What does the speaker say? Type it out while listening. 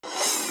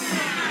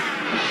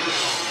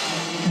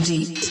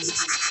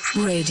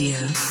Radio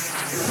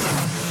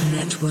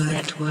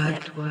Network.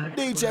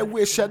 DJ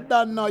Wish I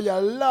don't know you're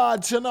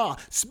large, you know.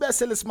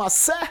 Specialist must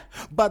say,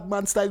 bad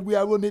man style we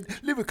are run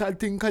it. Lyrical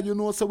thinker, you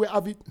know, so we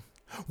have it.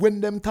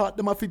 When them talk,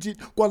 them a fidget.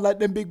 Go on like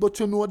them big, but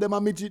you know them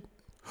a midget.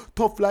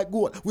 Tough like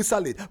gold, we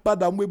solid.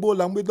 Bad and we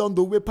bowl and we don't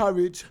do we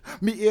porridge.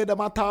 Me hear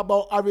them a talk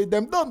about Harry,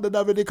 them done the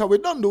already, cause we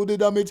don't do the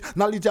damage.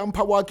 Knowledge and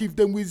power give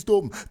them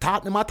wisdom.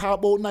 Talk them a talk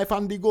about knife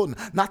and the gun.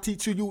 Not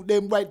teach you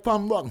them right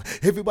from wrong.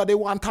 Everybody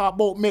want talk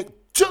about make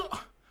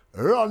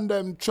run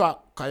them track,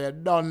 cause you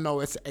don't know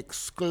it's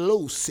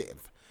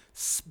exclusive.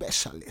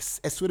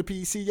 Specialist. S with the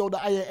PC, yo, the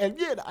IAL,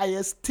 yeah, the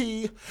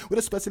IST. With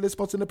a specialist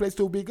spots in the place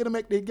too big. Gonna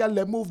make the gal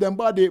them move them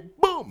body.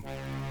 Boom!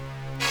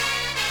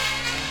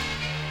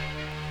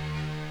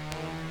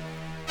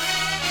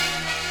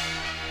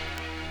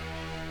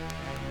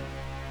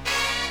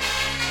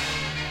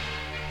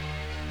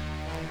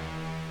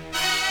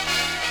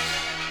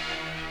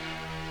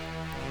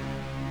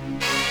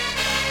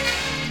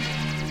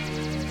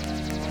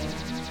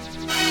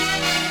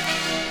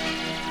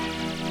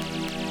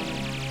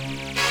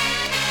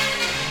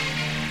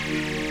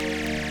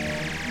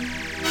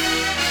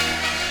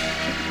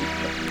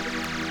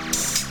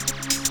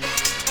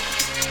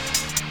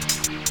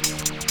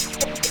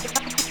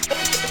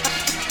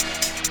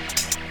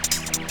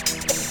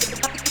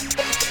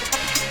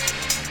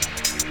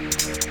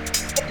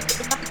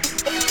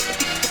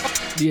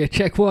 Yeah,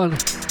 check one.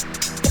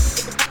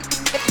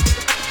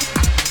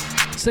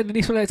 Sending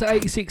this one out to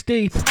 86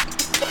 Deep.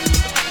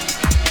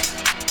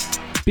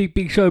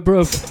 Big show,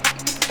 bruv.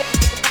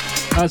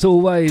 As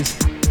always.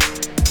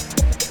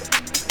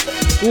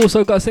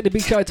 Also got to send a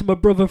big shout out to my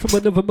brother from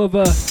another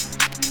mother.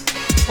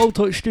 Old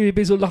Touch Studio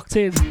Bizzle locked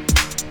in.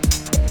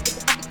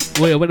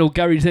 Well, I went all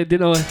garage then,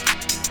 didn't I?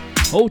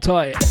 Hold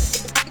tight.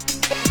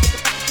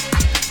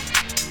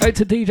 Out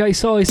to DJ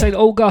Sai saying,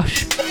 oh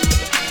gosh.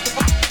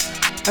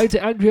 Out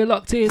to Andrea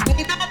locked in.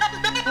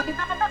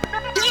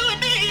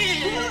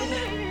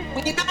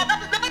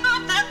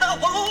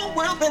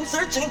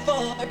 Searching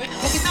for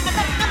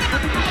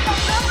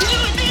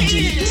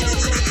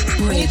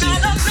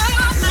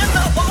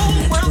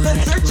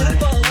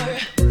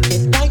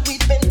it's like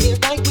we've been here,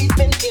 like we've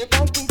been here,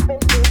 like we've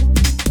been here.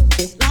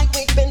 It's like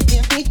we've been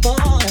here before.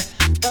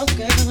 Oh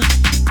girl,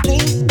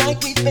 please, like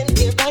we've been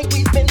here, like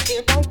we've been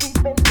here, like we've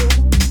been here.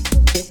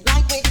 It's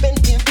like we've been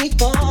here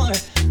before.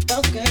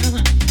 Oh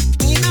girl,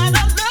 we got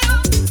a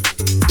love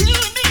you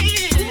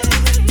need.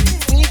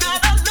 We got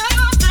a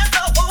love that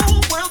the whole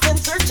world been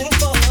searching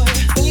for.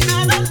 We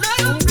got a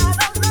love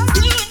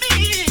you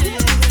need.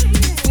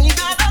 We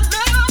got a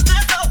love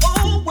that the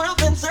whole world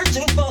been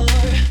searching for.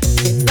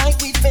 It's like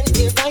we've been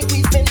here, like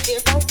we've been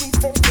here, like we've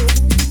been here.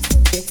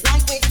 It's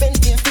like we've been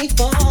here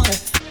before.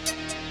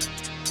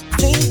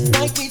 Dreams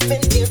like we've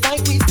been here,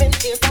 like we've been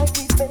here, like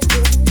we've been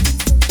here.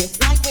 It's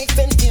like we've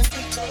been here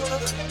before.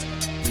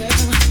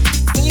 Girl,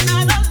 we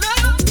got a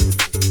love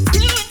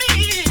you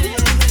need.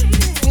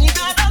 We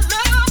got a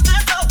love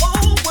that the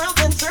whole world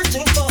been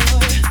searching for.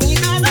 We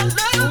got a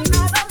love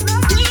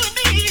you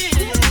need.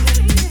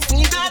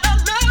 We got a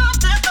love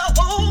that the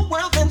whole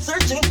world been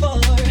searching for.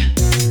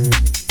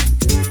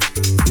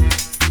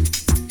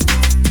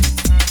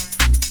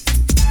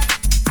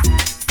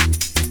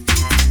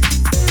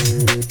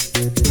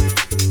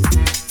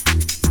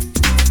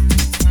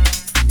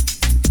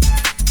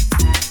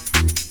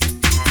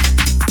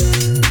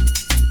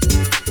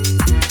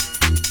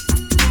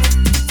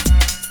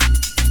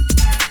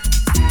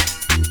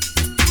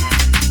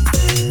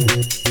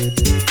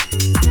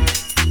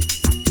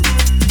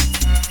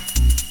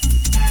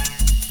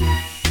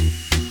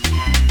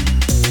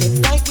 It's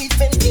like we've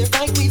been here,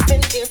 like we've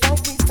been here,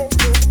 like we've been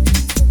here.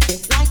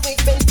 It's like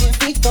we've been here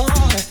before.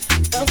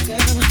 Oh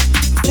girl,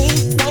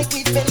 dreams like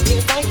we've been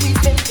here, like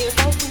we've been here,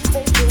 like we've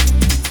been here.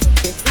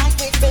 It's like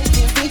we've been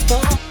here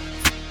before.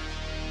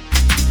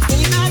 We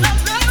got a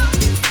love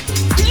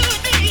you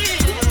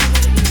need.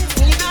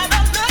 We got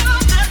a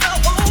love that the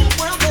whole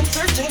world been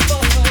searching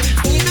for.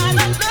 We got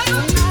a love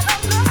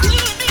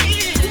you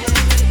need.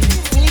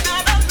 We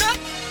got a love.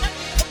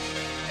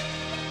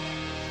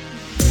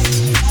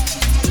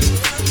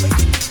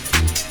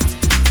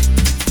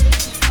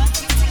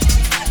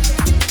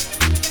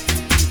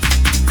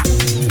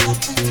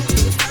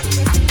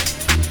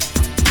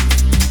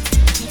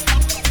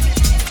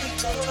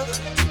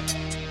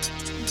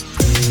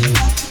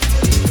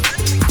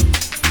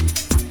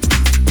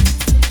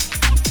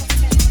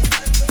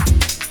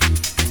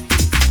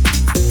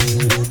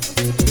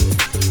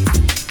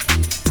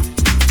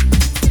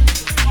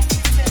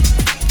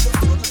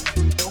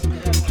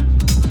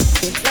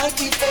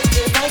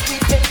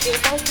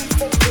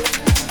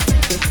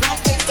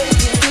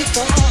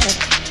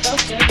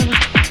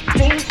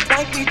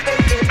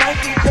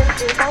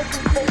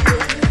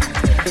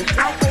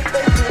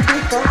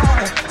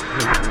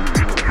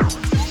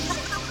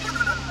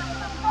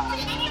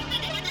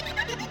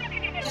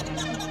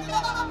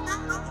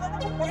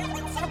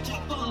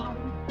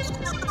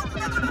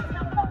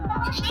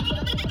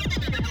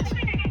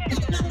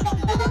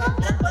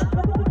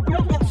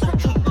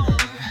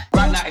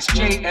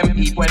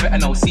 D3AME, boy better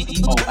know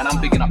CEO, and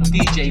I'm bigging up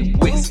DJ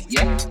Whisk,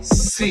 yeah?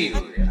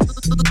 Serious.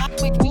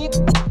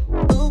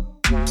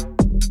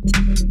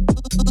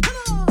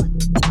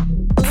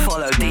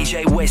 Follow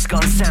DJ Whisk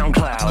on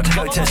SoundCloud.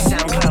 Go to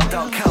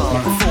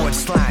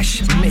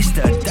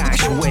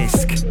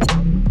soundcloud.com/Mr-Whisk.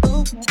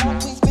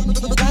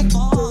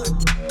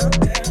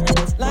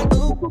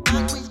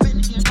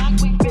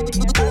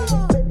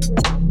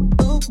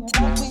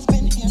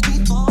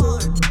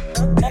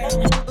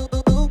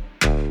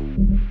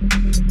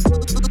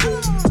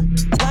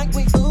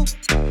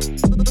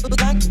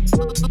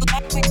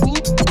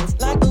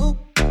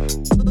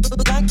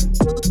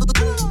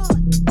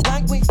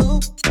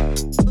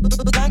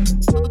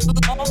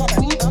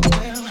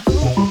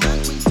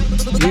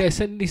 Yeah,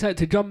 sending this out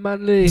to John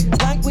Manley.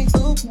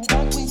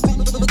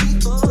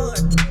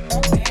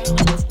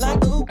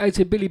 Out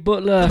to Billy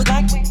Butler.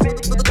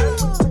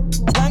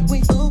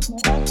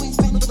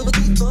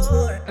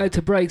 Out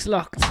to Breaks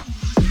Locked.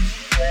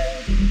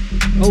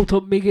 Out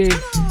to Miggy.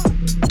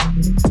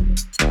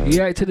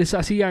 Yeah, out to the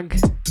Sassy Yank.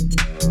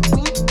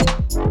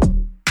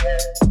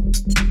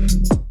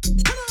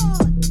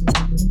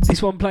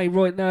 This one playing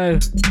right now.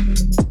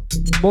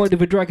 Mind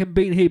of a Dragon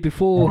been here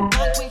before.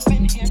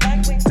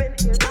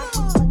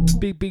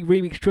 Big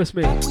remix, trust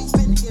me.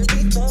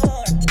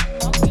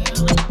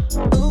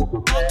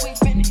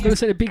 Gonna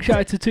send a big shout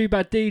out to Two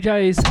Bad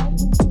DJs.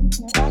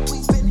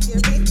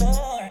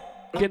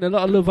 Getting a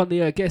lot of love on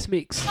the guest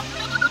mix.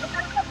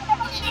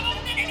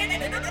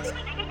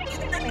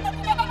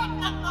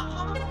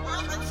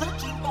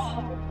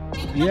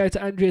 Yeah,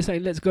 to Andrea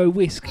saying let's go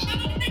Whisk.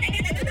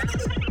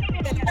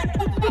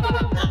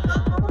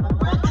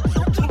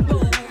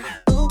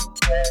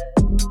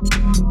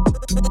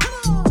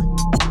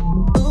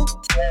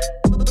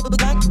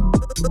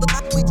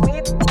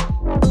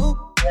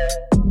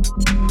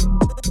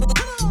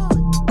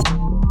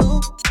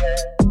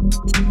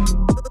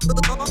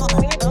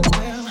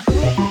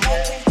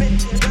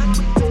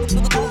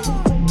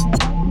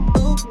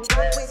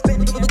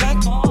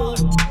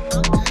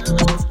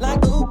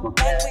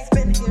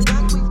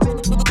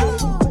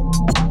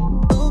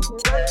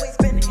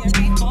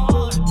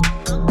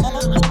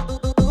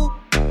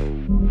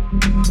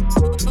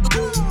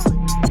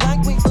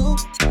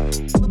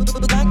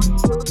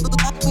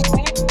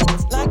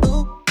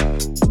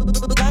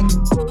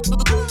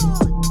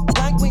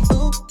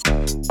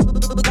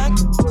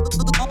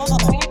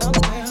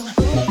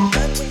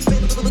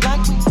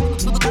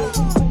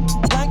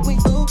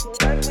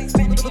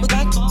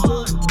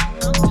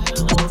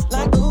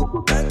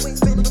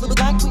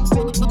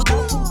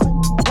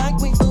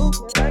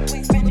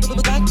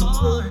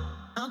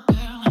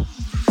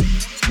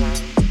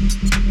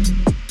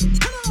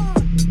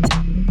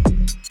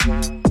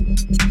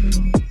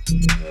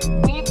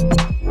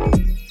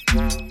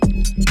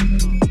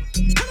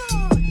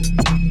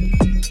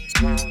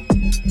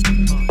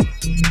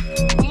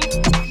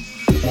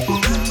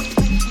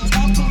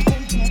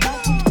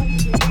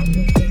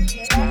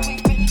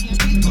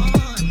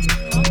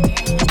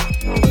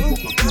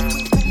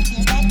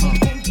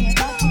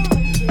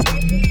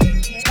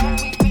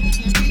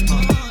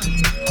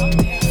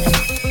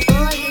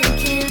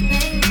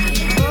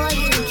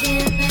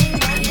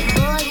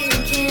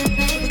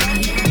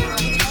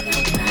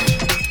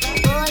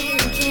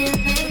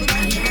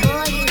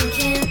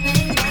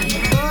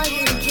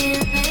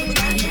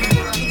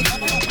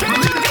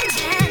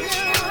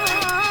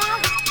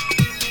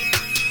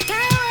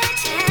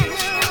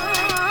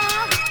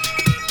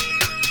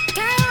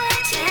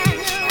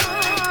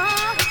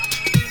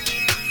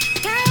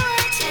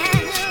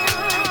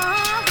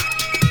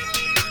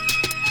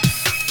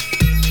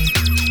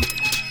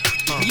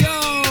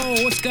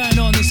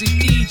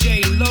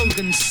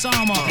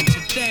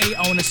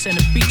 Send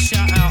a big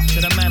shout out to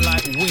the man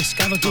like Whisk.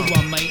 Have a good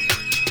one, mate.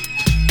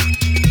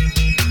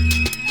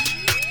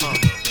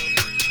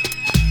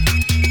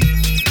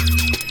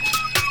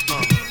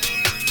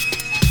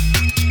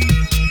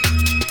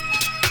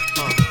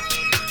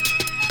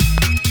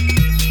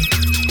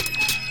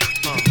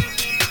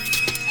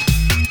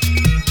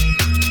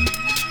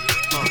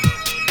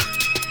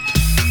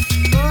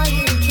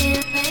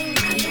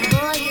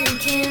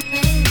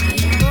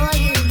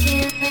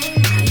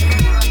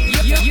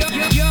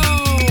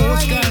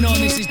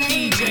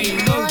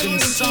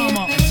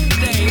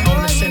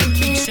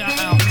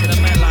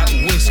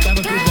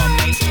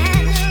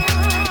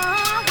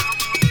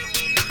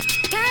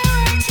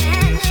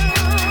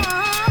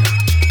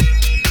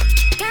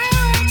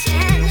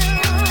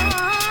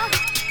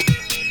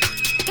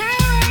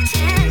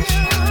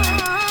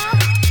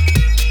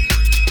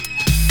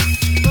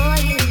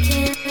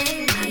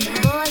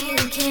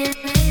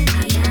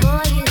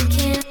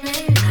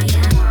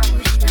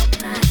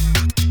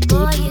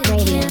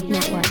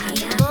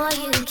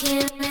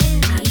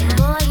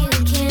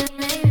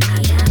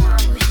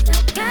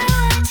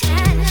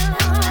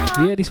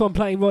 One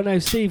playing right now,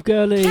 Steve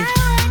Gurley.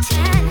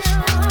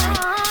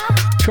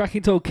 Track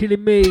entitled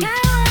Killing Me.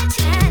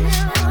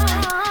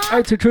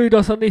 Out to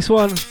Trudos on this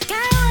one.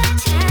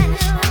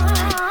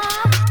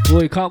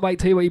 Boy, can't wait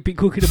to hear what you've been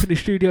cooking up in the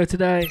studio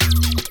today.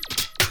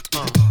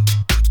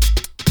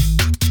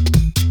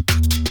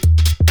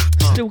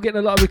 Still getting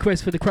a lot of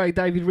requests for the Craig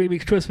David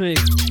remix, trust me.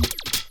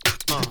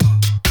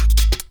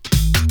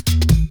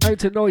 Out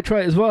to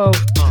Nitrate as well.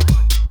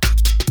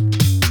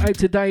 Out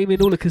to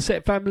Damien, all the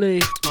cassette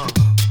family.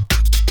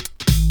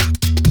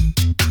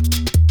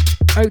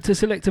 Out to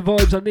Selector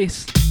Vibes on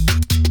this.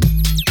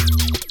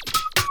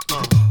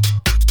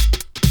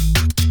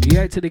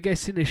 Yeah, out to the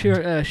guests in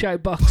the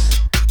shout box.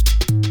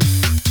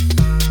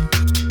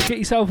 Get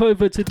yourself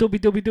over to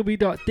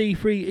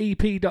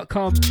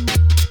www.d3ep.com.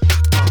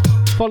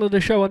 Follow the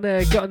show on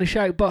there, get on the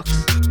shout box.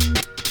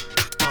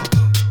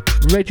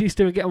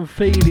 Register and get on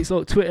feed, it's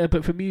like Twitter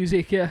but for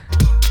music, yeah.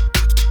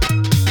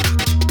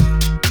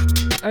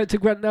 Out to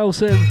Grant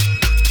Nelson.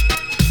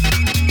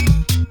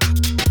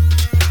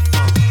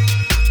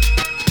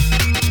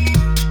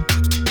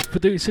 For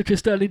doing such a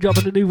sterling job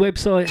on the new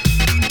website.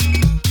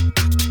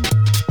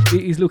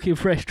 It is looking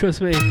fresh,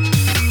 trust me.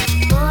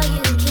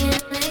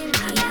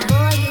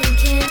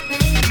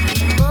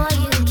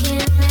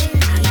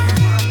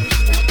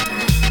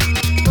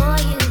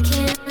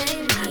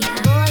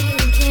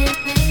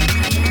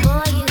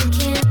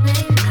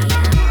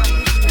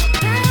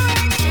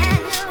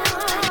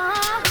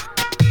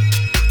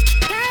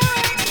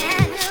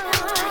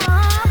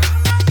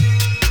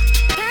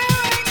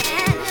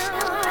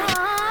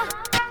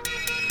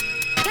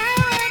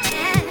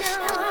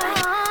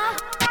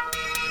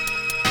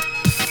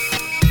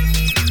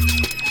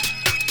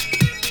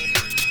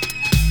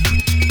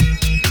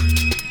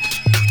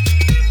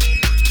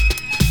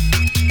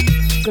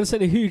 Gonna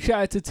send a huge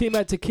shout out to Tim,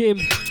 out to Kim.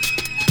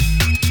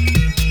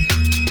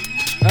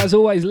 As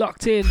always,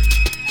 locked in.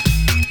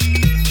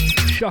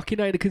 Shocking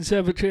out the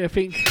conservatory, I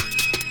think.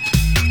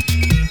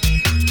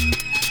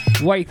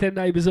 Wake them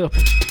neighbours up.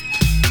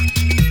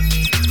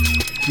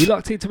 You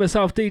locked into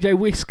myself, DJ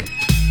Whisk.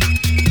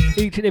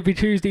 Each and every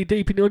Tuesday,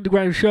 deep in the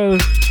underground show.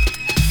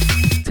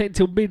 10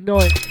 till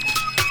midnight.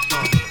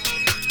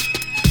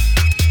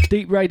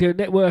 Deep Radio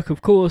Network,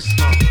 of course.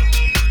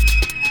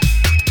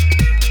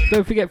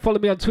 Don't forget, follow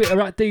me on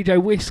Twitter at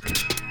DJ Whisk.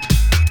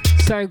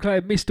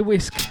 SoundCloud, Mr.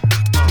 Whisk.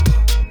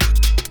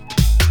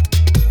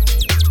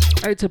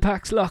 Out to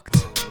Pax Locked.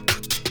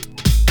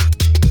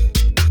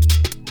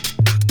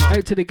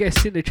 Out to the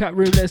guests in the chat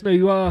room, let us know who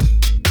you are.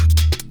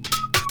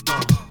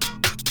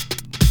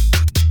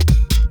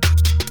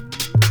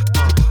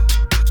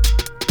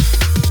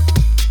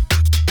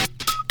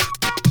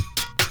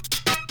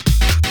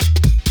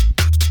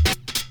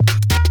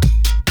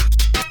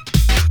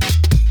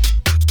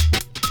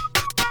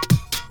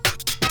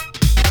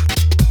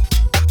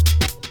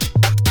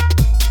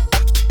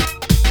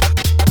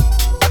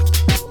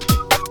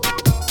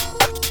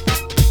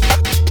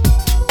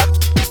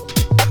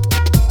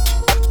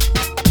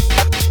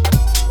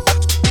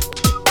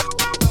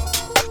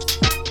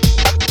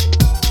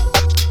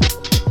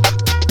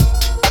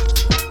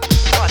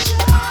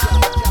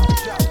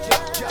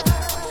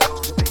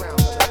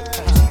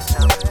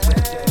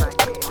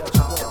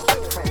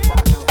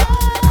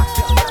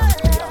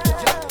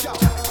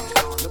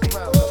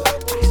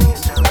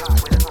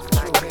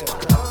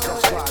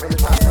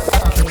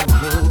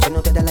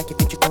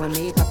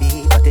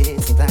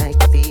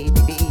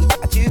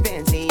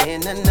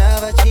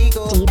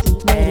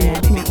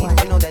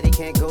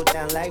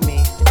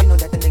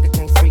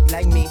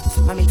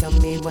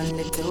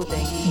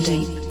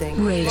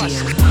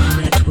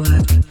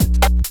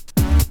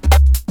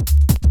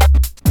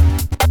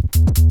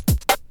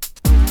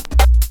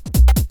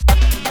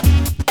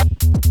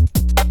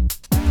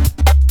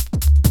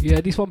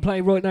 This one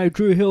playing right now,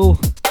 Drew Hill,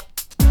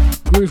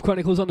 Groove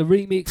Chronicles on the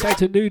remix. Out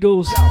to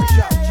Noodles, out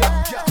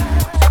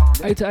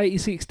to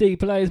 86D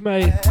players,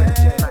 mate.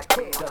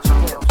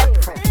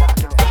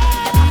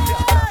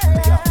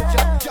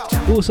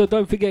 Also,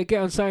 don't forget,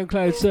 get on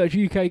SoundCloud, search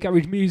UK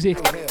Garage Music.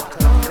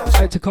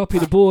 Out to Copy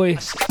the Boy.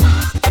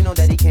 You know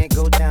that he can't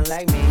go down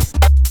like me.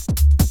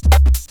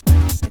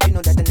 You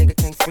know that the nigga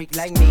can't freak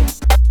like me.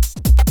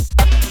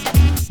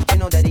 You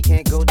know that he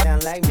can't go down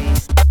like me.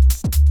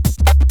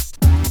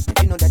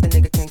 You know that the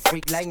nigga can't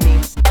freak like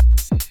me.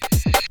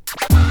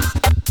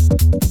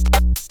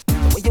 The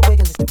way you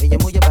wiggle, the way you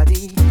move your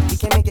body, you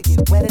can't make it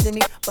get wetter than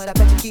me, but I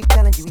bet you keep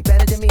telling you he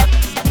better than me.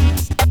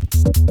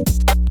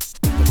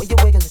 The way you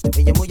wiggle, the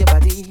way you move your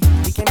body,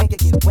 you can't make it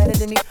get wetter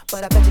than me,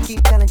 but I bet you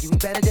keep telling you he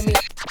better than me.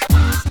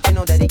 You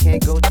know that he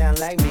can't go down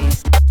like me.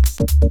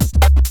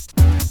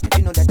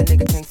 You know that the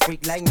nigga can't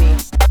freak like me.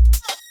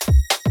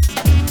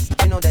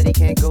 You know that he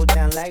can't go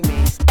down like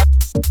me.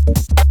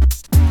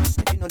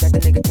 You know that the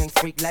nigga can't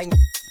freak like me.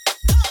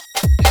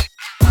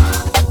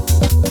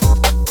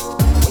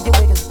 When you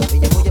wiggle, when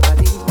you move your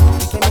body,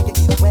 you can't make it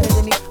get wetter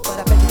than me, but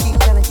I bet you keep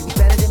telling you he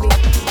better than me.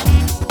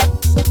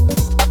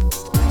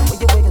 When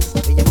you wiggle,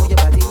 when you move your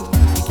body,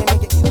 you can't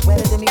make it get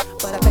wetter than me,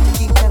 but I bet you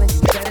keep telling you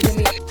he better than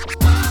me.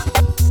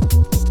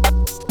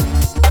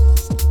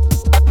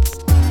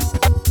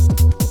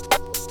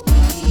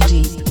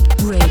 Deep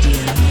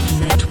Radio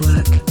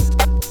Network.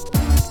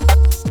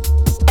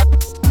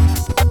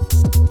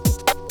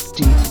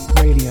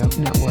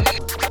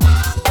 Network.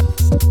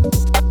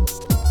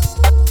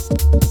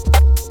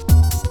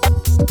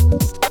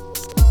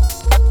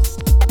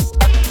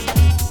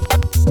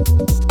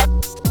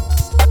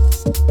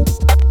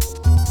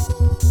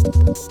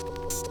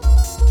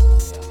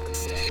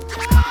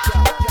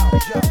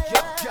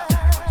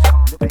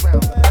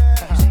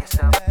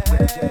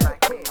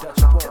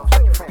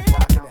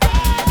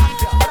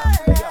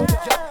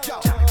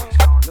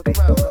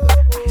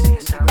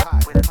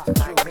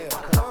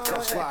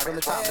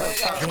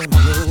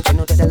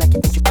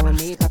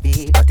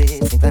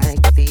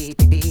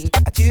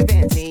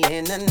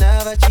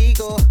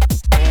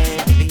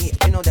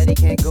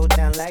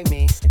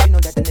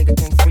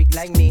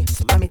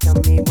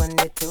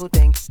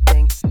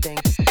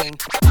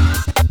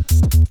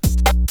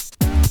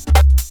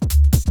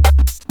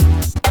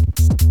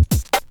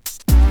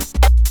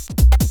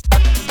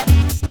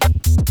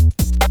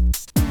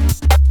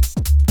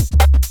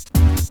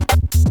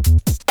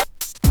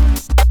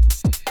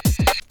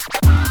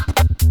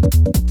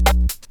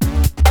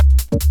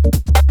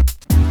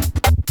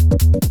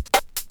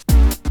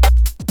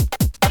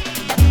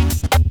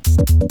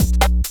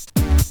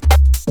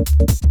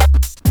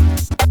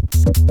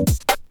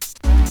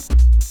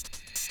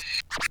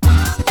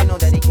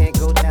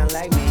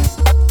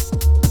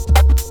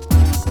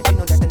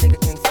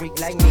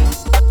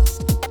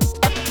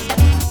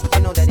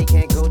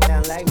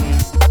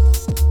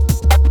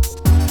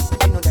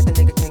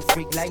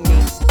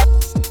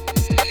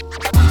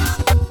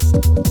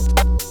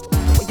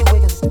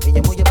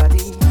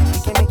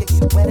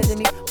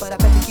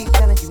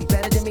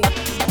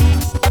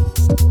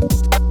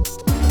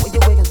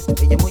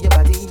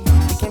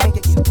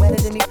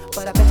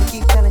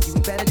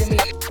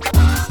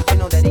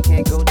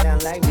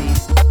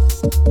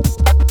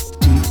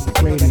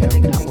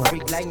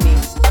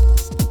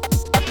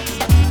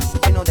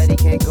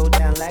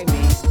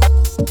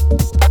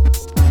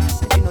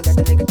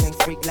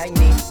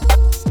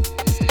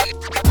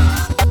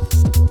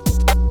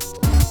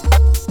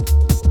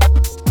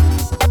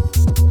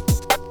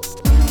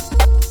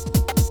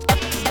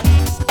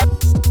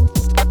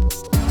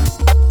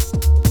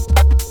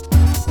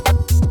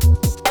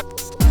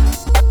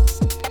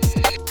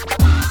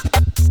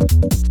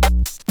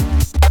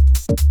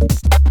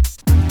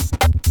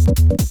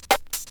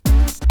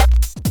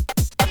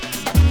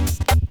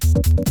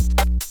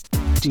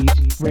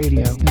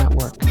 Radio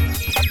Network.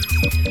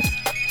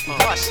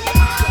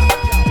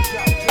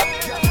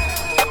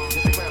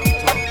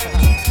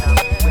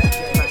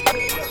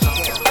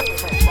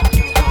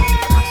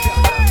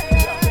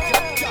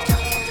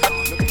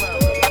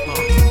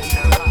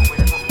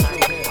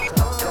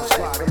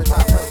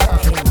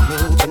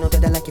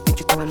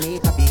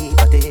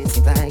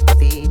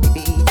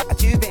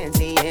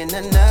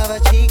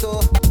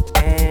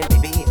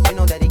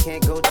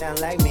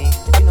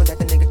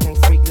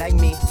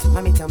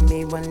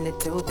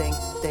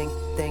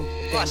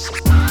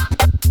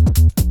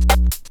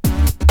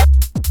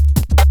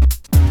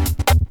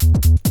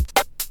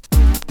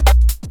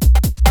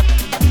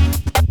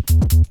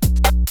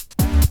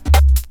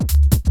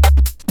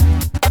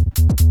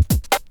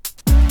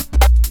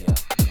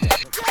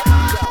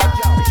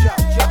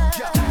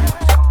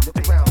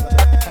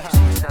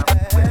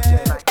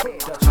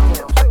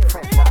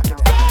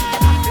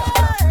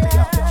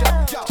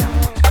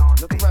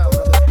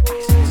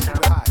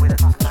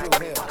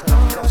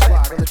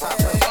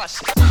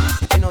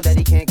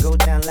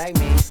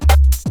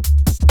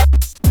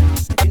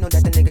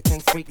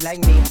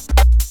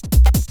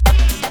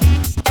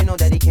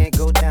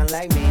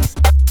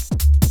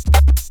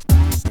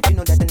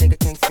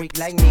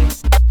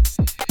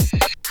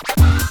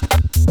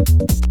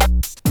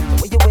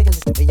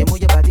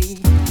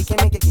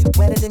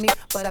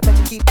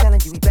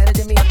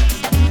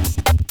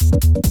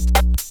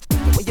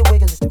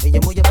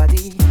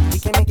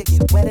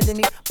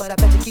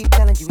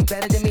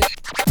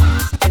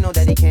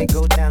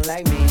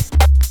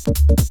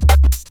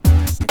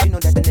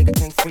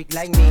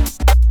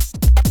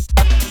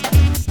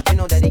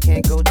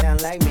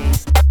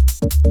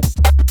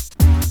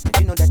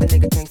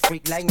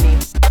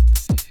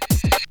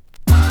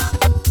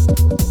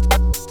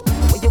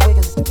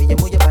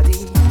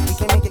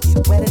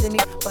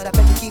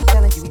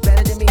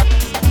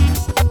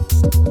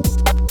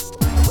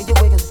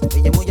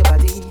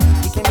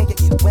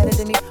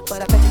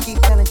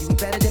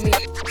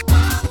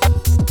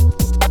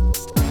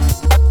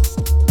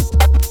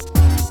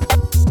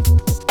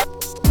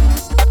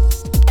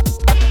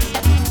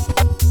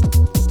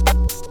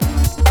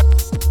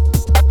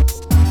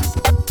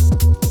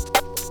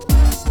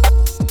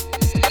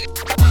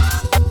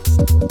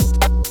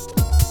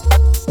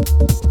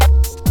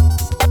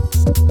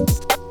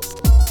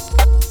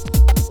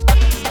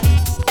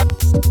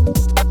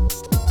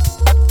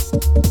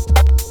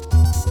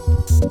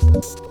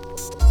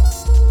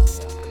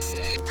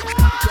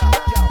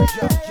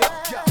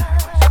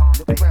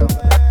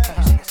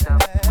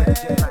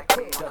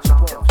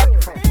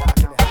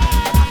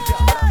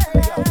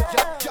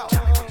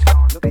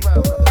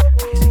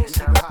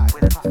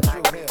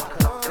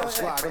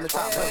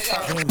 You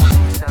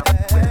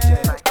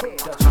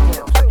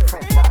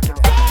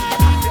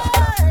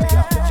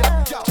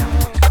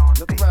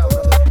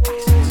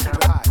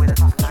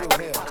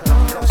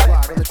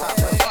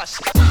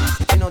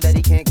know that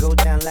he can't go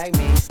down like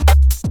me.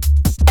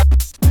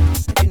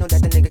 You know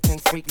that the nigga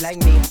can't freak like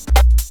me.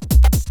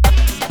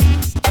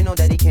 You know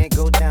that he can't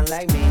go down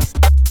like me.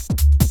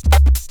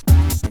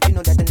 You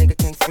know that the nigga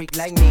can't freak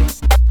like me.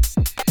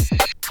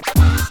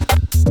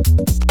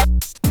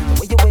 The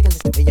way you wiggle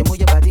it, the way you move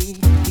your body,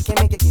 you can't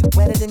make it get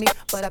wetter than me,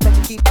 but I bet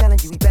you keep telling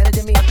you he better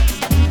than me.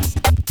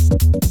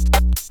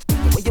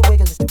 The way you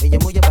wiggle it, the way you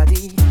move your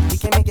body, you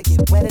can't make it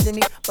get wetter than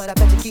me, but I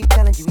bet you keep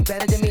telling you he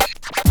better than me.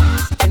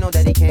 You know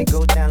that he can't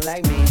go down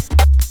like me.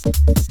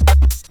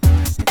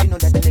 You know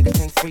that the nigga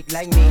can't freak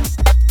like me.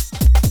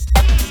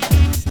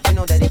 You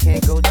know that he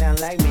can't go down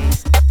like me.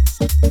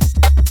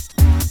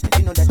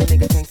 You know that the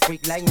nigga can't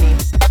freak like me.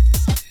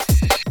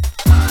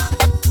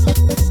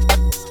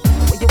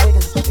 When you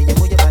wiggle, when you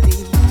move your body,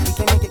 you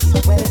can't make it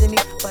get wetter than me,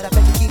 but I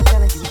bet you keep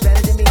telling you he's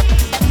better than me.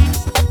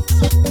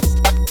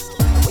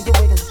 When you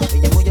wiggle, when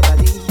you move your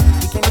body,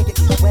 you can't make it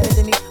get wetter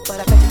than me, but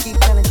I bet you keep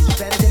telling you he's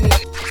better than me.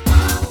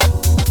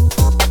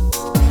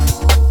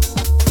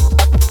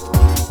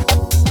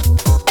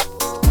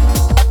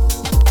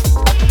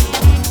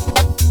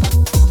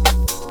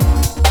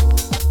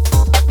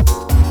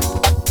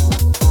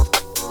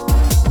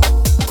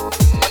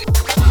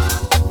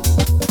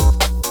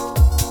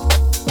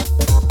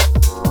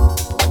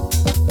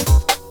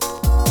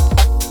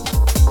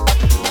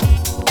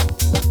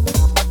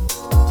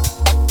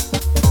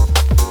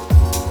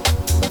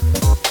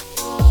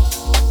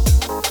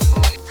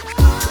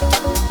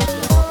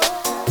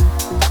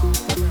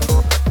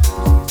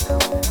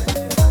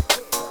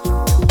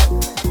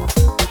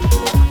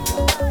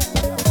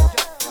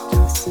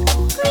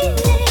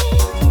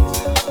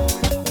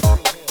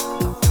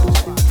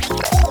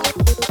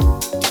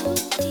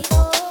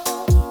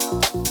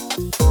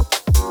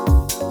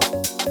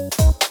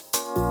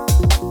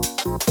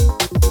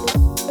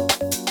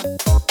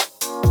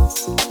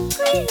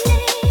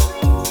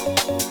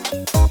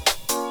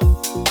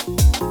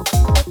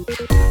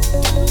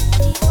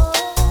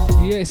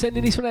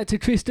 Sending this one out to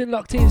Tristan,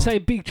 locked in,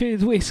 saying big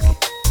tunes, Whisk.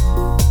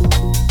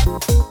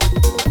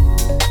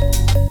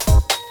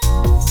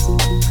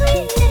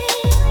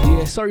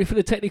 Yeah, sorry for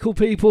the technical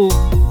people.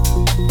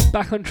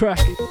 Back on track.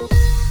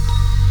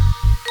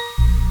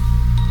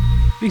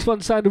 This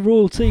one sounded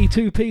royalty,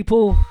 2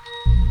 people.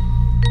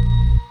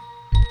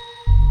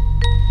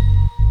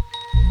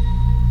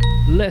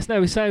 Let us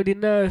know we're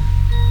sounding now.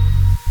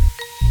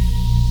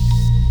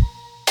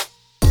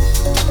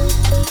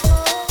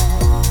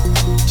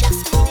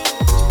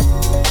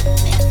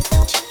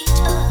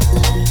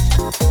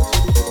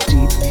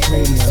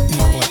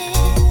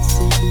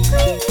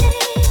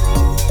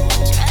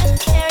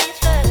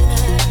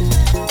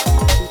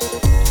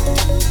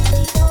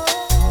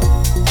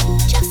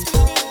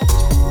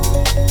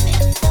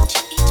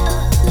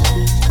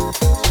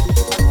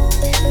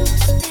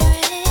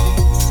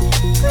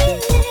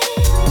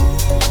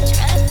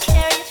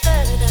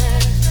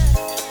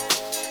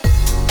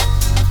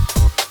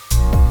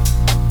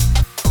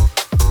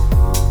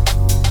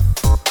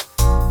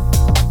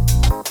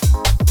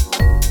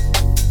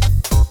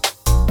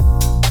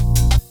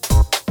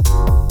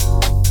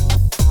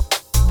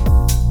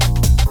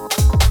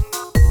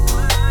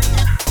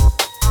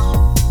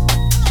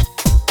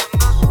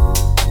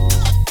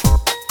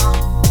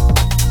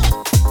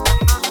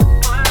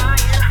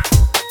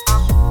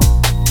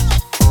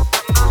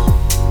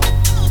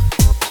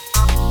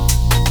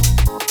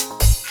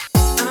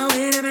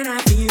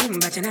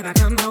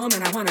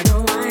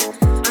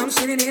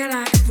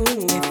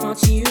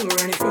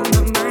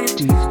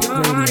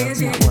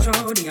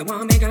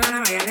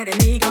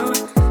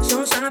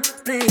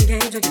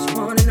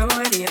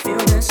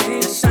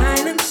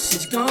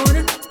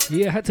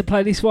 To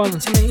play this one.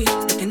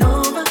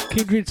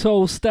 Kindred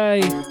Soul,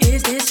 Stay.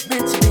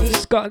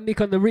 Scott and Nick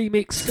on the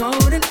remix.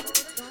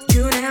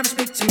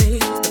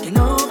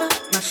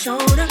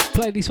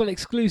 Played this one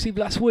exclusive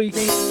last week.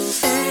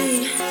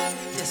 Stay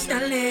just a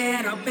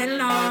little bit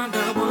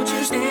longer, won't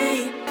you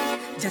stay?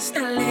 Just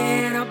a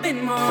little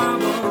bit more,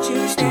 won't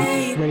you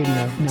stay?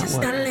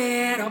 Just a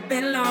little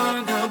bit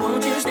longer,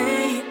 won't you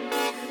stay?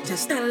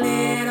 Just a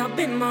little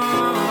bit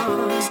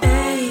more,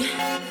 stay.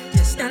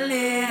 Just a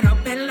little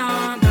bit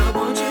longer.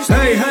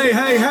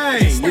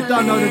 Hey, you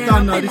don't know the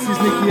done know. This is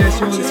Nicky S.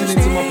 You're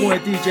listening to my boy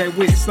DJ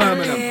Wick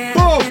Birmingham.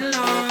 Boom!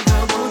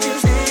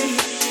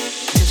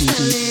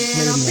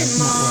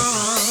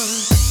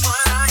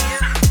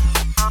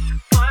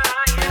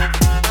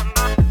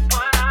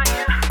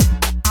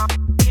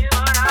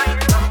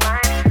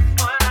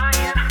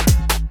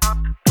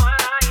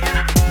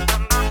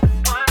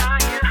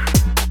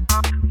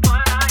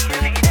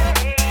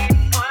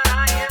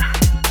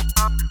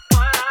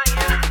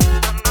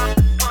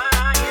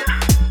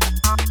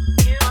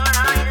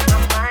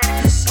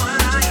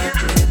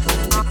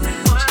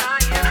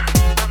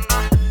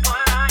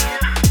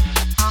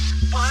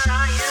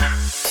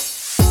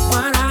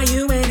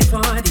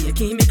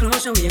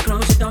 emotion when you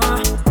close the door.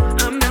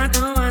 I'm not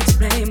the one to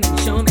blame when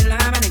you show me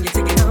love and then you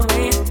take it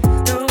away.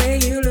 The way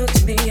you look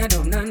to me, I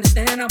don't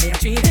understand how you're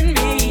treating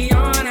me.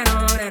 On and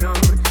on and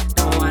on.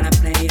 Don't wanna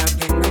play your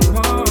game no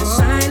more. The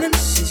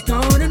silence is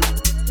golden.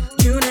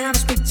 You never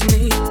speak to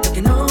me.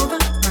 Looking over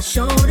my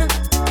shoulder.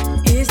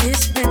 Is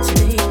this meant to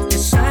be? The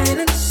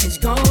silence is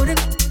golden.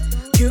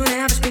 You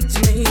never speak to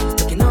me.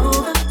 Looking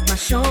over my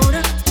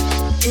shoulder.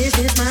 Is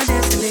this my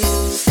destiny?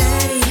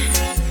 Stay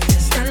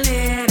just a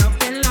little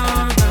bit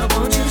longer.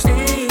 Won't you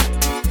stay?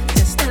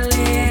 Just a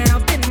little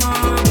bit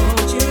more.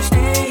 Won't you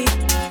stay?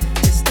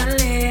 Just a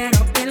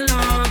little bit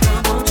longer.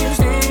 Won't you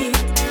stay?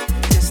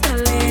 Just a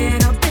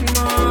little bit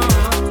more.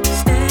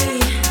 Stay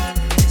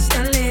just a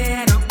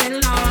little bit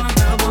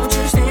longer. Won't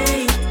you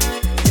stay?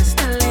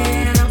 Just a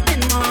little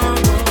bit more.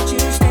 Won't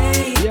you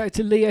stay? Yeah,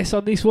 to Lee S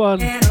on this one.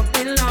 Little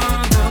bit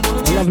longer.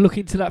 Won't I'll have a look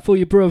into that for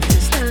you, bruv.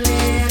 just a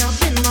little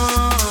bit more.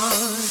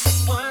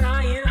 What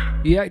are you?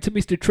 Yeah, to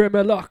Mr.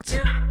 Tremor Locked.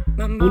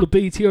 Mama, All the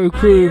BTO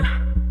crew. what are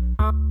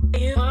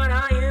you? What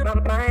are you?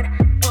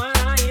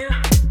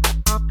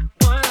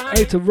 What are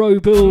Out to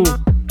Robill.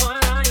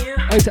 What are you?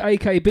 Out to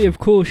AKB, of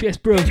course. Yes,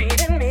 bruv.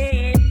 Treating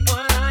me?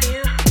 What are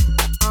you?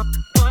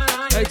 What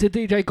are you? Out to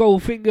DJ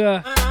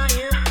Goldfinger. What are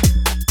you?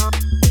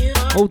 You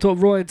are Hold on,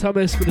 Ryan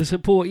Thomas for the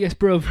support. Yes,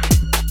 bruv.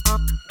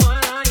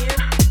 what are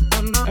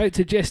you? Mama, Out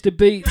to Jester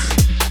Beats.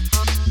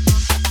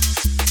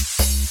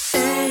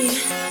 stay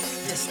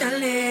just a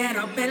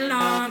little bit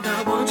longer.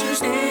 Won't you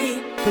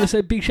stay? Gonna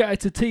say big shout out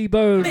to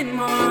T-Bone. Bit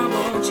more.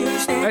 Won't you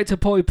stay? Out to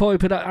Poi Poi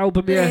for that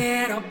album, yeah.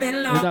 Little bit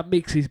And longer. that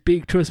mix is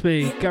big, trust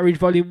me. Garage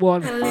Volume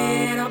 1. A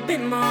little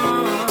bit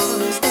more.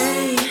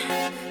 Stay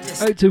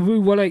just Out to Woo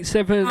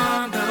 187.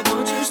 longer.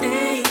 Won't you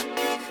stay?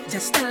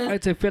 Just a little.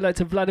 Out to Phil, out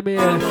to Vladimir.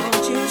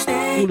 Won't you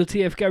stay? All the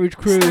TF Garage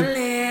crew. A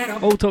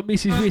little. Old top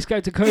Mrs. Risk,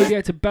 out to Cody,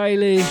 out to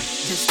Bailey.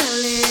 Just a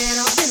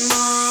little bit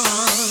more.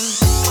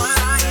 What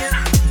are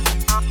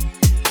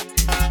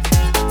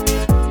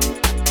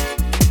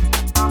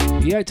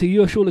you? Yeah, out to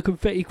Yosh, all the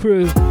confetti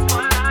crew.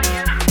 What are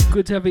you?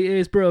 Good to have your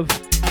ears, bruv.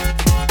 What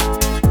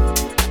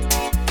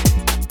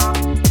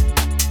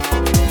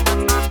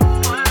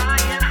are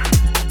you? What are you?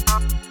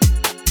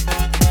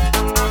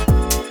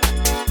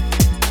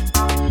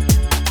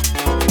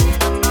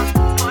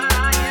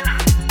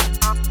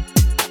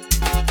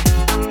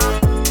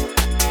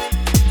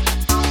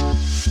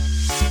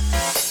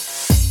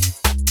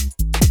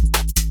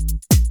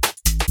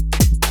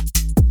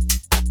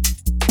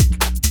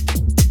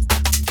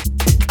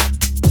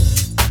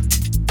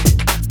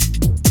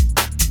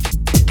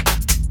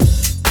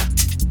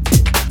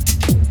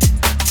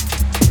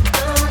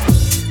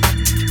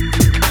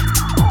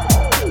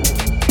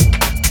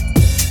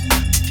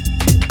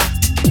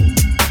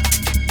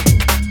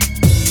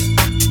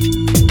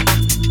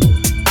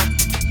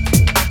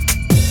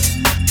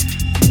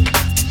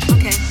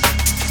 Okay.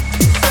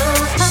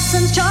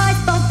 Hobson's choice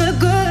for the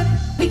good.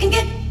 We can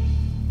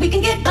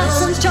get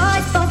Hobson's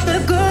choice for the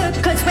good.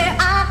 Cause where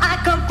I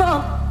come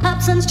from,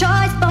 Hobson's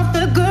choice for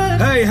the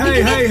good. Hey,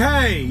 hey, hey,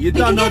 hey! You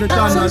don't know the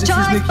done now. This is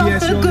Nicky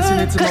S. You're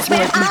listening to my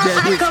boy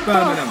DJ Wicks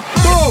Birmingham.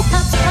 Boom!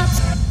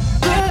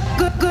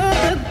 Good,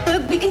 good.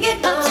 We can get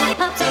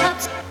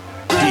Hops.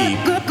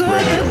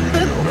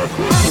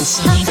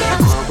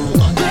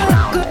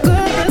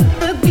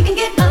 Good. We can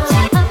get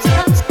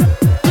Hops.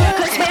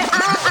 Cause where I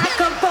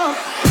come from,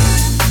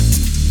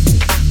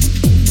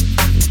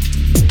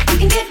 we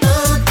can get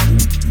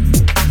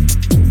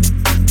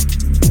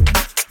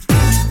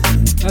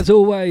As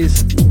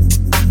always,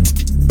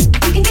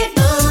 we can get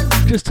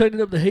just turning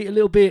up the heat a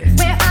little bit.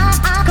 where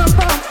I come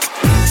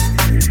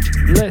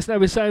from. Let us know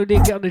we're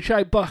sounding. Get on the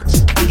shout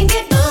box. We can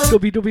get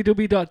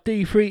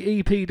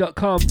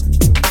www.d3ep.com.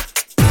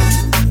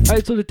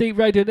 Out to the Deep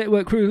Radio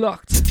Network crew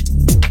locked.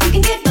 We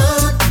can get for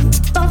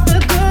the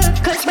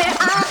good. Cause where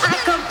I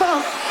come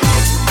from,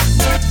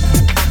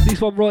 This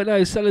one right now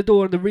is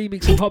Celador and the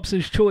remix of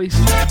Hobson's Choice.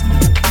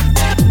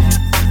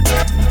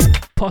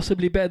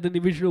 Possibly better than the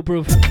original,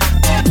 bruv.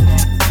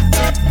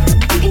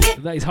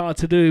 That is hard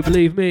to do,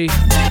 believe me.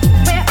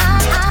 where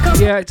I come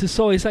Yeah, out to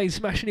Soy saying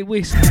smashing it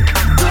whisk.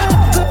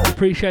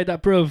 Appreciate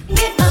that, bruv.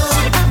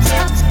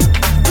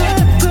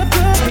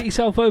 Get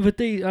yourself over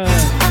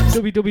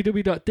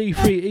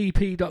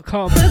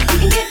www.d3ep.com.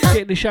 Get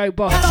in the shout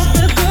box.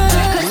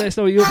 And let us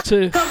know what you're up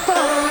to.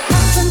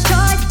 Hobson's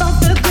choice for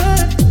the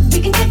good. We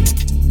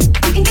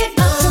can get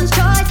Hobson's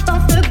choice for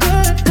the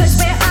good. Cause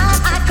where I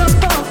come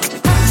from,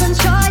 Hobson's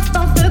choice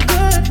for the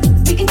good.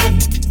 We can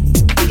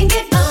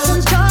get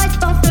Hobson's choice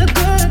for the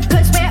good.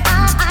 Cause where I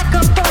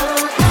come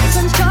from,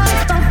 Hobson's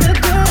choice for the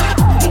good.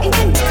 We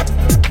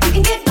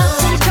can get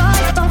Hobson's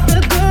choice for the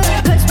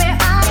good. Cause where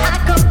I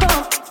come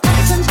from,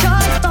 Hobson's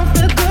choice for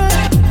the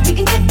good. We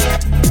can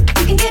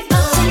get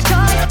Hobson's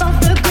choice for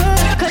the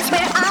good. Cause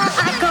where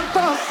I come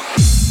from.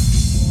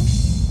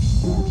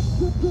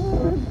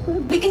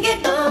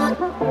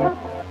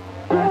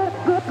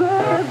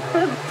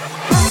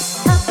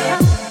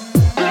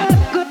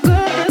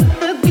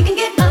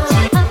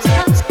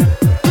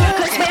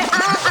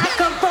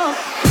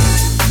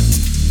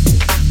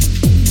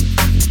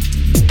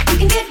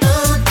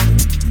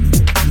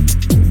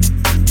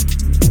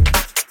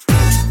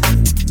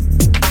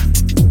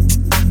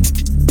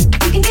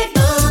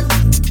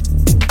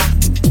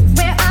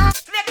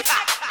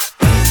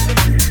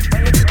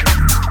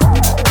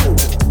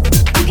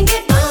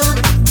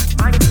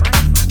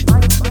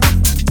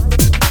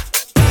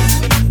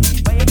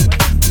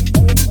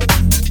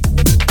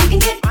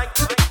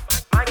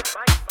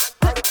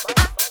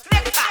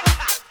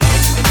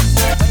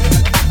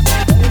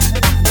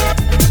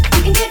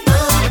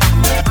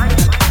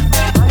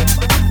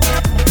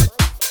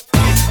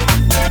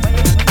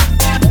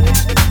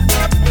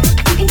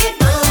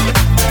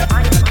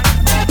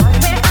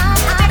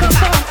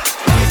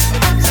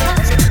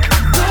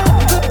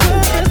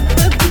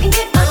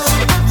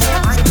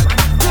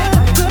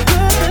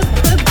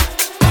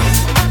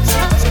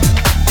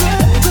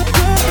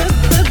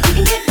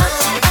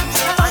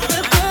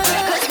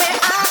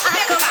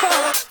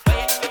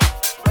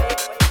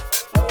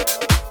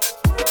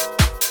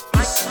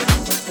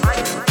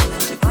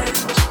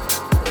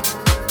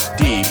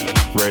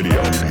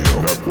 Radio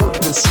Network.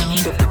 The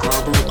sound of the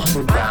global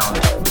underground.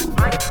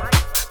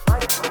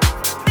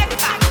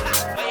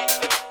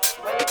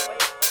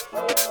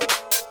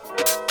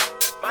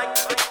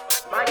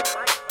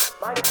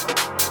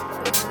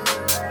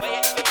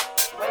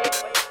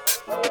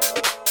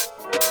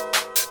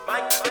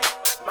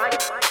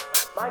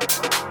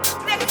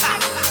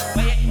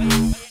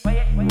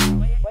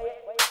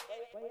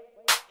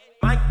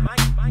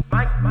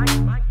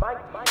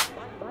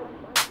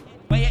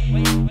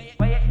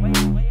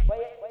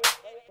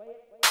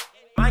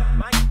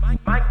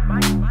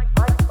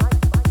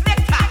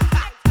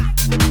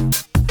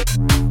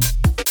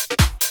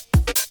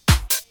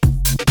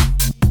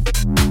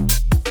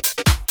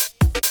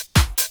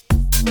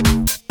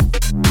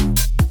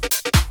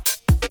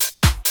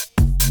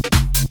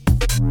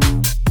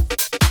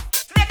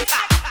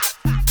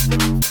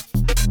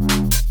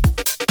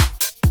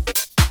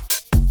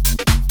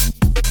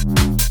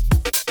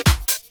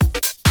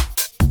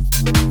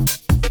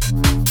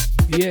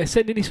 Yeah,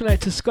 sending this one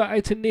out to Scott,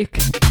 out to Nick.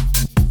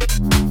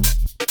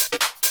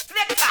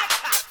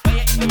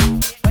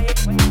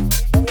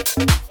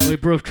 Oi,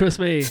 bruv, trust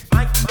me.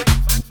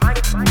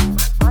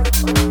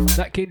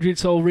 That Kindred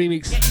Soul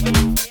remix,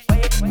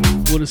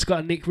 or the Scott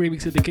and Nick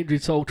remix of the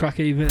Kindred Soul track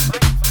even,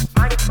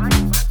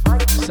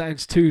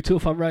 sounds too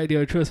tough on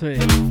radio, trust me.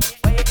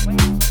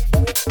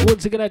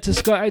 Once again, out to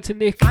Scott, out to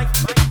Nick.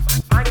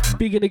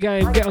 Big in the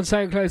game, get on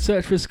SoundCloud,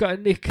 search for Scott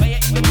and Nick.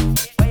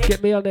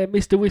 Get me on there,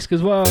 Mr. Whisk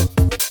as well.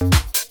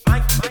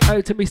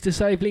 Out to Mr.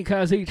 Save, link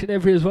hours each and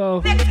every as well.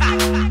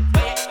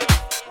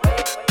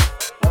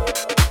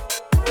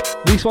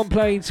 This one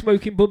playing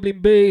Smoking Bubbling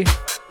B.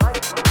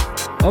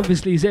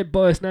 Obviously Z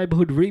Bias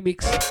Neighbourhood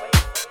remix.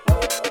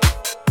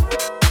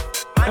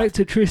 Out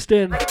to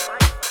Tristan.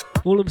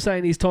 All I'm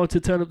saying is time to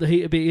turn up the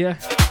heat a bit, yeah?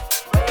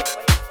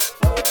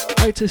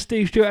 Out to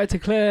Steve Stewart, out to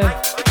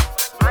Claire.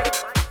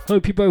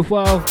 Hope you're both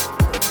well.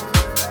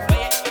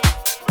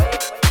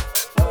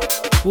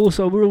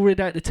 Also, we'll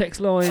read out the text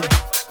line.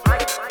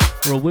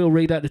 Or we'll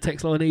read out the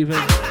text line even.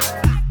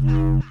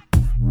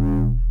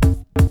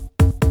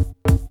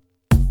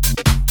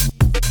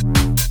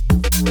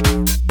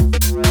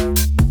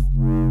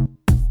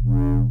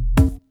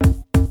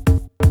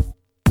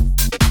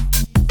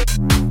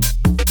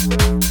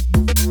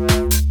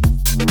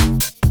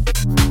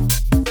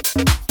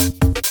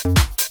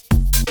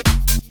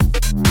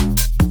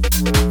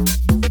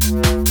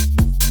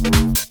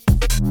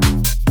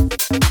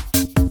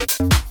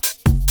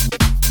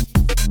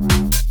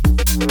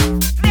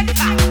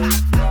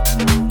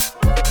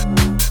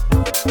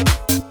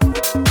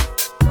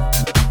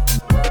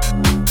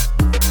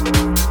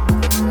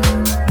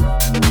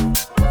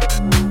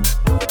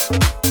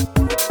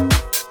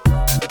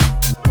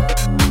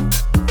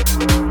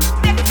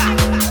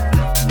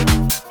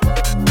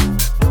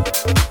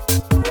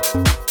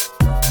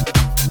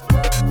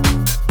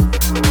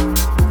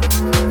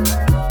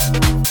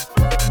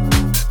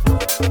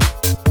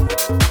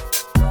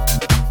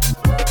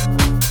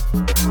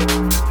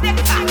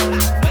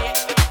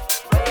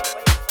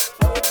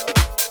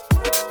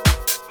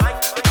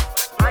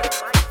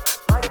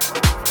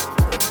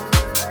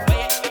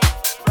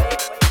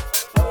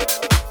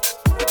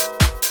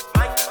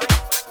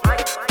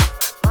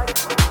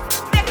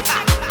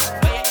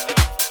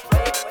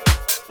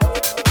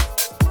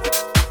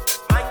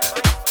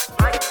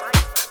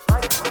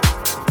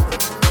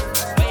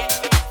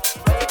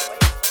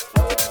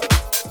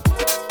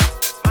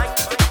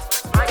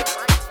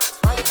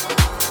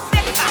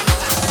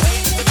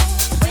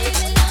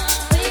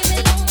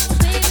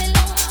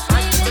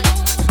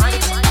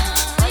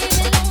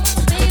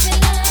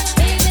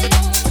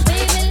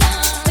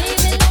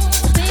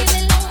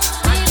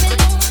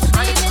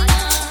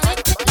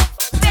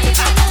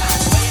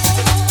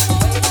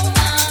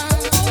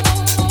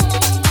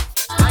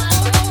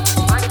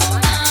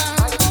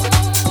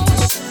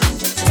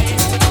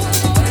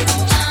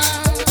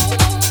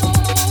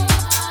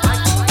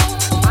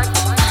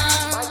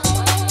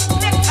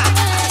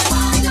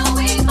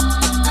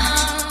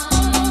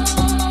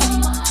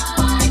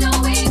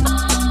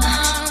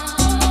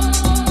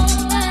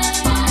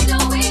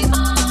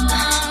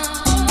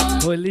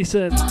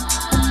 Listen,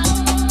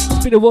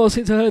 it's been a while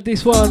since I heard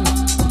this one.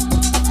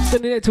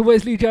 Sending it to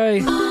Wesley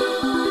J.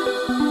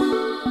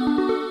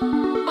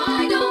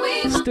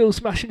 Still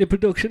smashing the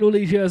production all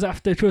these years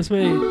after, trust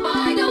me.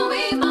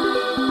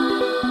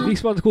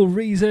 This one's called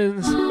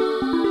Reasons.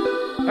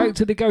 Out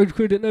to the garage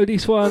crew that know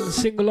this one,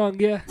 sing along,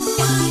 yeah.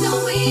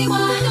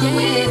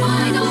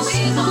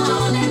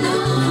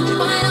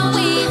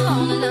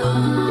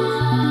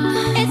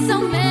 It's so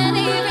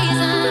many reasons.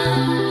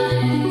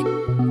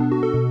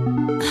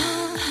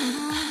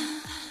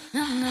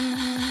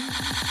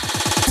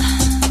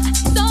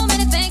 So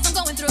many things I'm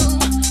going through,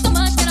 so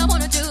much that I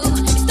wanna do.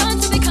 It's starting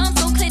to become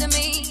so clear to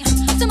me.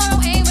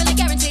 Tomorrow ain't really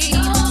guaranteed.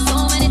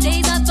 So many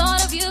days I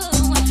thought of you.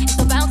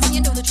 It's about when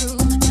you know the truth.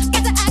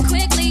 Got to act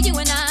quickly, you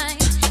and I.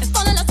 And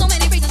fall in love, so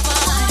many reasons why.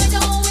 Why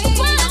don't we?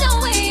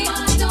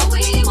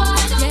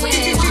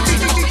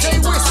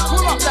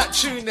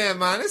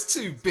 man. It's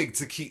too big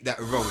to keep that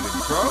rolling,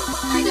 bro.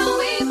 Why don't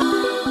we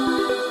fall?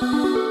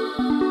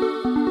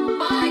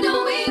 Why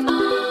don't we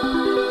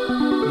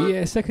fall?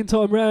 Yeah, second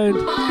time round.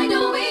 Why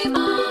don't we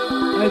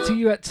fall? Out to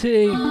you at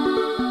T.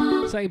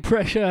 Same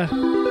pressure.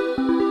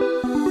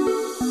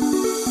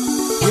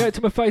 Yeah,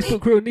 to my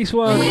Facebook crew on this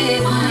one.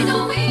 Why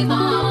don't we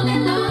fall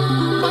in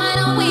love? Why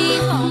don't we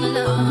fall in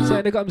love?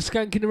 Saying I got them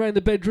skanking around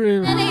the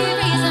bedroom.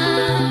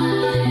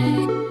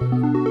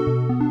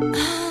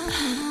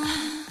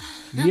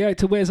 Yeah,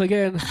 to Wes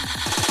again. So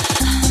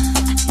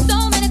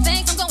many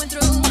things I'm going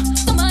through,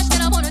 so much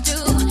that I wanna do.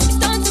 It's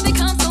starting to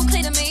become so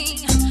clear to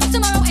me.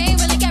 Tomorrow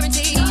ain't really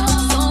guaranteed.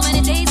 So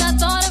many days I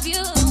thought of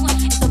you.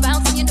 It's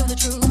about seeing through the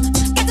truth.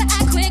 Got to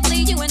act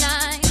quickly, you and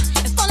I.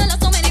 And fall in love,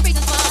 so many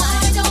reasons why.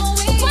 Why don't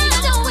we? Why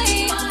don't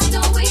we? Why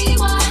don't we?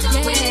 Why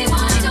don't we?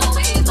 Why don't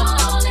we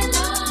fall in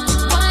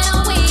love? Why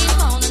don't we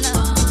fall in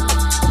love?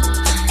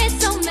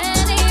 It's so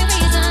many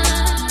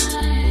reasons.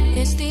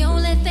 It's the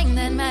only thing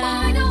that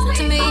matters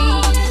to me.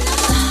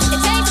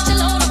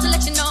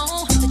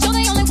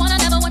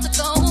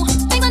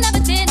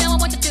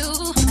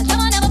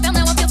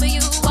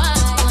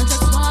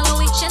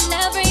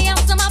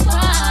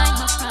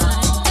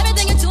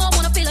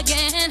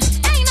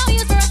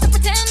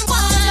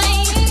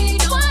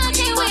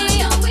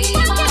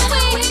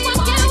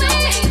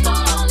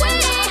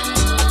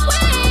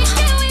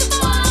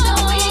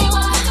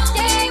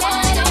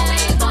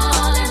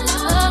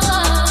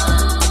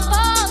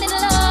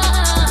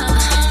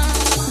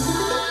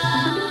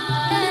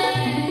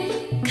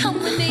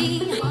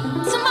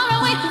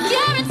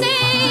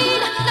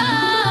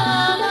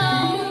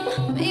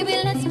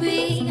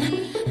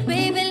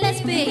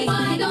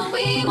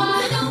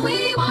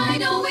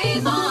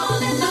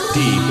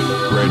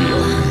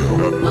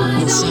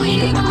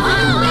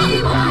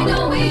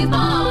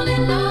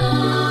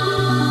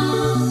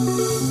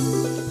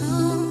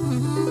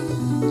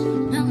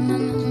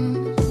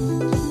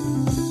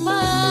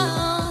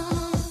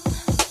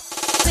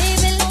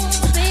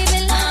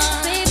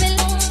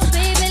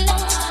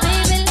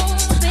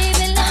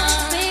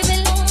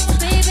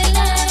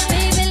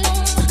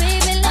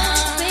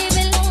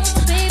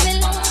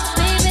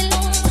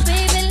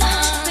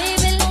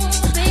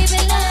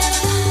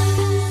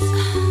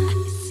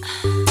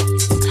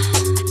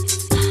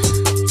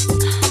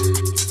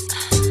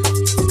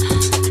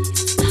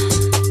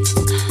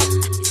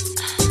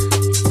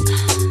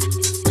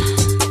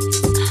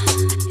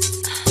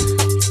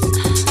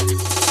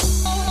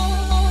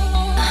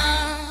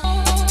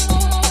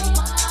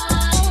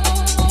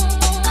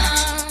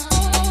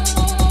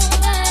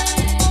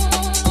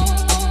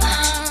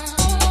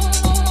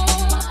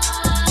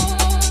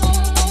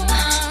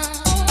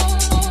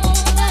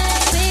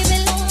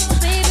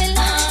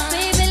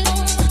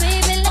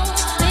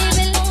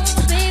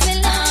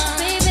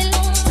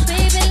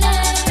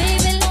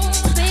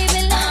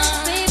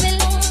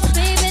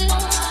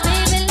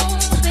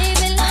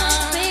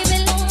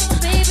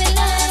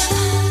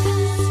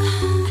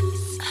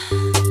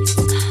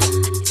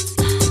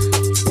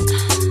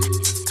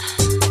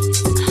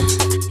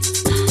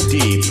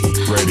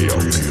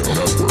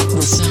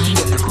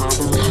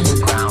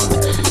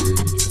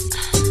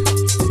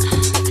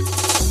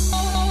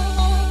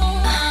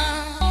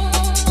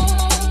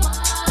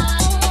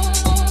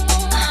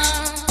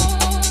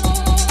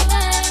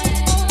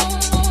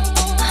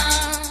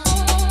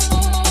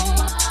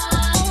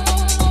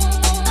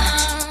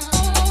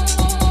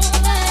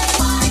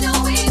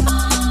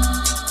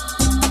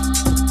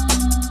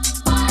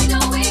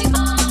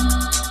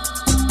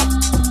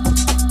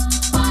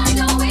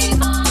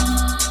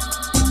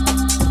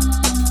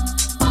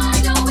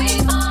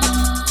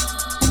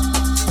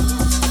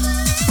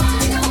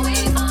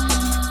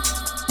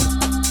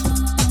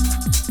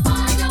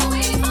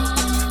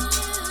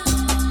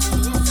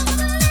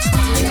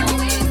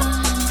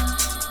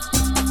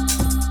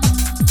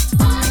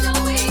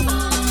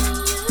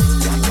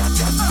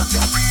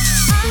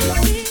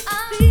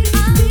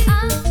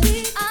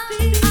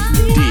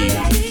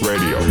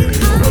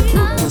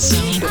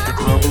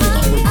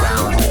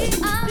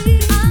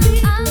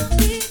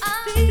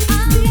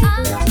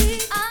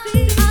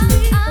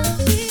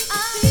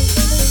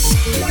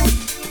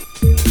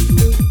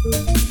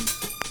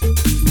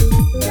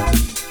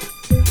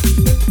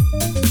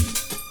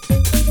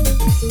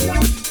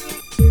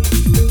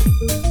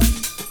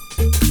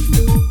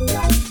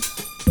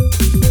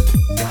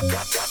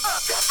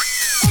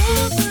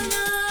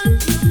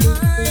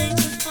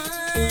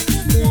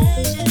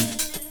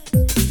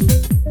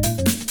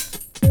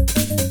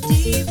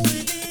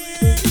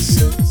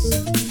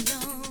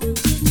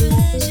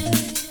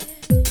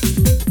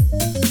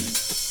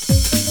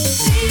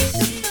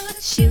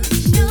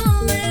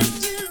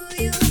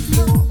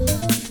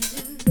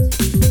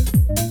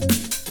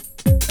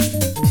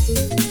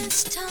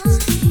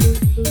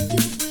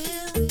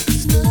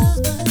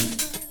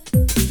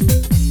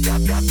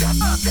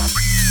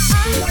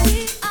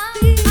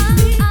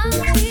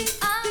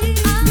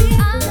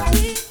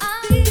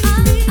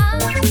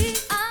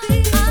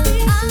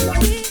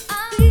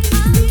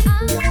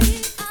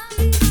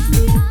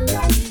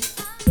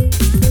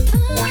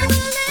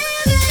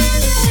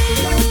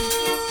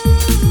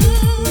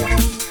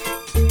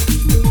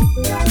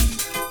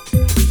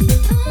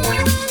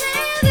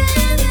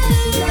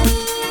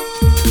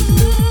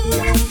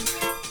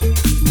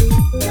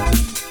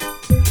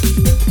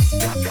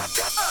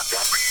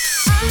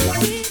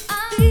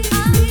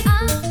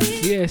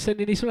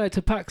 sending this one out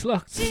to Pax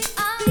Locked.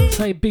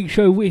 Saying Big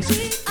Show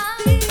Whisk.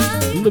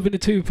 Loving the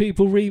Two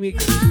People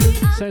remix.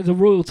 Sounds of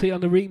royalty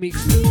on the remix.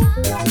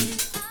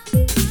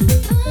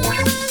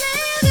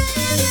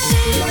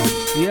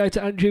 Yeah,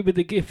 to Andrew with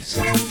the gifts.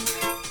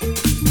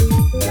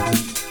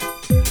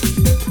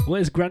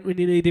 Where's Grant when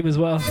you need him as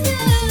well?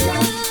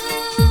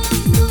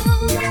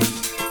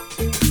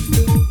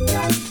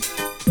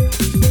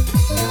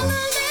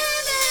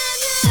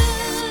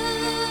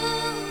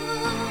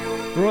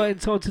 Right,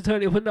 time to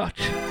turn it up a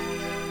notch.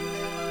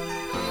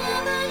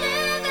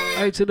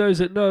 Out to those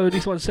that know,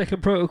 this one's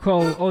Second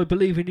Protocol, I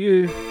Believe in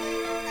You.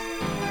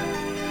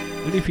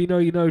 And if you know,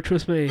 you know,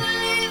 trust me.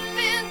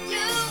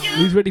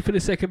 Who's ready for the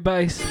second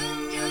bass?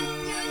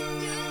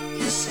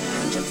 The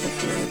sound of the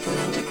global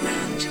underground.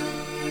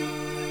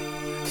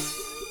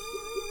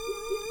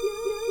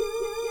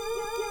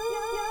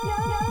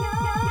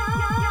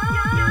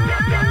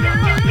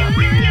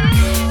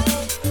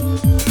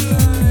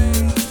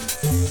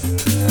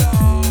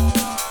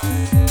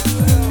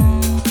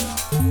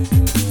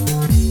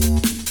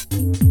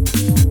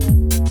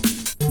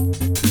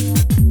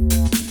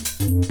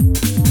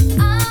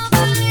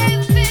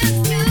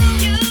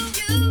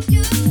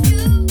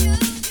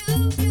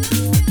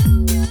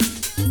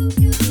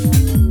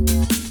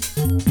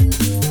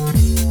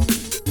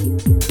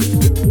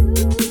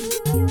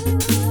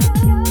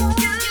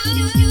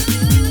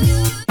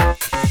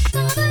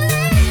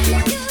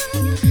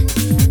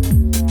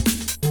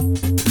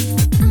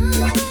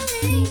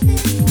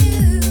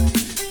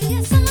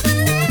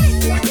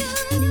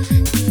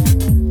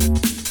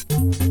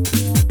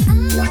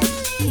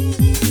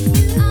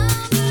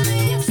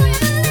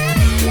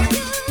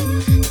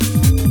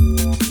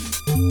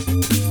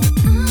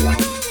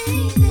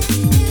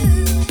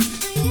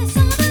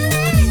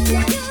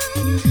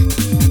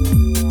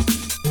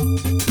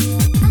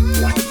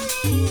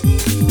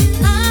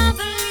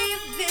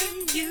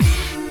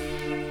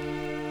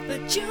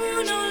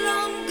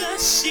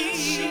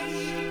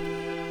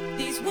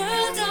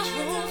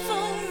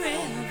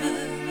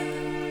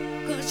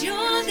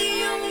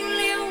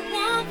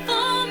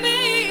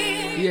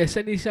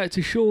 Send this out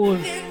to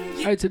Sean,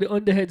 out to the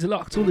Underheads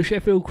Locked, all the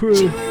Sheffield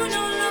crew,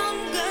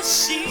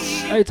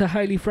 out to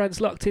Hayley France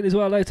locked in as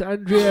well, out to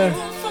Andrea,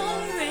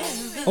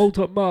 Old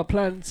Top Mark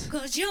Plant,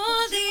 out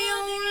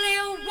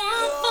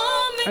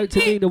to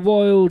Nina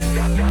Wild,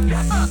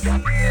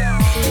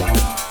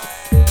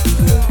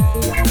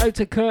 out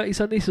to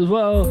Curtis on this as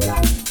well.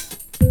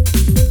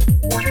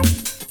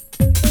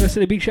 Let's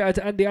send a big shout out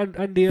to Andy out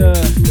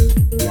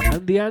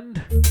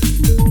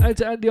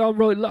to Andy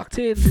Armroyd locked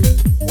in.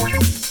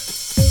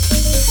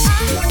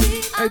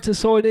 Out to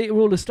Side Eater,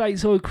 all the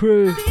stateside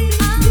crew.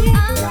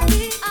 I'm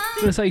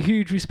going to say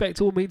huge respect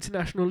to all my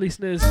international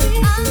listeners.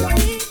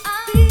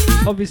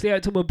 Obviously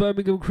out to my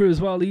Birmingham crew as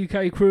well, the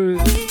UK crew.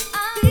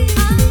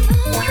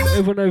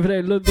 Everyone over there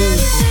in London.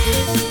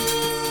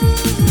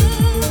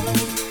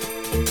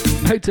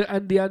 Out to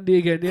Andy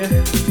again, yeah?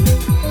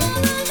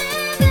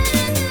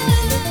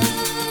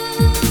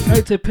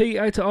 Out to Pete,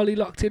 out to Ollie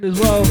locked in as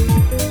well.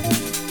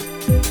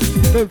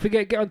 Don't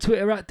forget, get on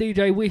Twitter at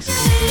DJ Whisk,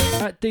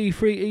 at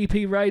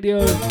D3EP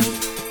Radio.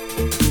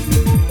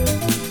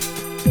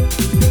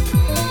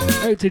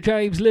 Out to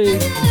James Lee.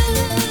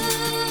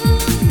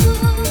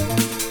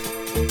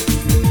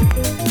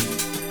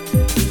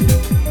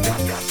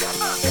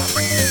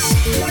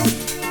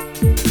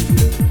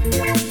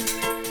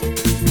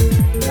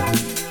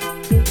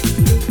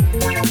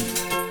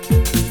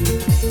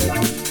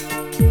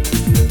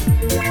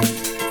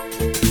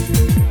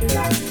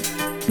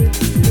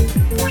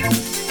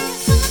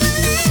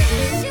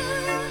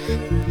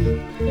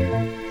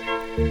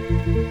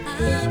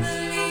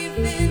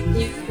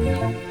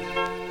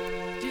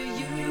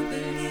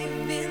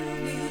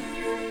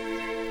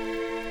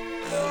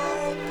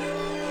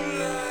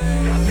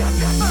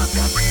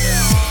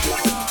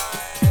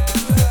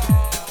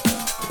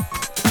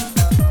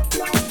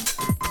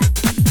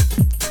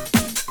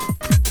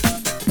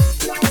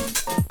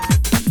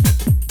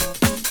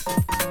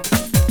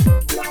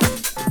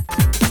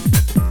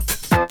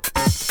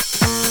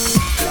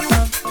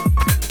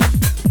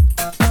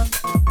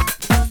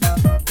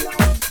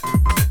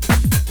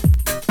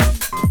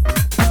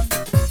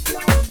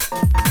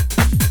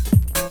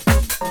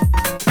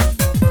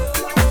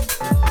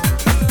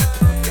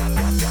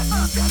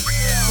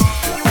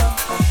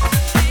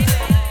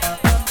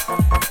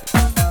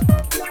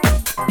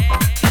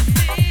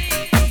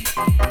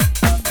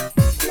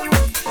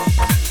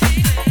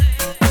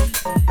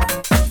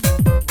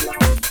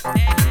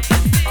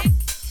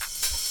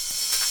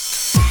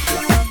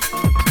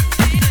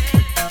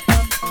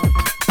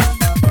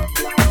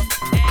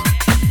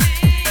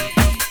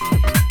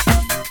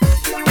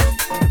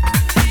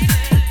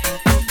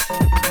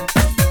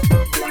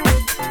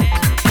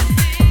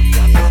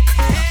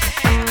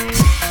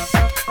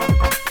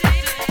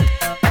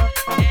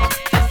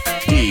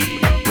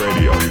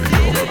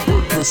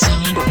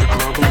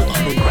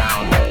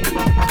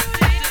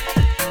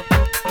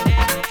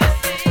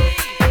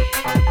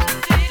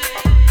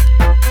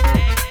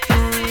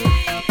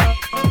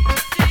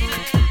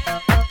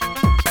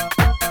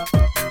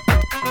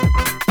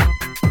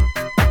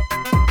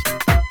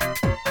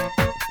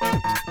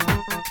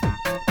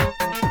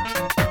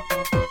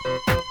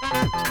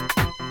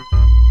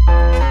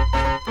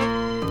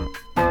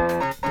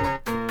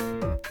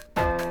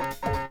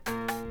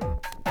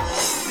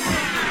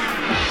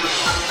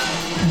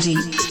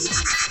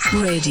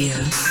 Radio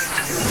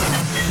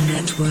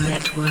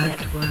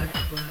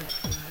Network.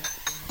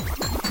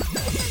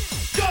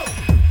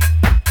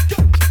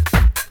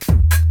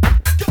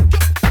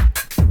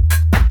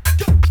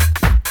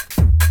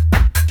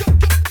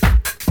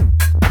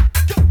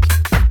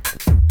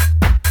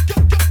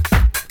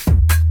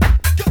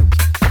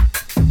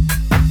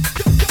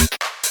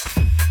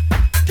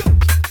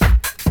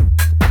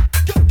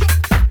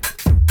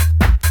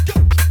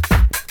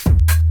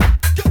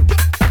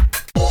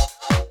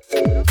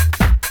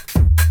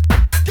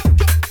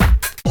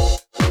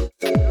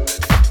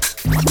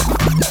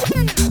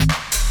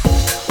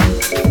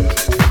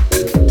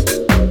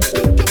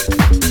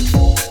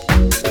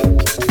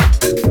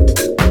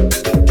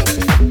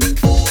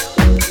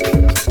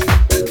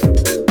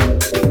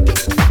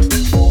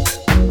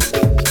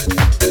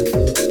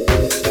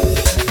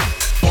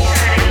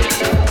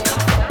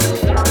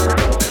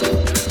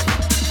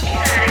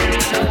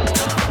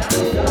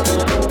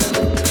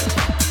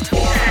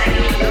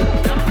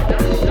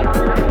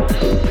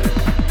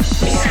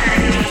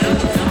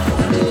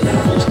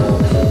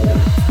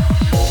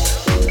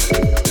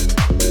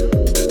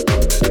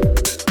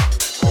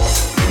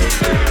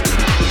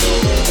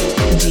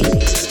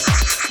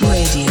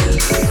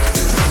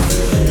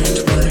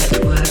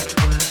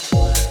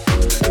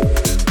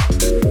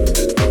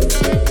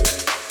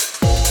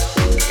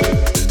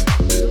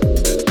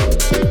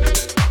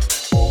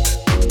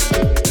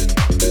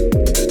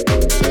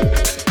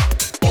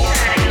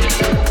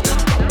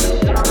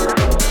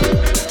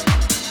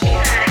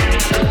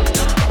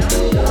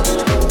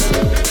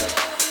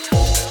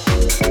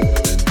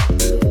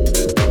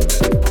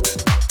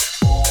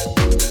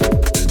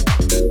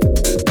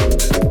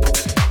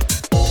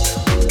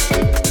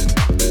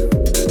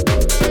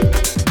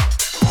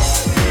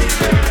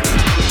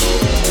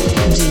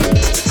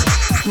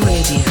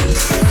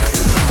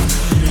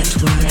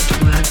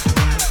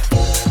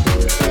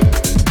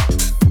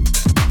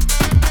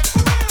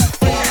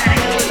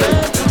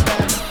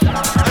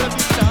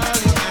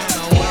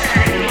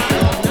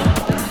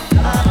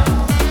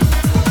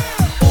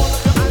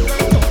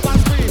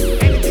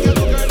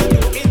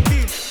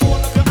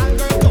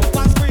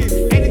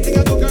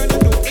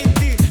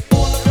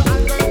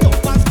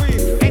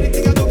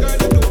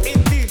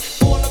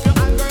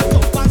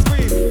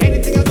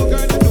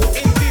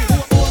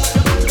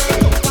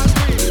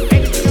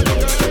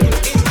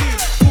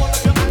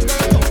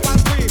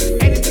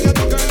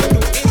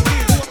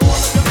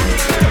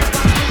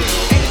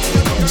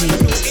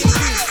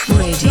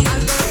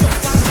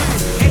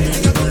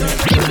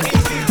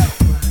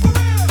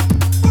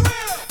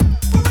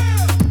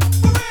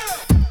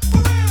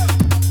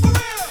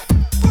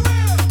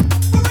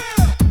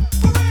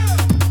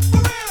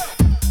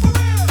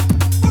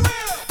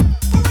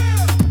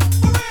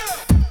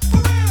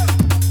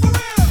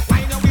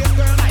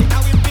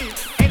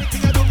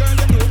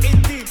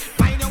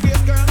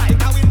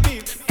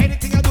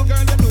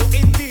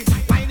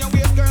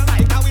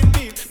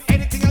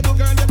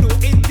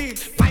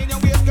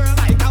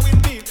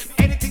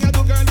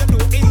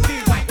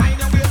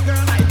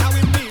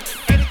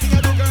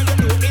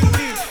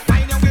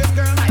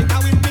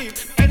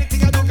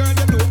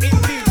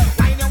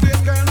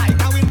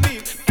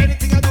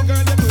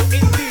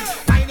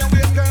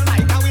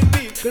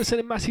 Send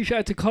a massive shout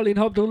out to Colin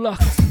Hobdell Luck.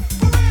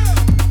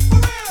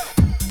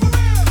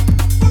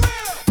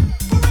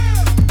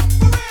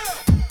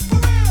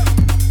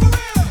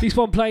 This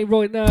one playing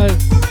right now.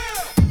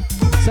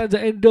 Sounds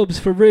at M-dubs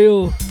for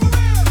real.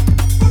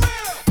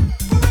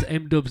 It's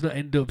M-dubs, not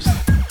N-dubs.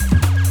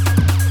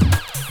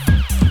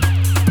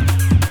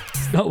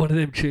 It's not one of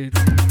them tunes.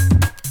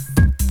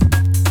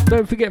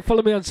 Don't forget,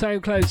 follow me on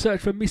SoundCloud, search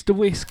for Mr.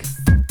 Whisk.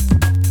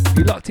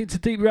 You're locked into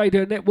Deep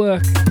Radio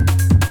Network.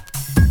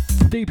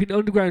 Deep in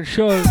Underground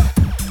Show.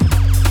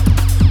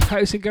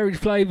 House and garage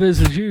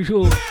flavours as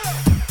usual.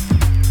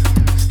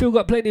 Still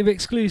got plenty of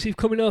exclusive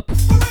coming up.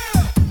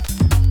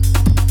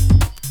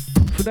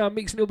 For now,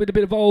 mixing up with a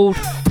bit of old.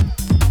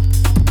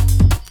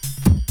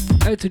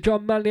 Out to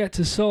John Manley, out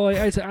to Sai,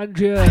 out to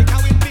Andrea,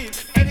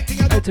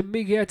 out to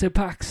Miggy, out to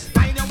Pax,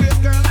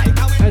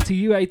 out to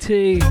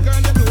UAT.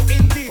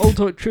 Old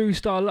Talk True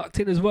Star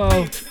locked in as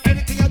well.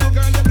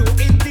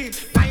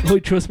 Oh,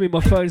 trust me,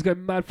 my phone's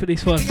going mad for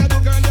this one.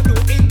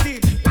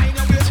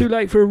 Too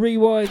late for a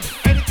rewind.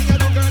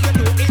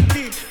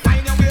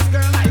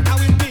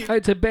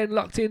 Out to Ben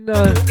locked in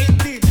though.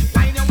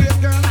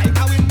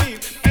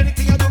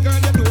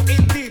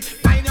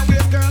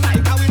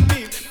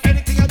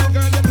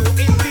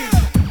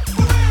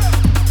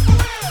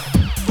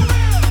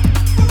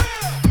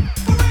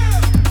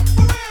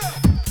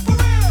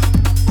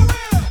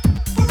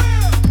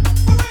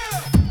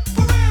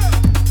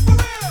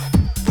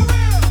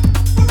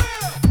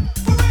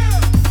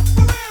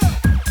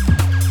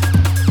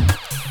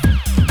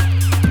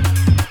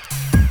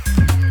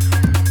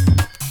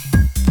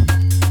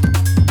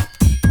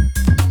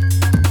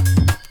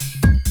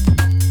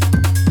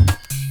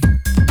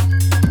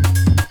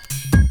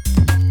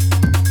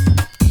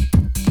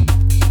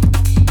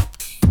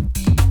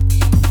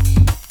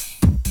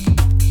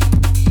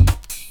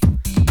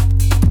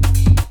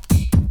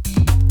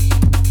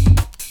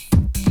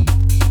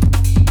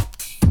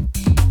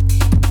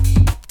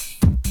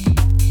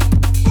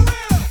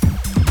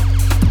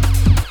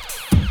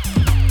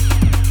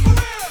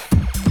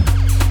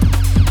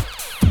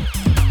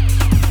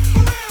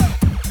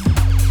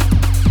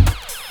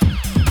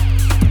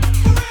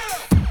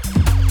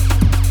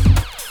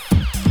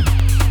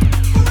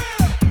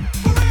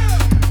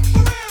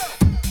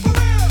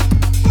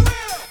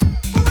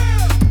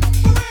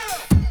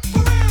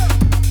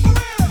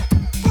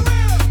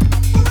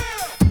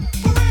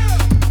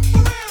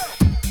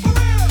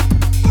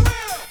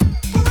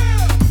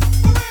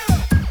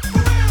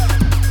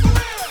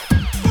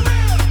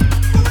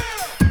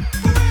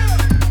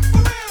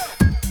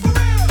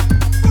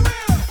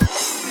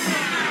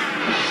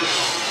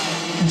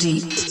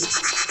 Deep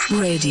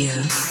Radio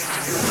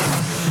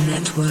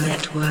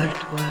Network.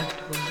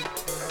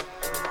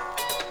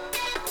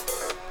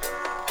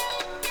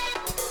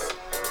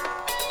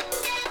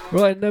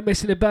 Right, no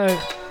messing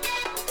about.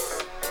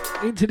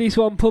 Into this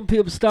one, Pump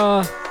It Up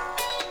Star.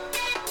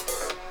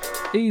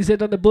 EZ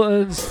on the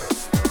buttons.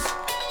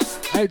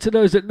 Out to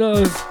those that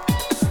know.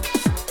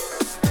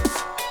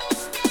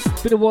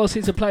 Been a while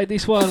since I played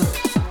this one.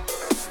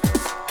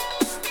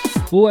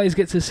 Always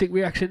gets a sick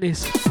reaction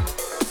this.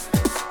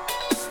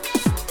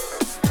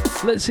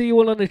 Let's see you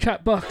all on the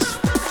chat box.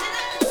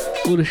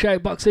 Or the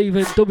shout box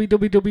even.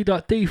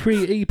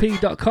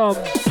 www.d3ep.com.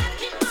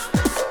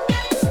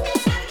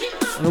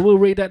 And I will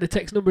read out the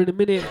text number in a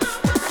minute.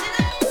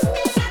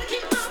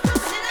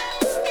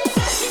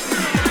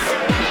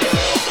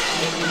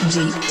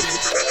 Deep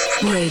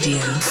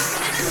Radio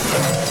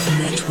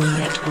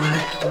Network.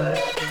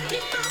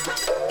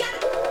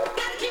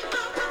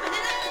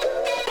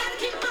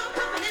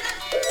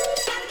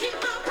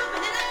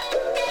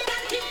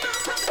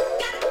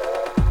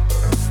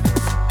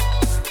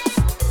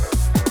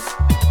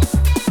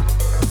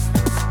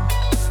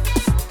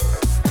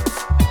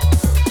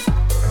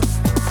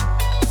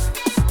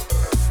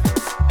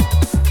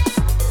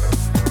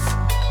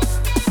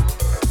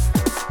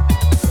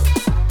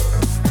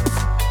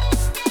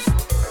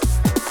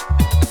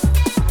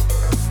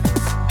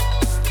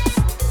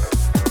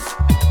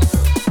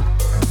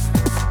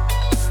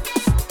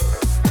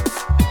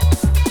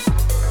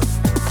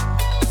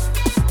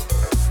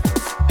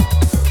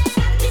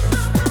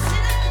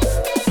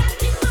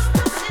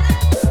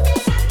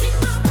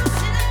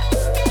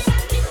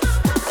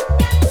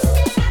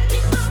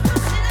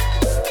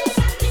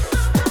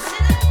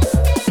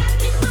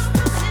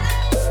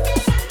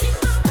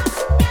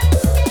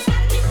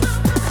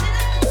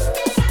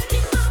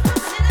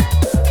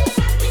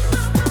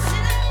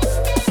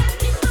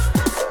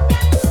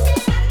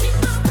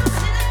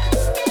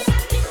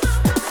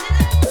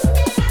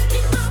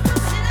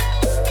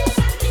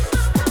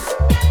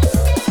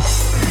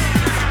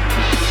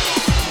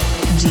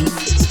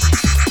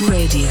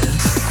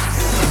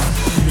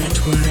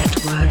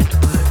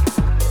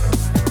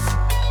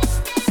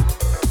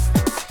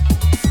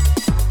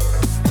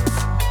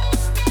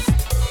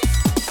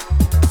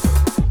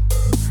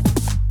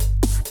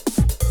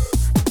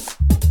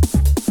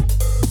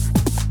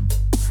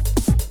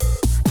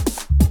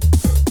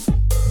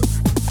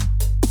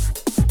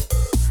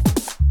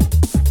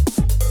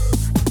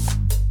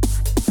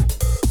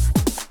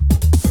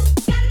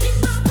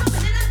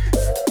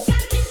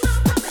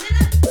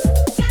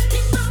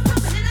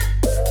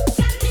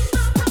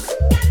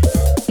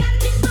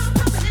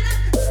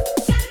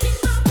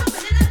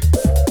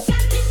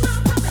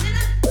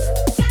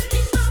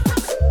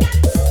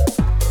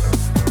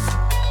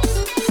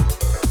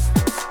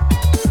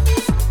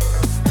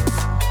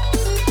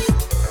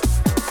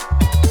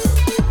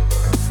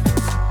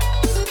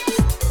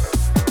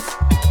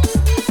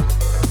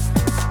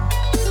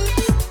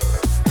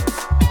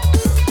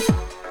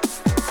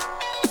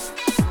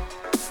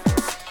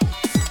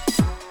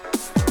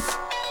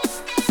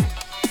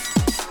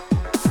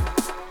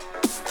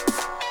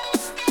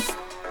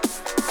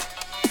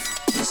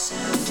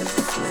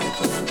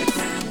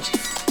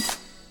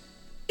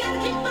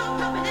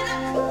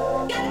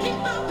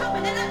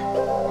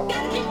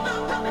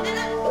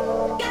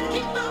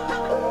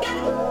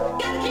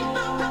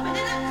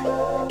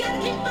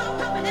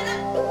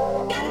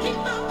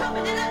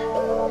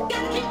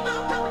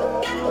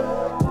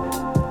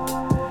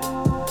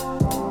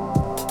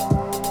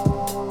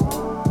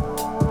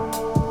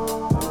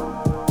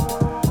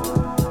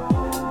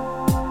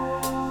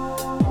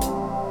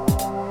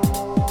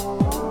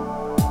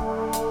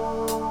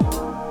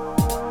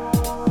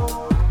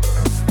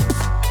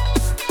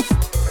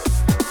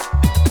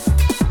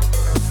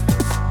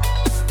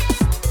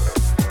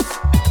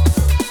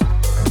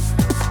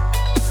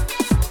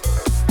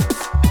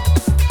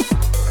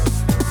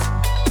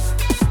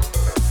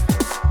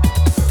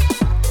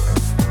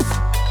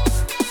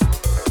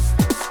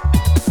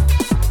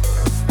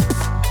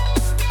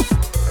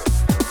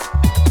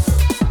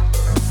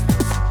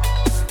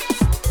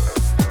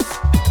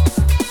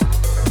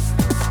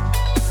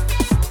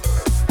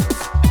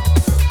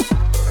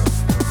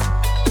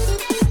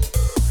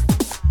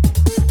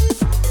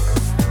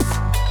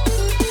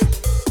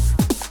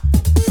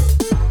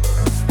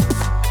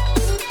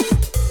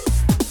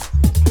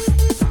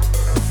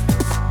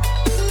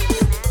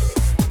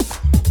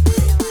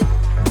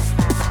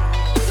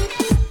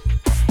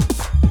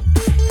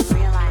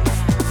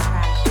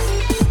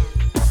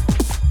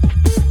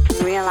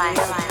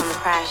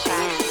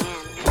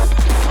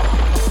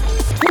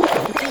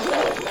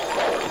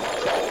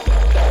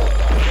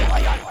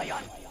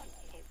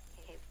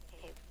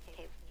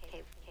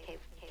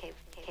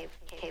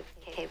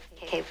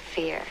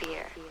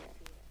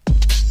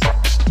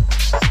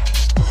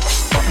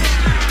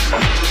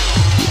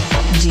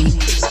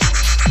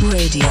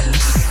 Radio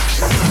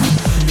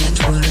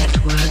Network.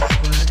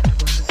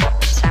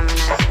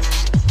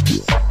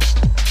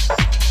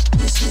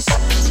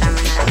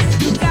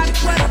 Got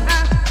what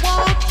I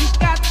want.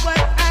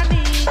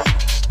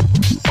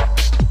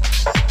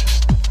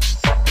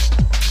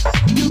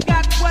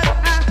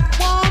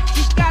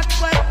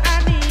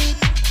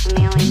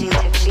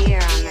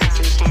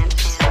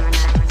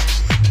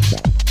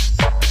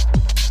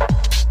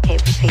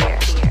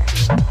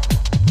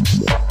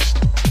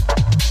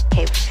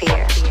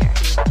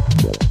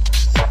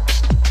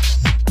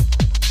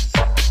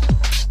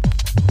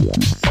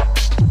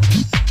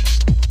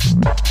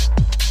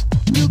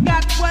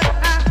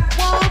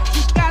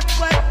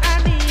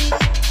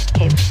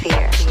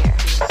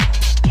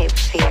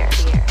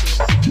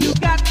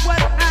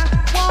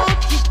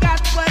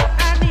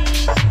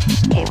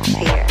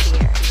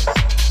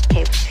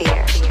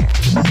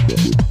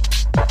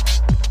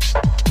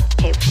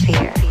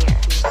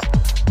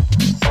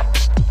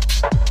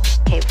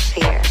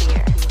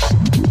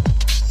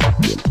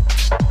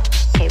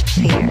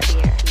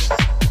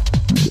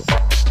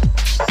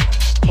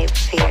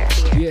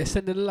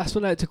 sending the last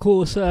one out to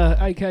Corsa,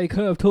 aka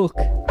Curved Hook.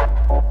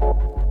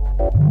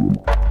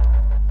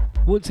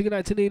 Once again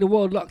out to Nina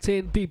Ward, locked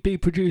in,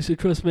 beat producer,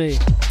 trust me.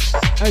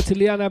 Out to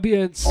Leanne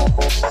Ambience.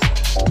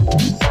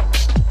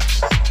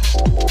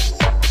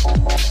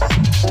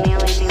 The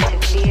only thing to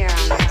fear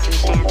on this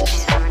enchanted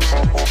summer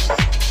night.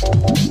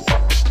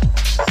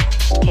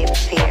 Cape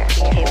Fear.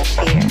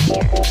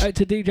 Out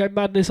to DJ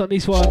Madness on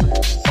this one.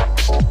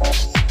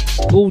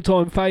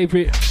 All-time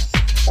favourite.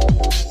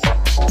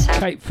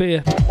 Cape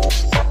Fear.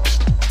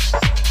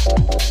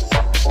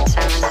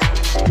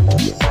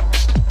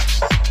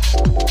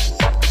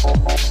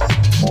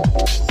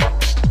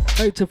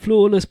 Out to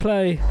Flawless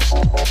Play.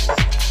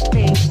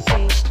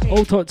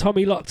 All tight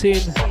Tommy locked in.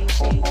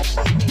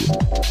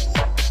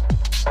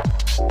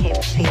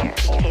 Cape Fear.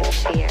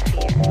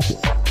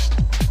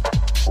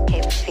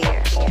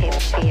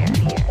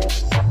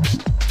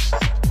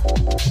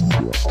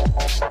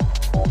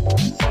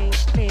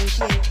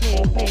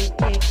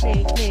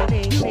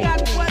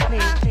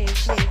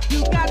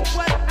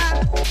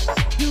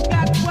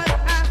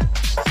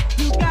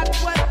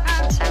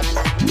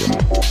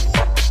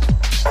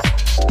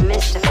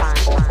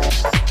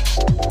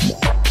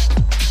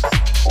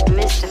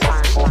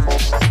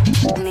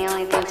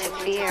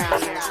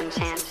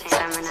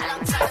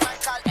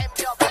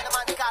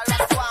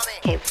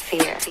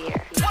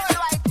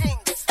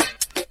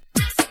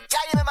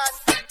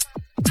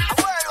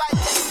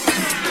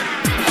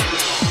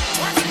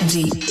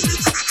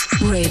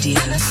 Radio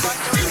Network.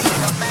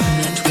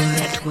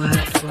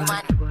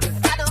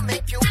 That'll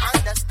make you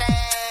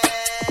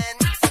understand.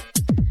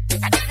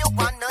 And if you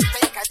wanna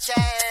take a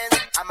chance,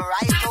 I'm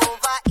right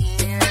over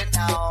here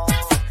now.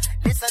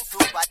 Listen to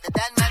what the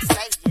dead man's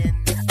saying.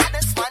 I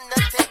just wanna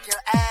take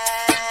your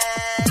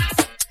hand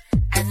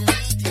and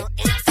lead you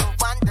into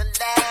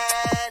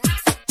wonderland.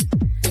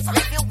 So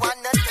if you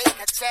wanna take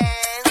a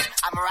chance,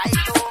 I'm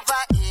right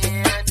over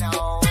here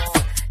now.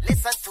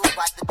 Listen to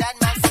what the dead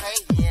man's saying.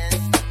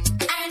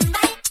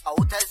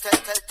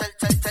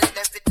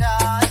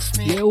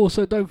 Yeah,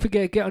 also don't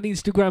forget, get on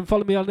Instagram,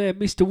 follow me on there,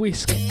 Mr.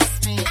 Whisk.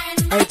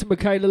 Out to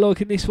Michaela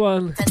liking this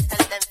one.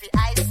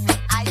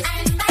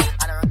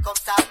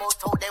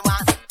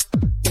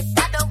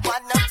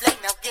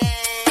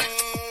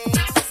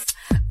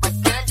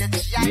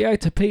 Yeah,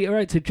 out to Peter,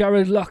 out to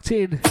Jared locked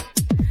in.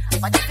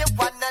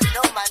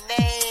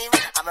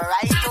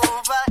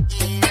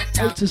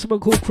 Out to someone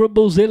called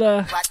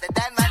Crumblezilla.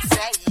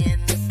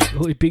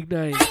 Oh, big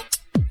name.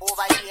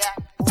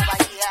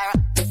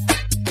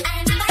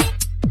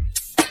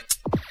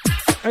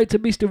 Out to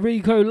Mr.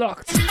 Rico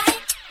locked.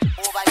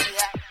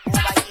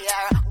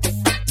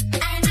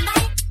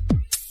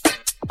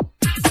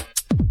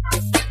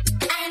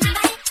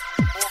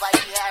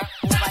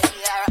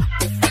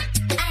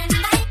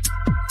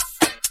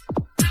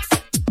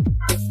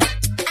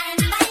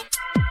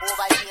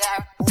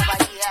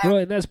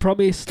 Right, and as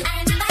promised,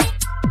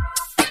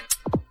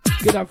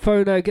 get that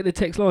phone out, get the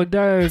text line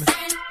down.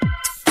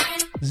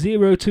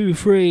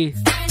 023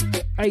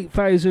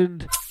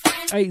 8000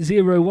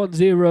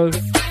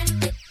 8010.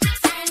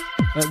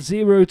 At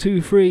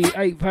 023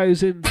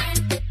 8000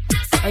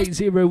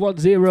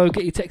 8010.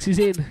 Get your texts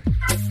in.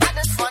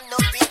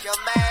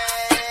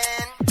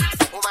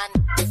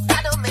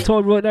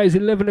 Time right now is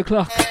 11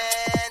 o'clock.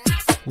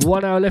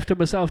 1 hour left of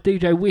myself,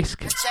 DJ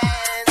Whisk.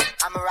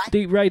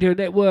 Deep Radio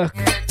Network.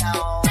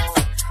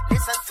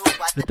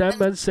 The Damn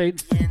Man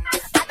Saint. Deep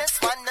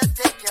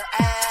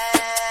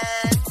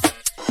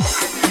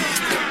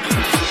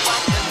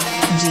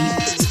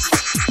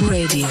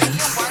Radio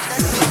Network.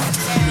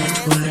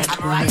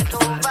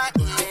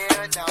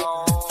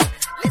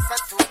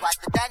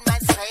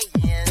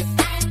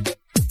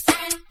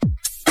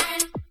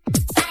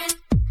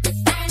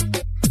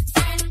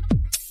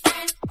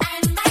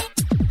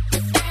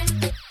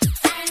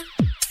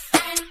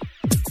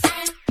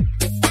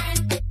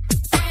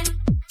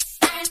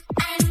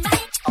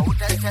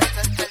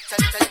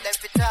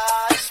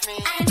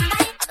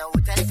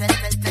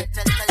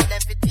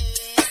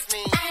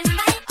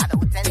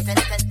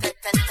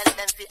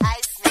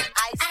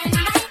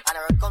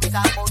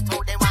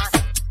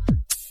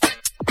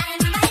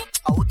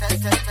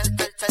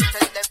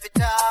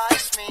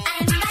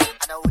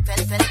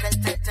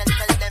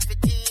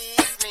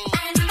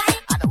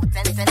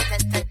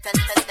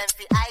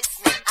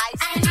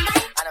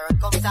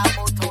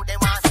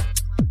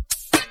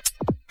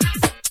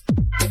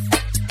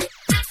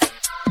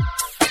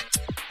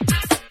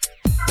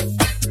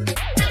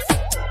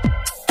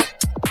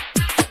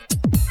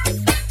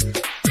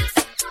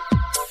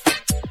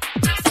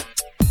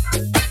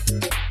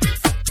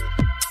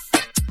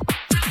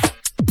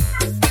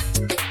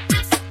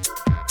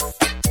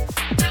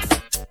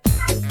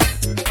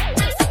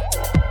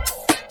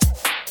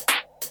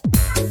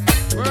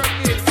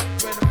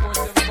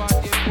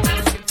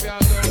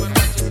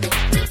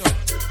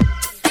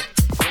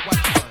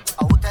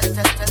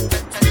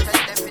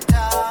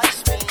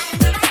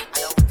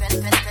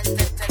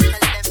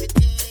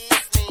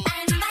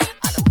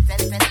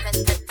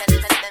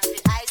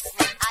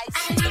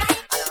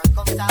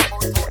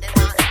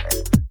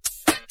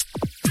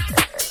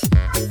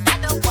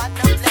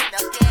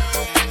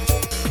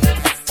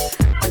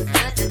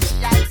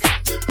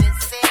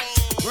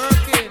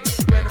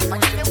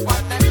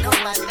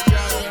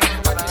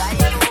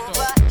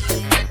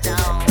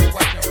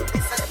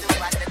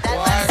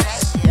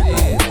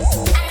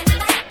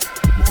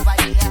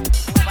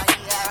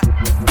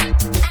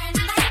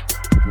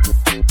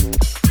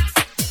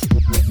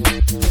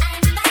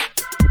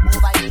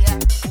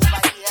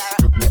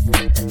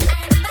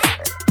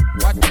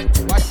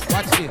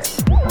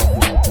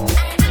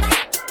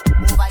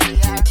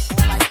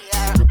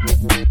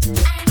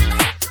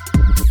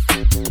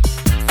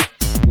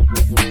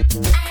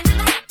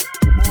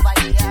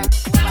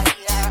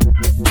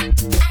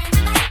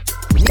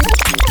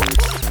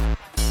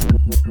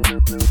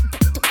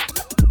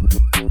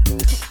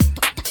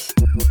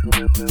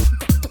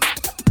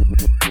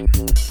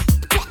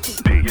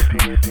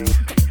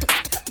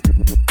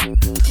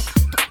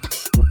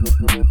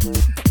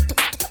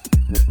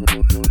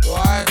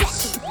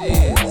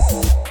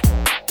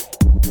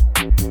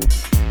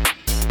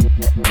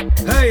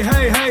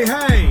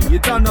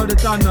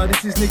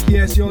 This is Nicky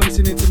S. You're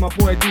listening to my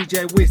boy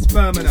DJ Whisk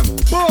Birmingham.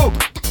 Boom!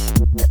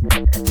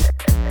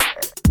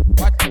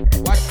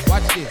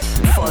 Watch this.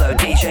 Follow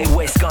DJ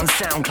Whisk on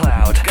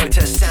SoundCloud. Go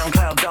to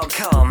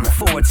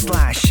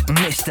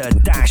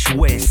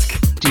soundcloud.com/Mr-Whisk.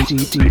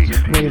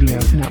 D3EP Radio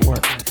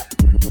Network.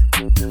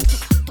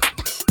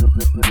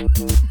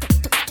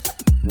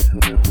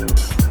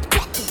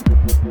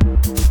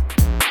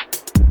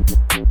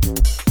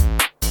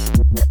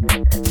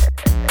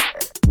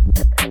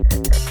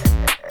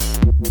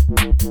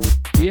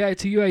 Yeah,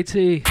 to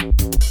UAT.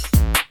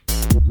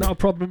 Not a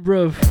problem,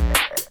 bruv.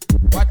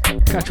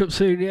 Catch up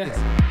soon, yeah.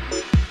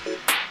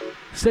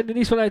 Sending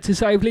this one out to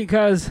Save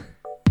Linkers.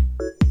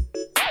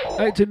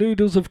 Out to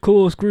Noodles, of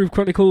course. Groove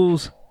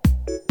Chronicles.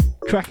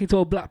 Tracking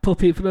to Black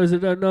Puppet, for those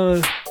that don't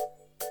know.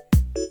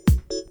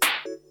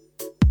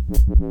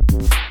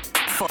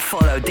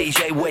 Follow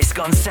DJ Whisk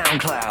on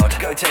SoundCloud.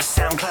 Go to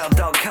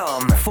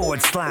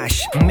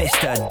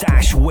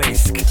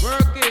soundcloud.com/Mr-Whisk.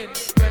 Working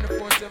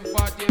 24/7,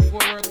 48,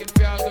 working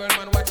for all girl,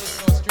 man. Watch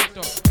this now, straight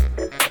up.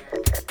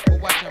 Oh,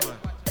 watch it, man.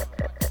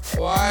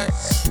 Watch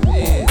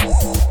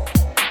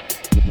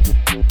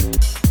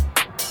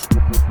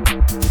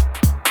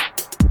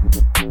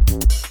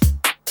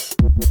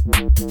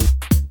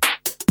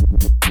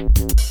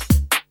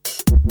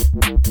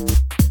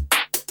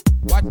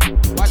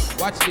this.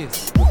 Watch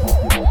this.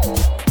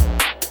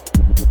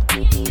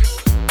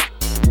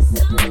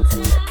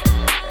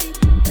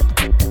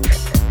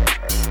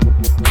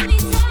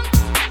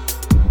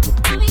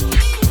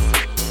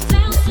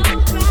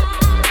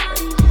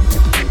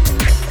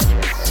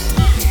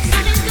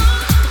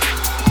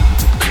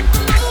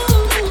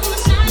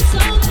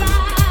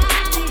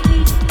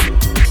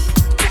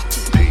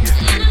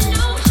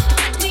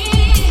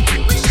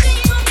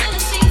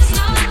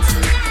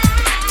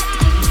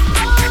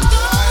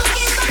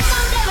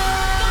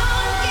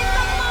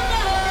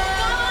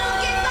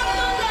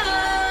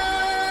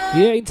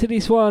 Yeah, into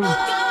this one.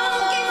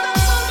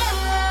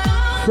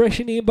 Fresh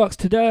in the inbox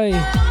today.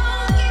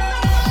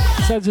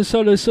 Sounds of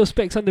Solo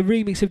Suspects on the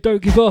remix of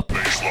Don't Give Up. DJ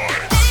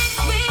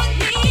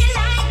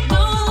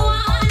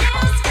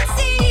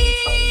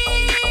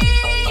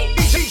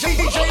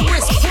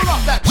Whisk, pull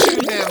up that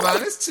tune there,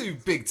 man. It's too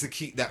big to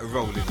keep that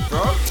rolling,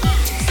 bro.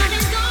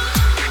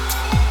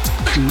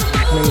 Deep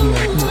Radio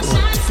Network.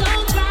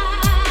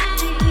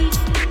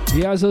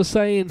 Yeah, as I was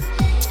saying,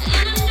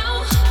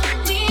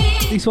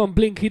 this one,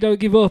 Blinky, Don't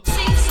Give Up.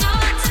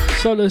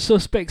 Solo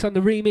Suspects on the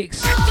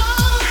remix.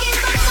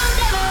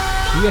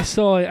 Yes,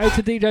 I. Out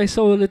to DJ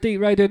Soul and the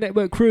Deep Radio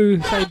Network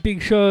crew. Saying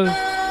big show.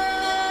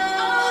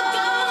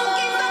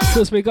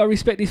 Trust me, gotta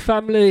respect his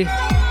family.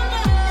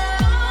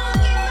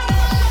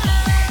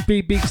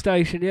 Big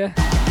station, yeah?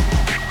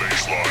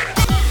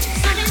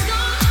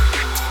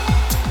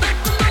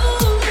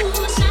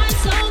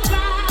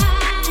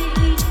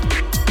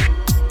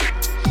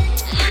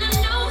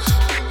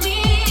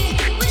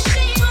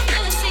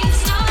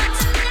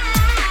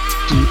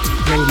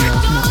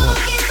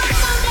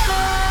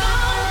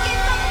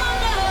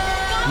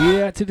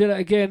 Yeah, had to do that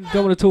again.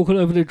 Don't want to talk all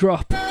over the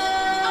drop.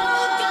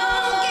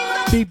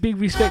 Big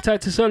respect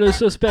out to Solo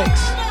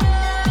Suspects.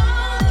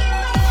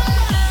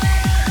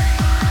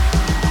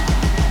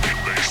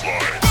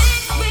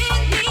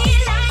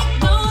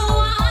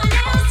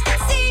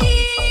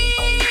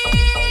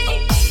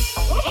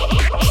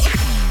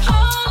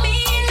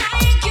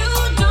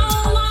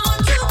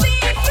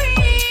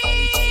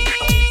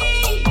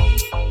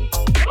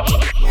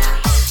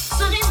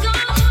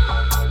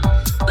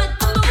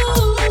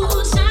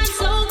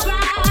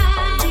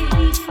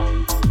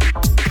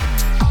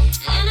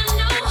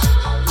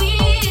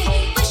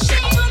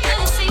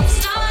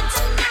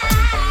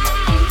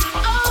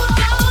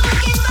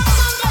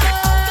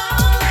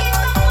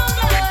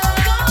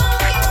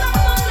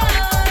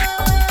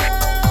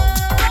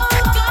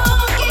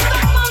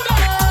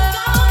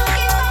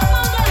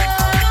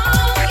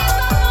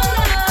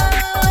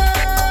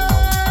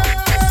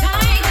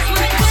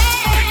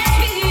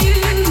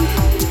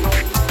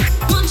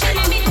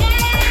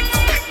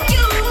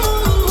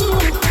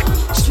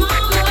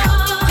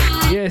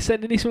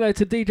 Sending this one out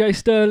to DJ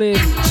Sterling,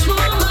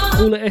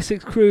 all the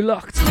Essex crew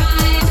locked.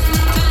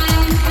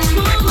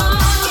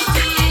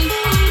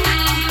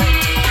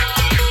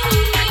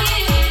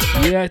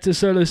 Yeah, to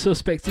Solo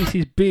Suspects, this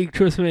is big,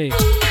 trust me.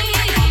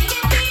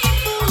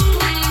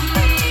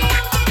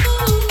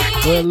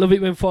 Well, I love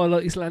it when fire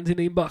like this lands in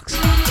the inbox,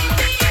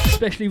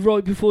 especially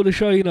right before the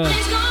show, you know.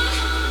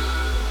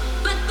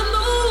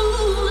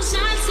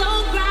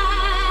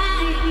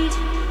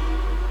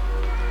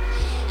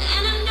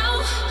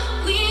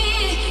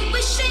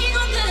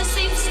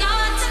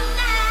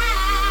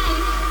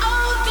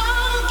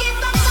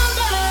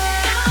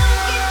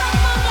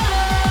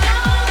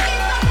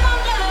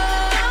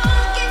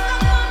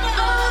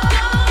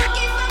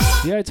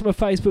 Yeah, to my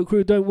Facebook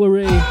crew, don't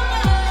worry.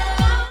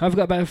 I've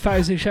got about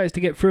 1,000 shouts to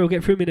get through. I'll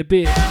get through them in a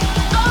bit.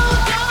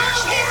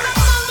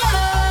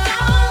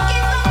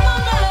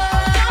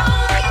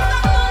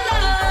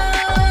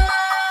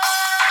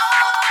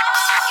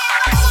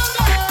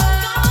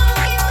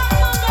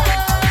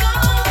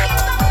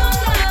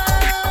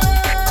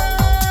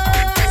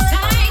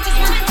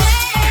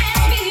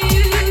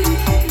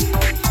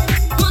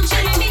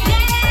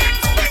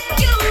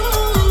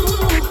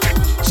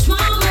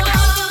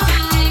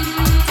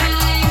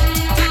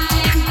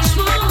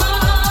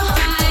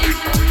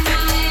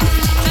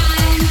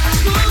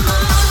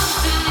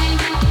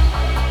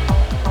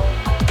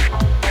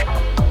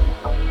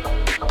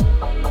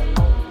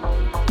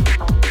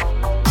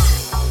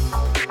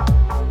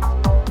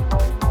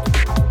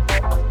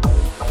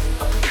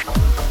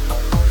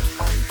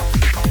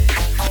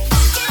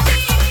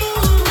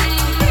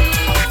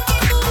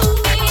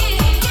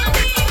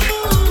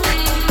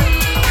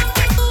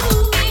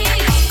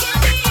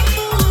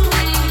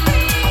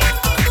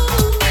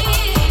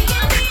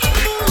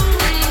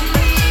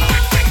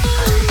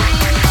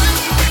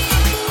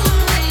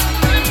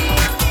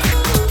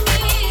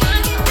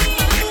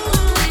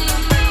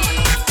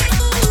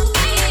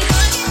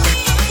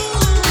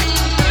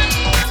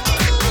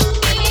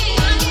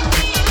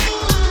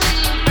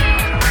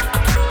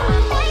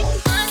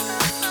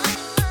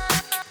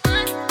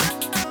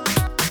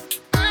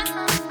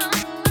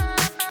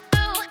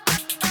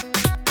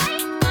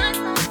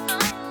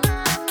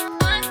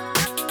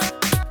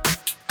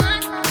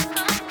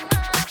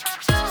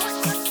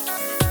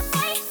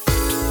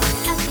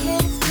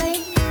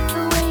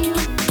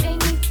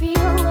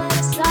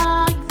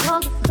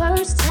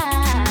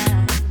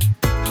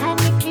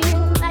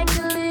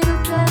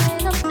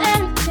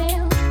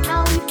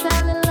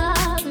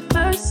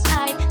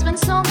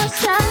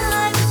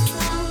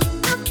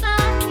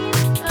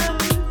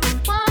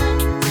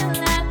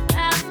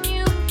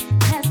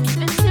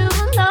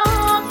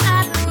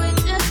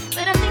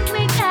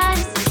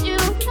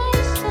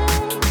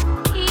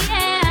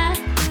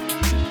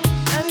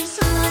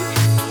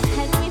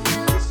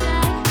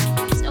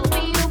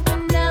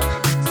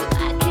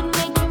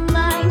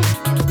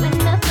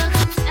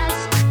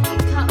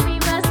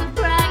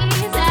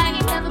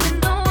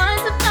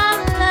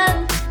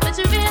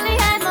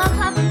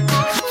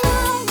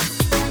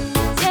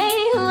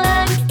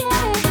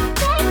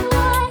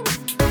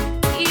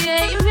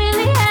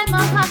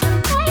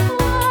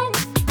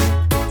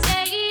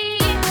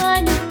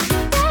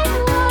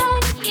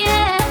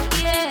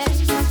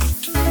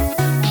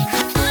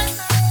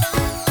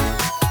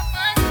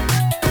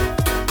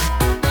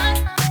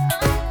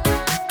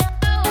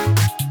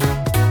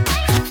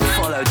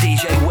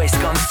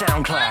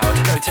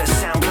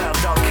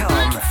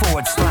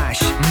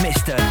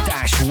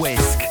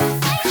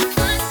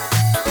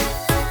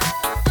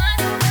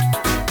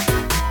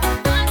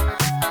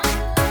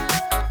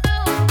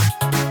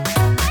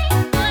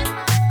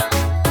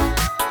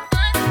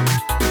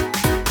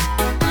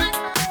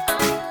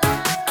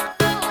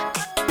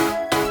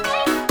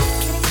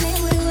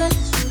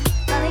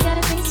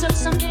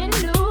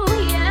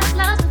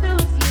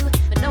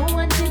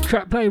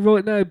 Track play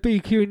right now,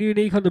 BQ and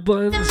Unique on the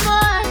buttons.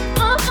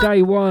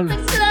 Day one.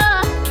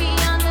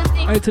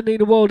 Out to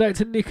Nina Wild, out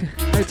to Nick,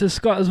 out to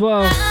Scott as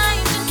well.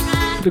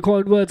 For the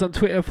kind words on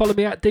Twitter, follow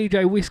me at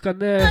DJ Whisk on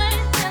there.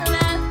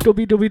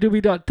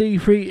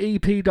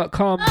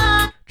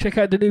 www.d3ep.com. Check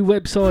out the new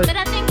website.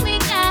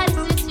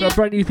 Got a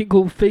brand new thing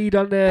called Feed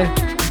on there,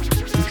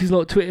 which is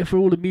like Twitter for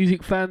all the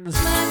music fans.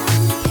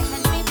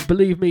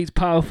 Believe me, it's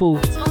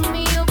powerful.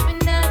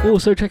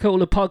 Also check out all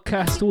the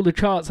podcasts, all the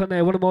charts on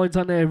there. One of mine's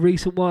on there, a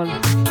recent one.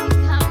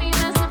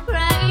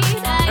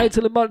 Out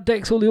to Lamont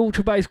Dex, all the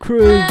Ultra Bass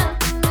crew.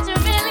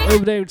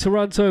 Over there in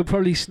Toronto,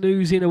 probably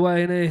snoozing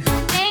away in here.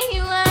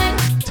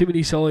 Too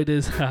many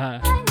ciders.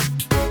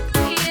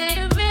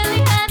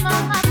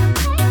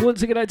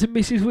 Once again out to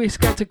Mrs.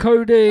 Whisk, out to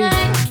Cody.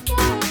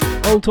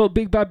 Old top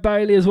Big Bad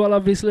Bailey as well,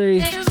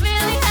 obviously.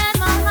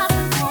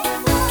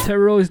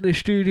 Terrorising the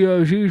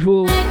studio as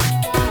usual.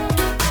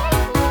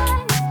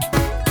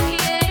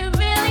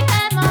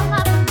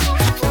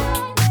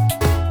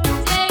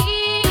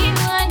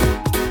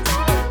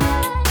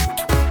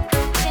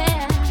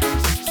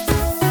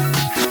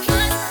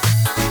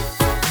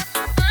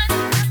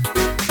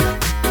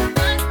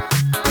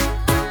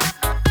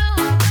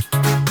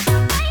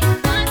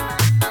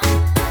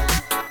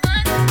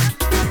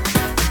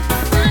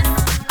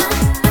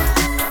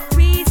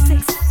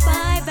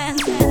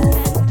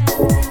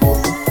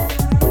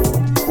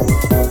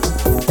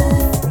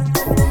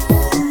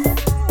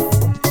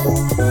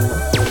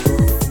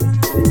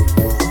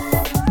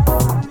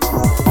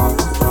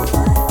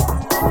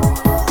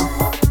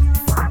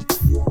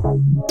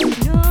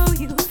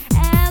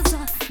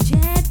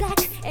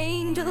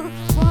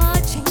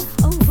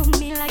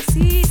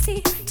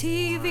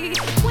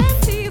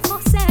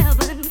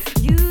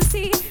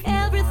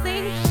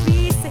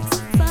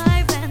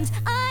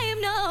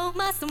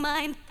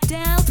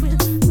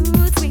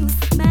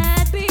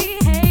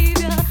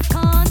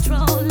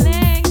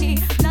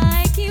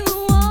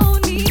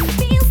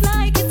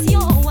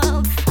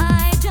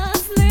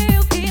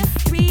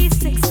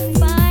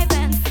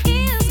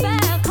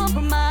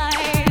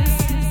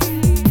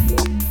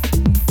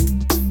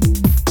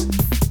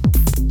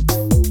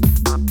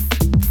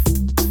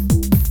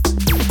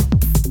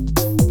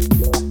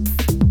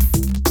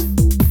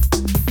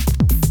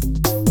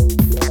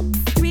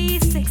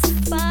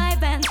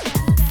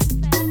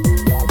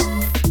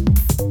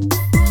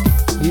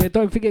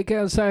 Don't forget, get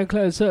on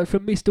SoundCloud, search for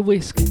Mr.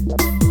 Whisk.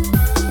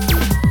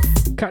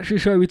 Catch the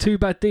show with two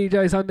bad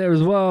DJs on there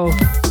as well.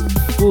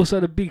 Also,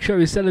 the big show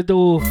with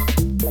Celador.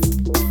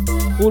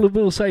 All I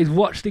will say is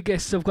watch the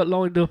guests I've got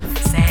lined up.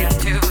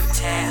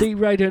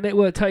 Deep Radio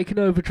Network taking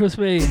over, trust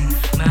me.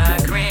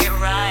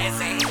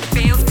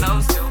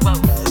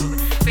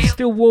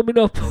 Still warming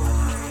up.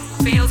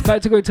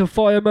 About to go into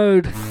fire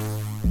mode.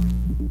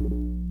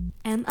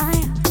 Am I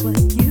what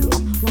you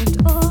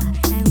want or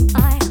am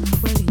I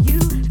what you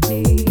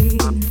need?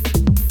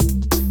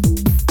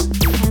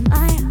 Am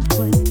I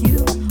what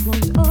you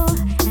want or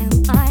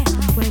am I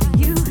what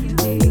you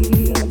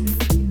need?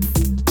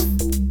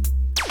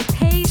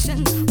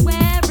 Patience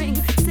wearing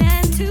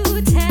sand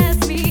to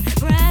test me,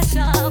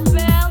 pressure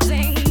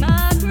building,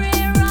 mercury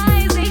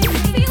rising,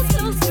 feels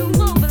close to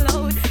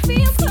overload,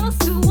 feels close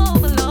to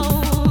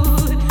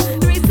overload.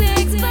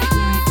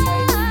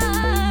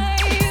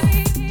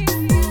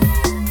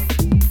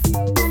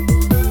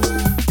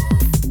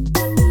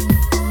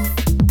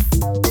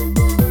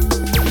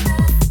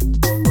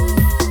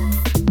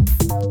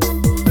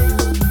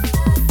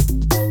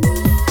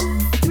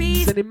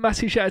 Sending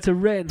massive shout out to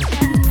Ren.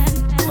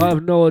 I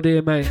have no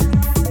idea, mate.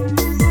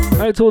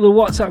 Out to all the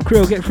WhatsApp crew,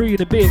 I'll get through you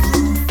in a bit.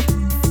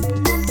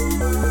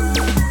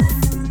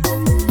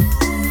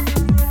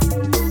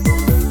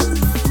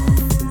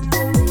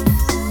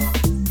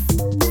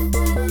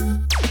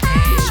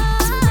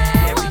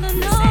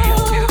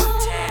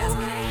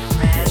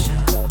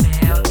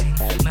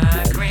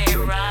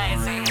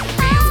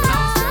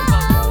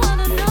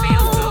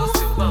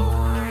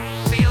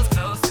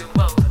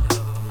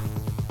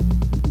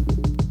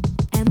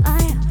 Am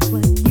I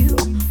what you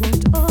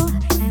want or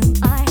am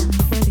I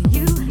what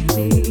you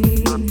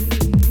need?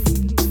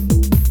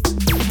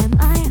 Am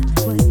I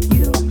what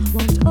you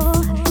want or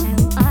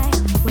am I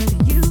what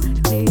you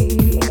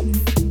need?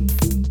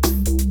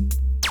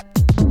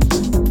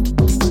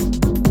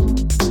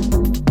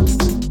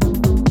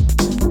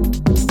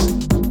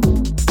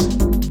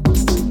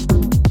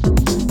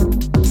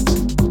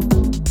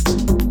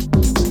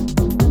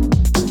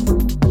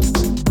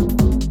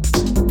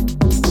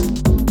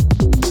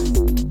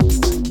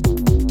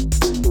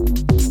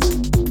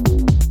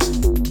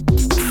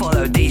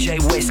 Follow DJ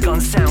Whisk on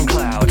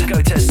SoundCloud.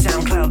 Go to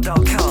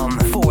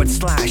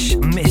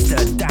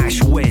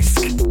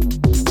soundcloud.com/Mr-Whisk.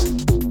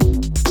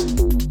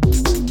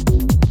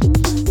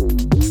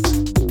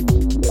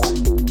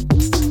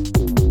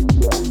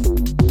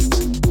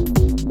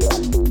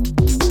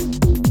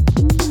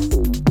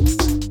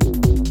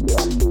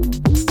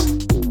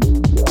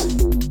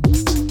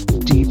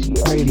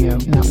 D3 Radio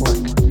Network.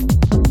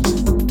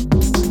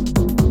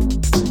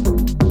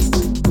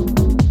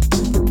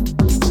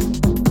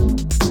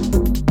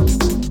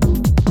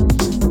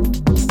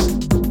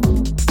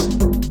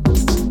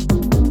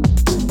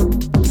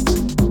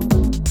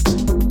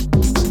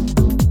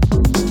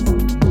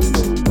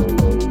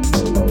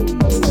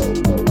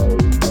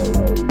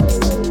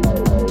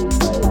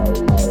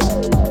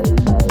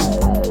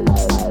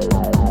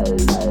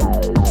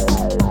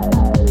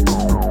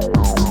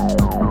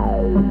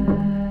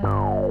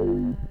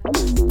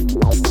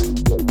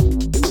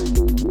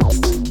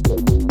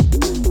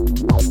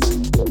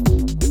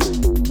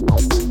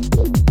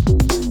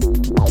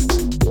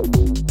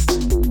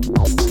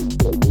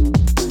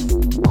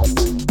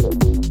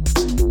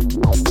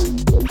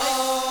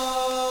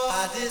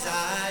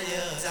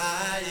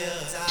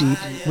 Deep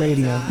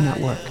Radio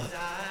Network.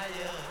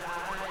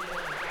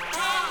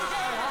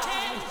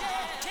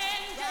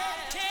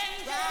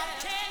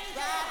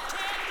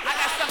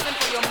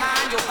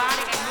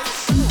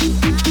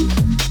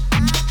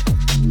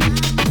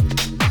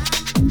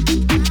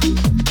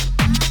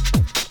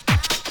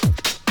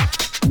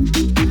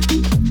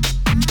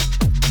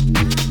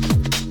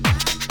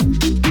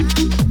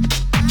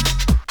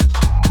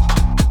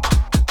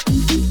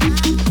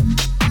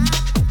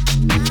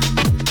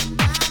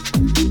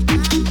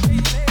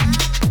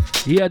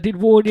 Yeah, I did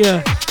warn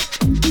you.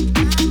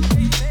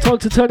 Time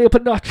to turn it up a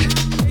notch.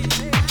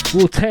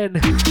 Rule 10.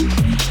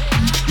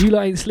 You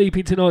lot ain't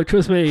sleeping tonight,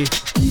 trust me.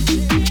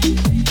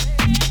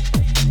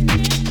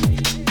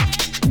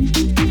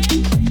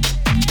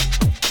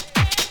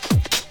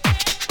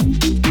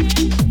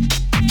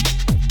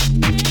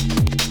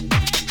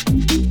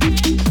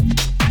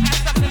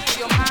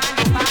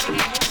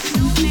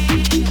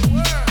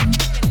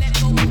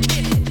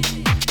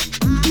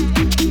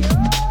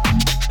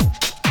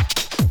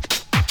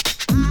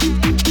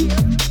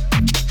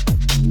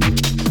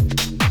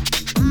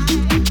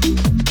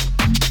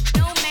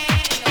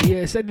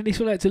 Sending this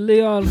one out to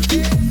Leon,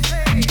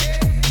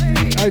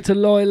 out to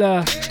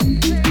Lila,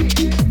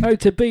 out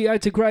to B,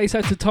 out to Grace,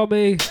 out to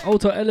Tommy,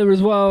 out to Ella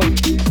as well,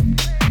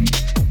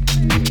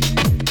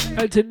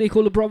 out to Nick,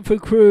 all the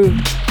Bromford crew,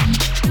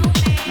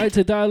 out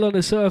to Dale on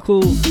the circle.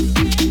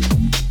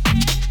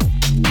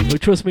 Well,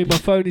 trust me, my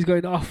phone is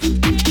going off.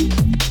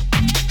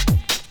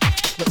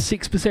 Got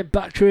 6%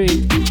 battery.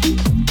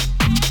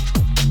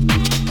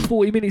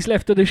 40 minutes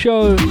left of the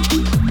show.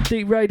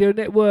 Deep Radio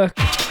Network.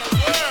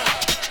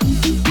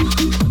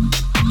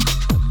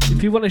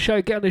 If you want a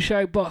show, get on the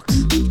show box.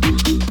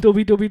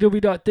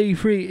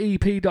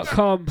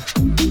 www.d3ep.com.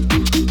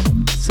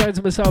 Sounds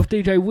of myself,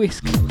 DJ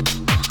Whisk.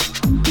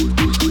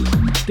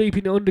 Deep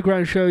in the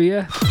underground show,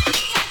 yeah?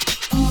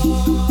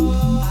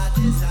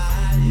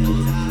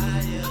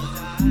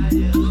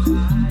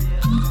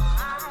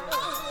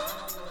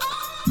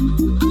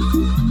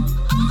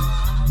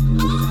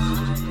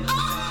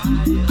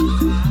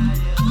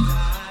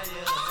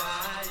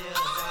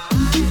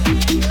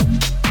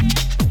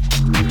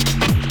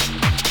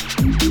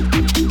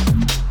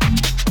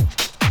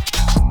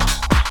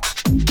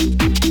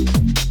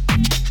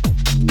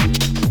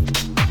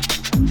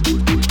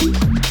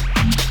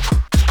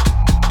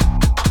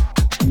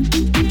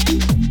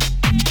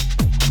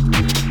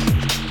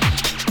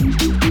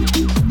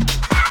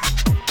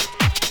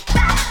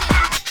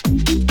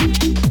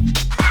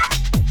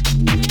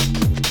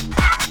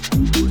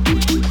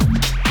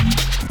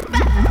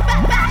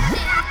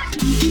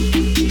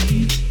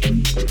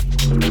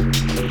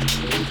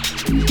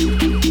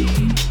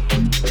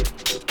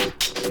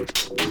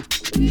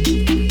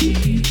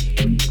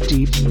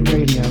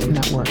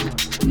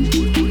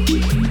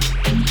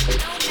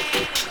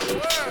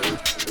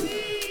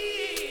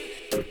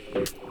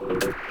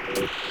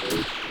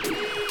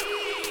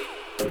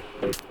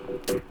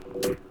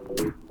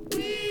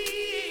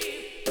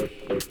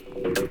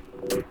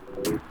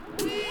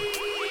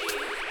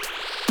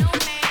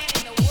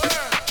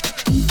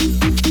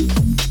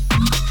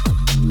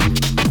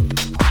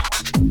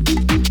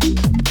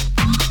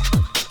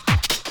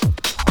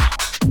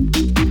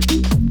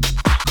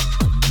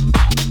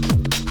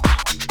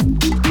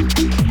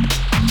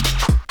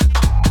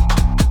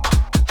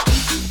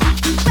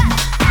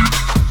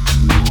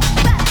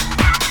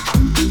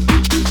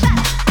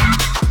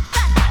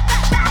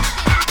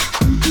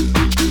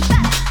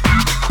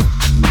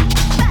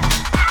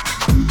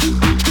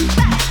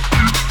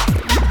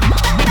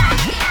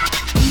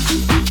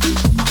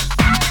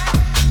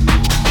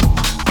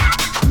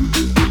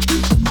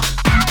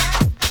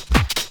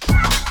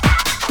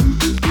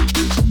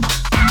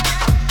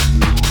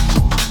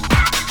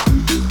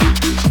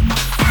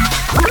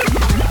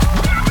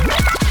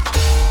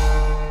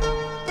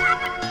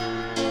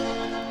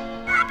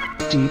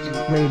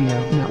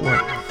 Radio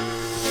Network.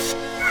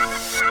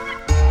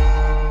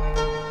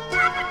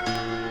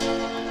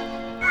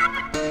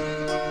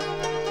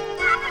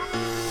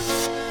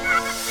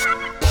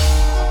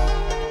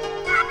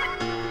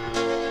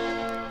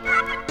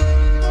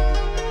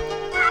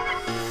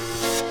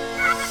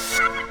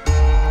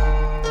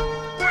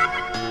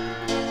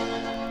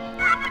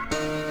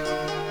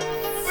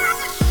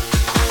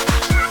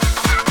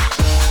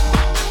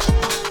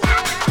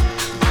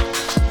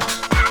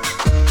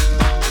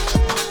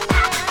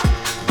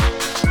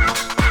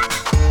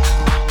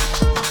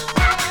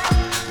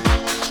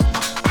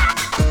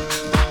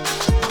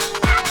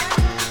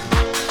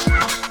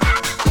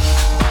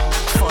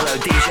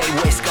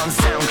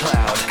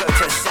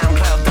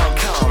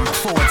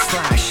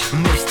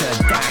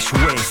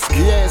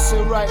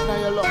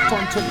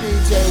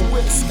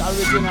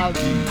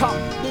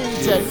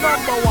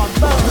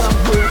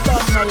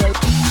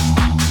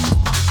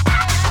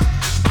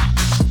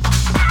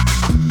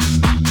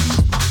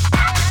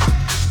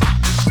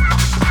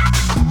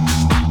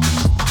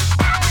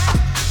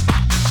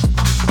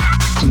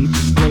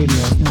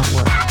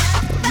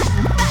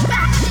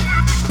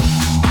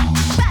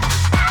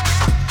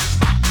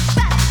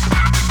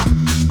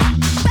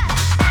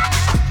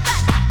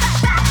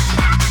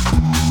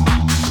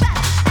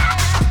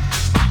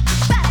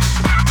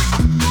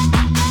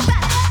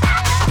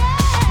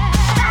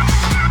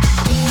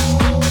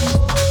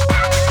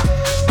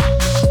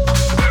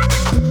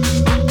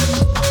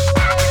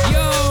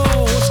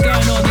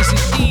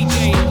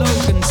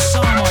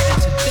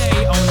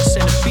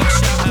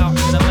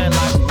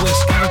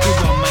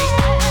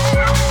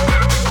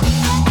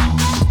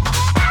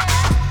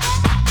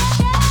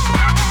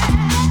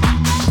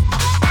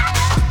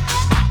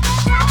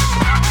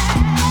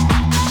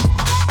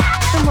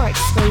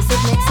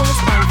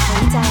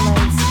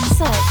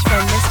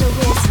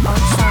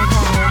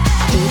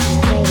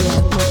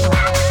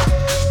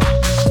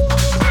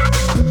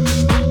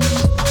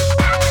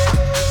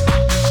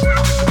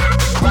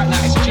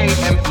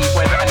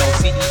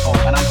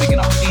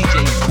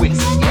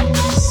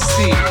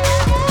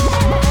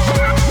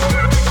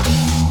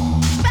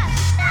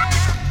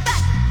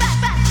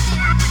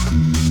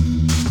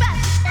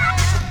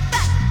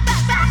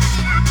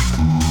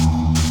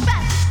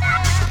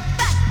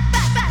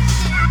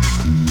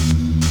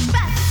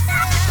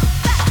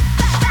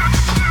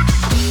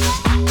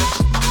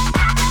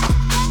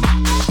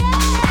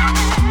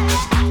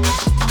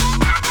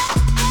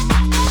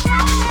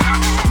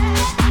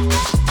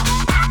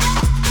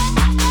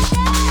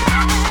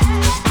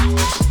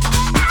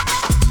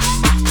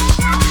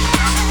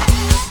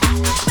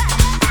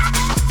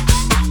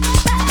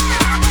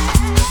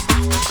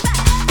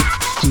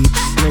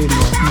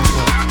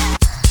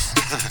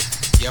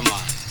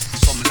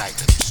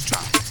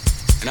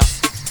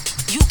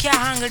 You can't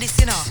handle this,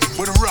 you know.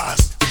 With a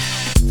rust.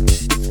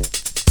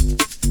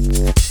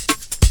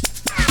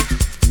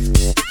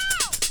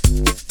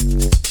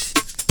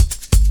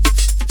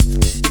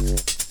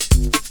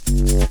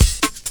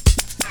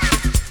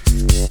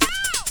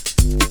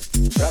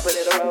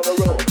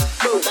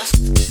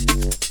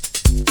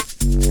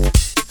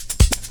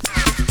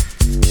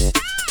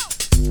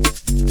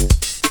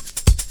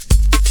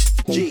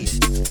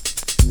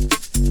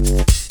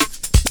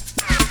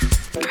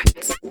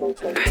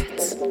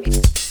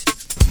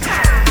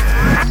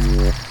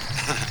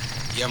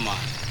 Yeah, man.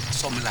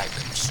 Something like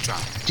them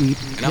strong. Deep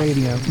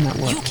Radio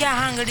Network. You can't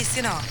handle this,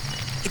 you know.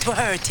 It will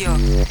hurt you.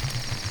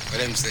 What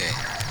them say?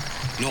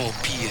 No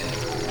pain,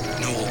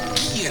 no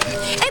gain.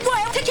 Hey boy,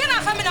 take your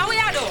knife from me now. What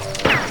you do?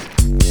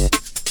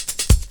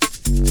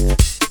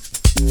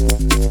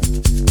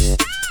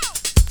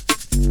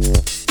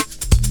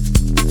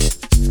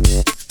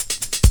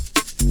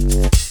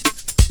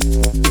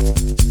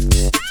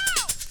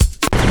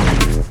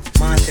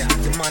 Mafia,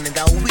 the man in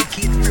that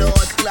wicked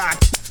blood clot.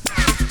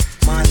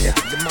 Mafia,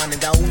 the man in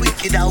that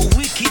wicked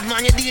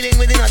man you're dealing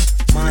with in a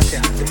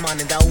Mafia, the man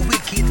in that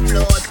wicked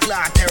blood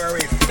clot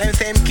terrorist. Them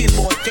say him kill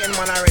about 10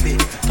 man already.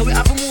 So we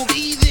have to move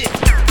easy.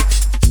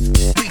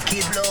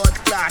 Wicked blood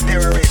clot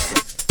terrorist.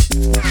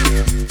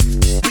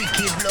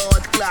 Wicked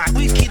blood clot.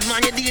 Wicked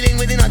man you're dealing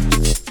with in a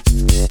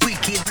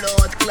wicked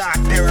blood clot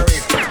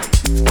terrorist.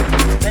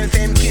 Them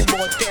say him kill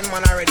about 10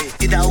 man already.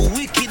 It's a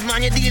wicked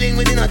man you're dealing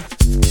with in a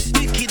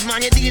wicked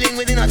man you're dealing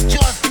with in a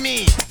just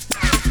me.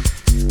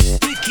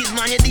 Wicked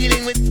man you're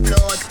dealing with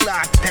blood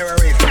clot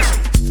terrorist.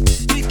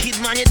 Wicked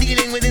man you're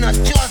dealing with in a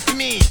just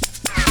me.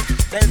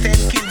 Them say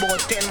him kill about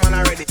 10 man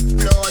already.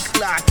 Blood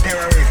clot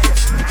terrorist.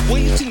 What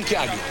do you think,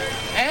 Gaggy?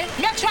 Eh?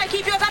 Me try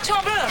keep you out of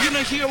trouble. You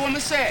don't hear what me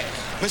say?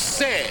 Me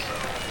say,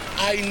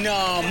 I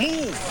nah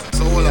move.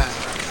 So hold on.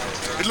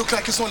 It look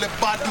like it's only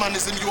bad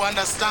manism, you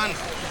understand?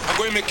 I'm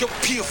going to make you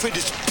pay for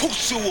this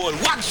pussy wall.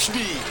 Watch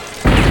me.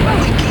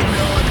 Wicked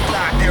blood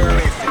clot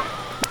terrorist.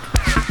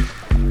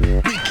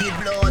 Wicked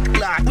blood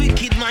clot.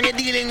 Wicked man you're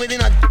dealing with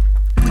in a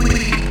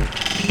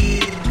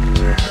wicked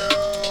blood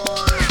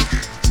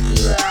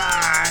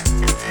clot.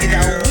 It's a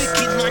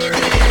wicked man you're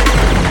dealing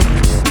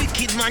with.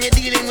 Wicked man you're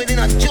dealing with in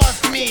a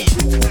just me.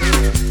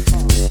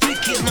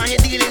 Wicked man you're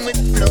dealing with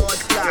blood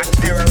clot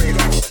terrorist.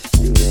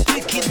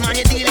 Wicked man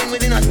you're dealing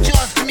with in a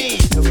just me.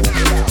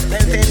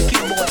 Them say they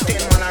kill about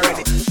 10 man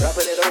already.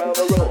 Rapping it around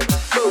the road.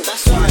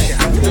 That's right.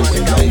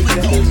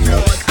 Wicked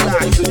blood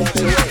clot.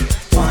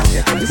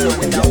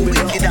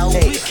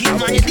 Wicked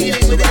man you're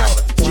dealing with it.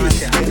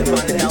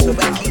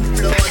 Wicked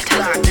blood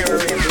clot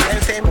terrorist. Them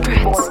say they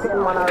kill about 10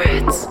 man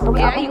already.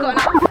 Yeah, you got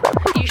enough.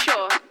 You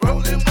sure?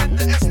 Rolling with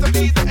the S, the B,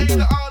 the A,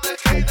 the R, the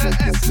K, the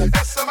S.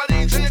 S, somebody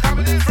DJ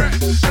coming in fresh.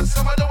 S,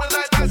 somebody doing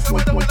like that,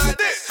 somebody doing like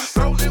this.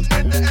 Rolling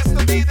with the S,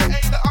 the B, the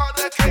A, the R,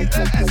 the K,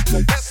 the S.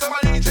 S,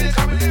 somebody DJ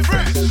coming in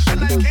fresh. And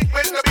like kick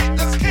when the beat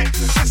does kick.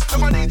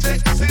 System of DJ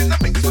is in the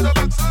mix with the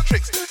bucks and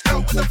tricks. Yo,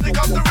 with the flick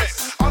of the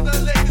wrist. All the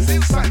ladies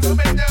inside to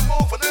make them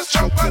move and this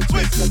jump and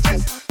twist.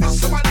 Yes,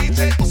 system of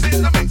DJ was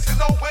in the mix. You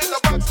know where the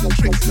bucks and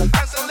tricks. And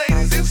the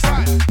ladies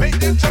inside make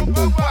them jump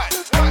and whine,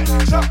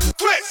 jump,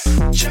 twist.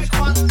 Check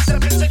 1,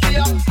 7 to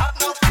gear. Hot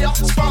no fear.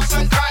 Sparks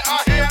and kite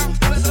are here.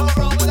 There's no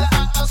wrong with the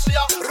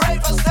atmosphere.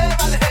 Ravers there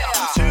and here.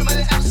 Too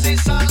many MCs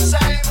sound the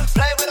same.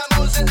 Play with the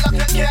music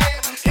like a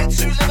game. Hit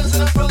 2 livers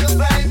in a brilliant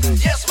vein.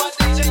 Yes, my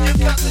DJ, you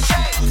got the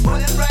game.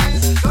 When it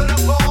rains, gonna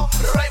pour.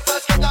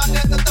 Ravers get down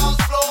at the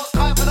dance floor.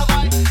 Time for the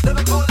mic.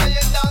 Liverpool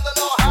laying down the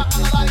law. How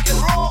I like it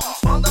raw.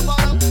 From the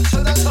bottom to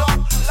the top.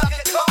 Like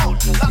it cold,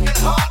 like it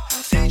hot.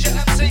 DJ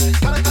MC,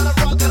 gotta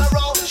rock, gotta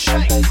roll.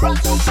 Shake,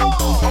 rattle, fall.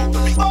 Hold the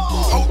beat,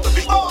 hold the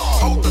beat,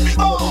 hold the beat,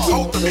 hold the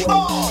beat,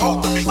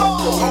 hold the beat,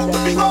 hold the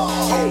beat,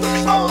 hold the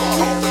beat, hold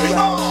the beat,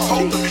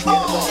 hold the beat,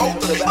 hold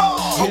the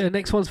beat. Yeah,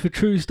 next one's for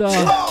True Star.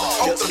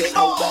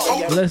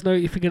 Let us know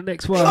what you think of the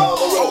next one.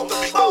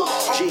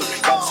 G,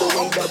 that's the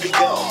way that we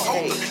go.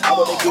 Hey, I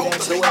wanna make you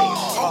dance away.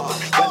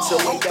 That's the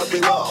way that we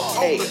roll.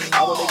 Hey, I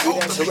wanna make you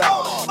dance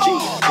around. G,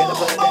 get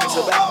up and dance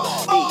about.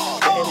 E,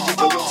 the energy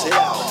to rinse it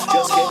out.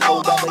 Just can't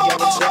hold back the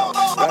young and sound.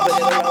 Rapping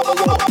it around the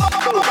world.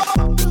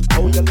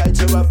 Hold your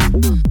lighter up.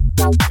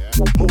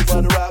 Move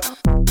on the rock.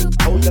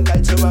 Hold your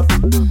lighter up.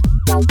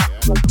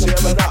 Tear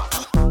it up.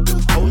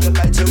 Hold your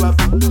lighter up.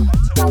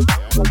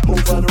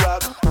 Move on the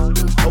rock.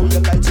 Hold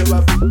your lighter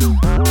up.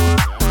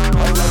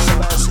 All like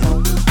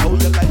Sebastian.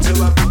 Hold your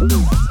lighter up.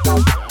 Move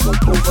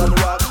on the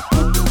rock.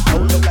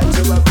 Hold your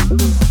lighter up.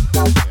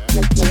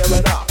 Tear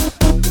it up.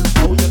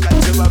 Hold your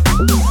lighter up.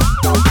 Move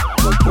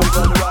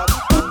on the rock.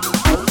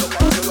 Hold your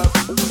lighter up.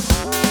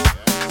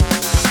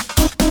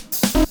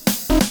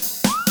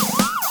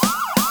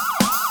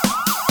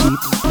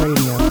 Deep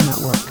Radio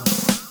Network.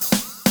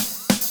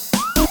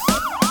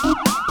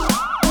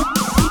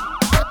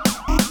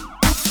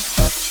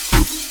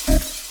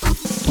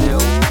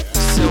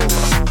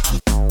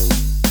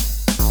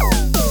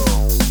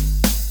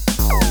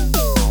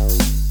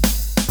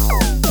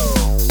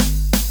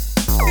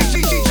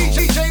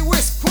 DJ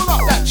Whisk, pull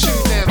up that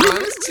tune there,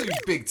 man. It's too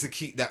big to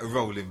keep that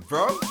rolling,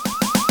 bro.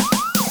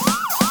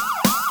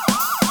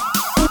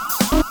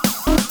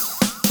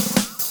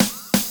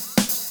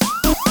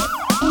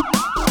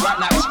 Right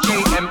now it's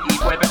JME,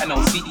 boy better know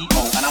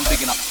CEO, and I'm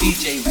bigging up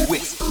DJ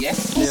Whisk, yes?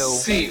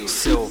 Seal.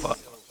 Silver.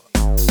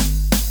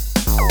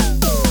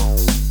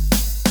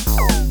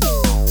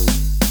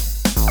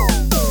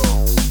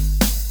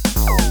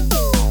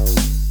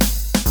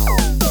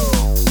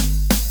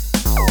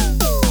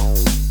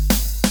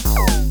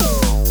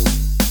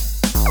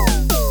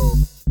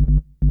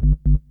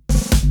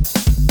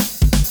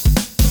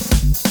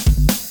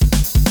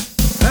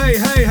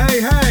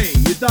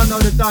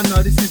 don't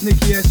know. This is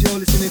Nicky S. You're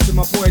listening to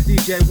my boy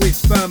DJ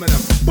Wiz Birmingham.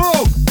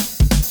 Boom!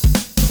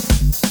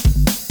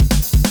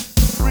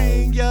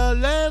 Bring your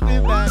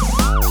loving back.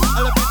 I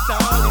love you,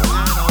 darling,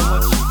 and I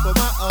want you for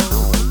my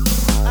own.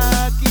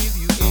 I'll give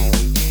you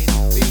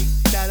anything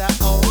that I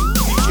own.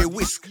 DJ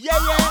Whisk. Yeah,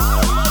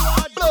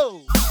 yeah.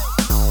 Blow.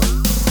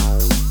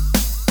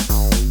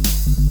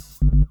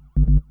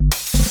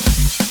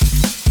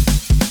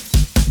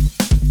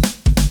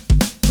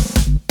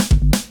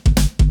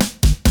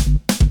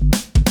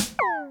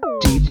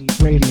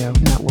 Radio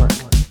Network.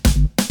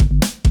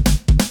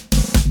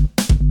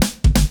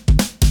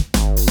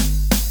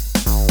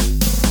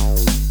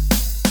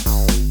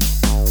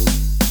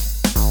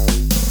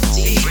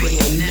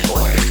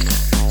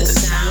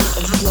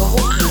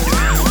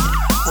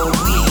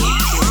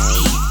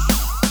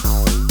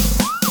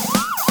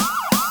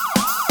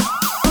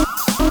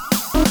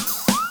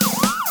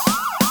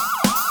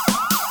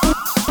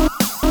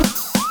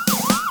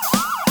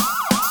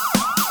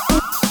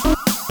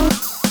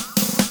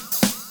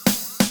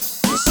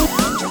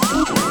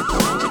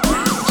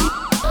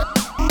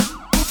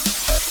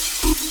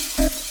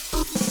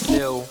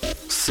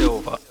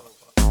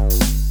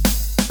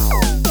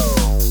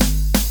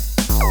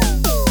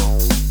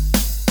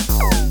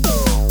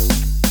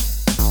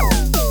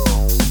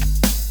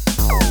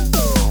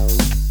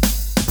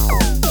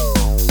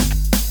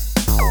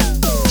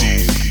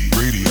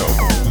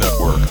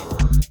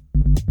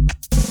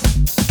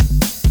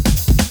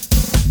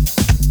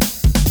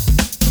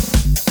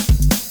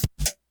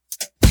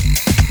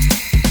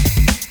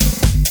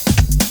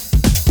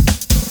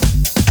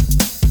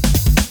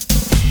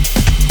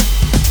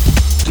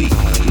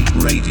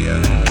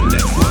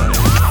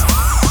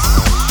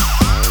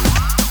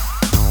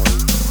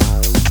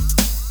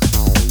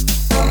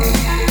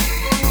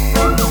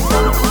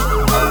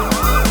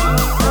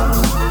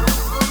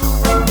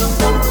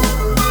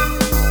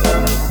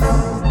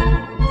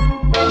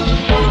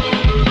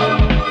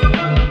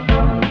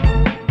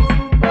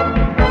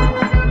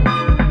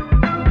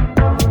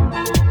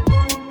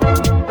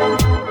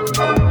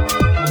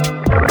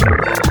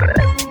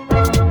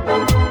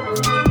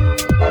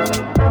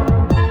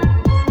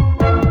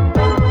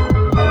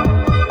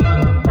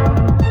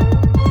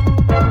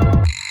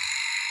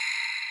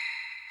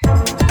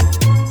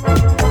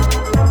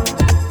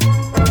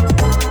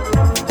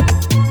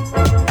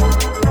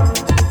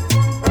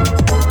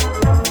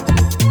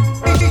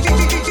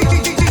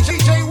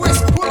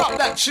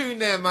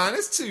 Man,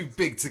 it's too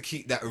big to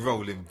keep that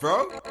rolling,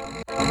 bro.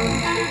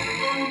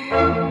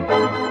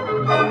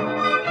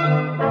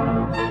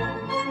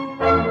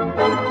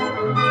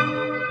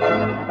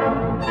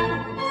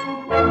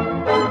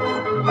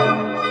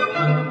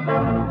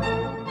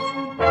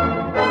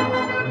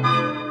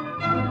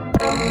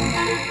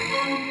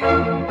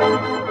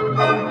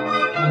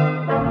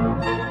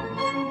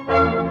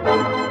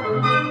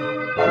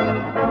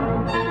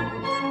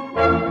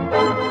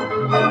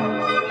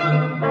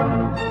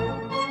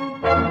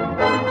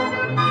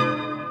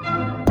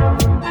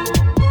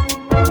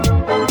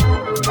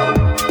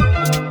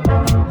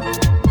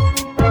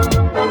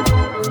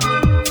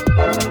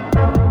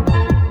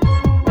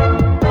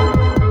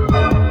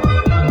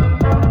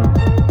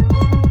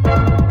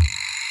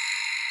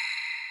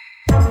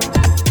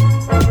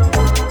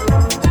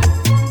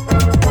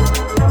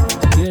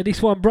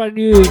 This one brand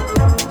new,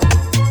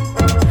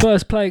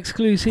 first play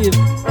exclusive,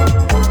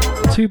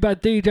 Too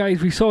Bad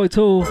DJs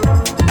recital,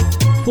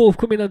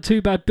 forthcoming on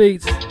Too Bad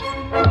Beats,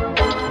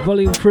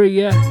 volume 3,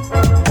 yeah.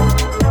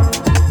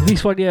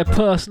 This one, yeah,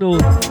 personal.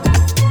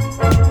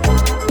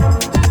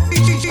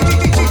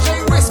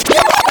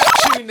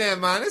 Tune there,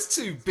 man, it's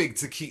too big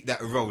to keep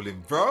that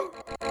rolling, bro.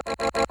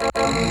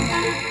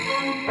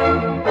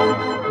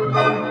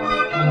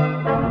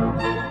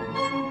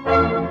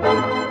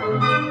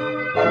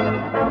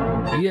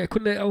 Yeah,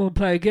 couldn't let that one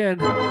play again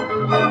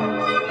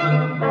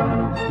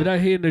without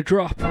hearing the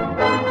drop.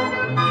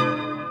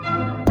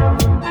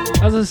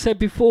 As I said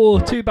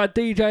before, Too Bad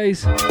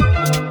DJs,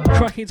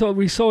 tracking to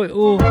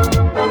recital,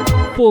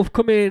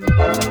 forthcoming,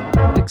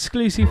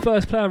 exclusive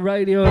first play on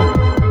radio,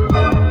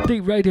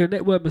 Deep Radio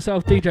Network,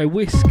 myself, DJ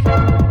Whisk.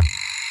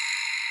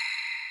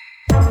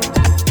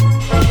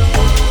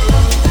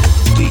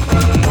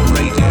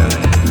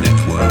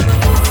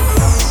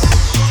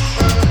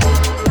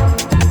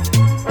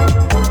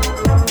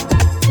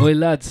 Oi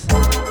lads,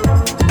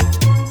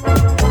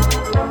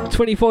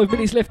 25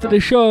 minutes left of the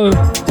show and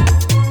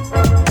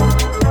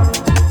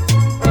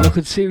I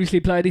could seriously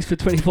play this for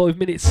 25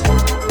 minutes.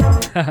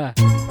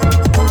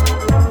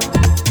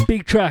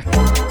 Big track.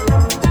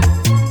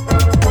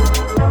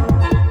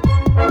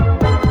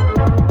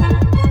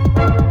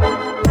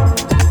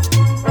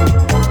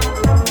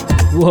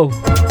 Whoa.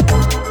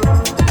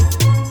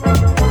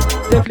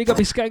 Definitely got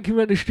me skanking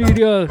around the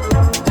studio.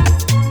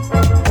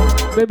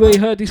 Remember we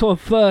heard this one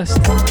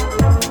first.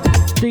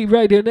 Deep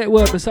Radio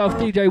Network, myself,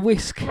 DJ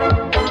Whisk.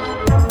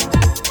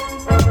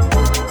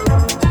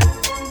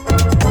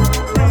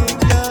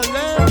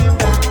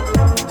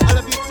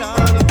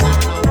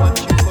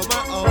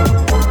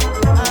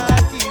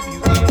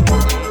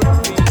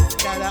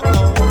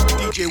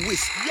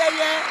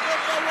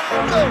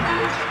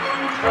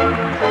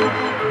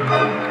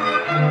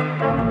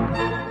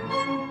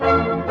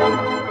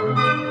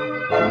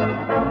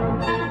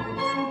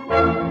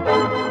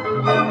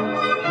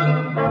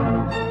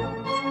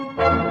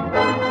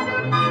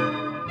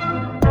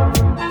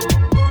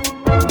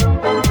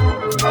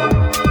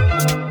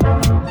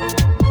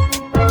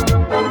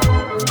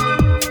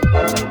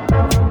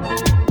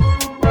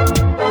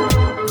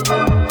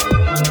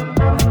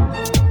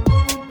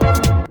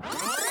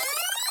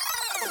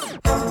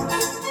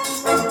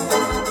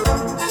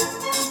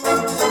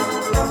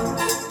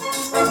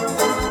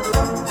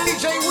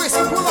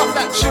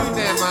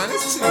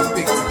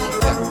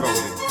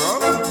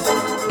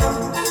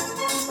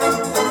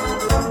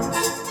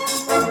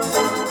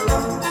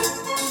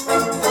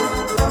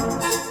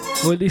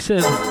 Well, listen,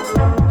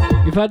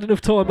 you've had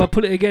enough time, I'll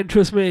put it again,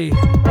 trust me.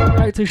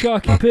 Out to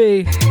Sharky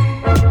P.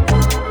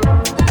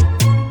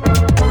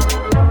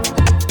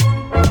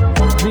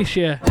 This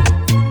year,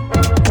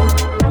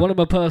 one of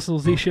my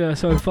personals this year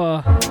so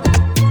far,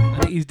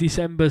 and it is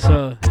December,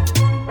 so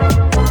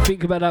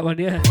think about that one,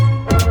 yeah.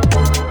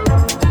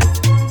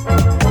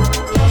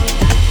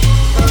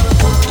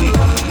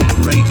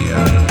 Radio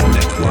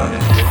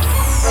Network.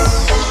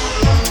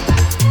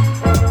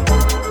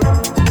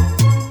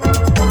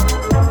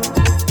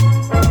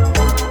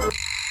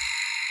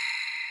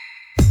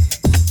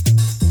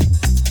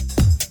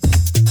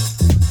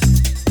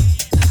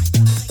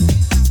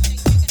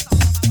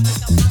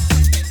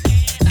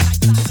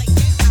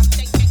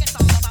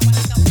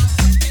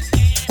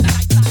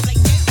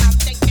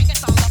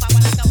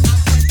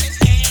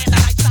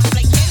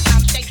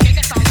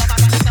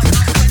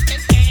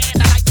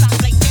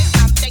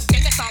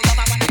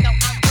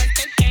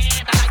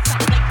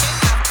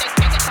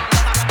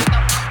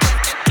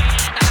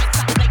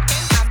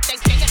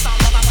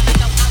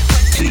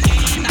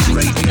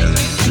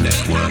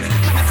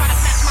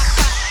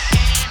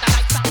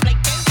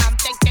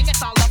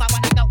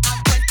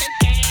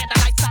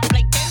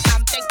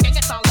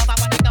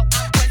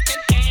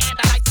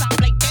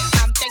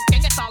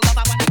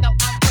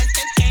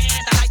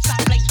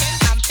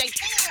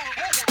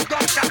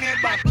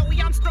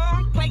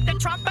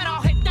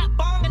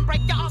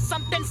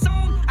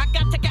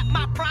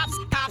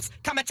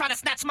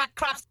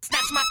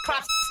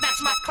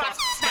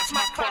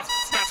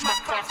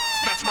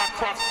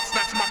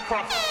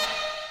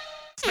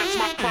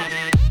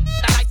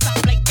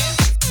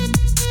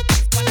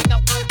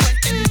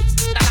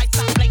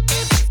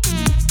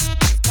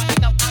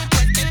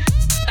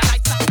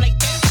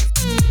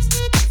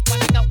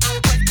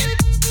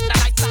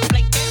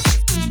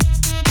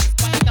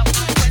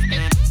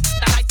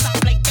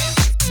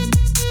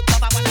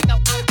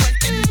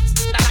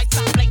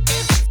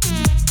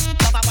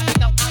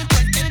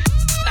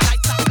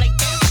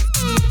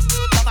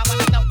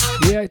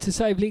 To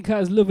save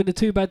Linkers loving the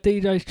Two Bad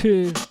DJs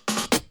tune.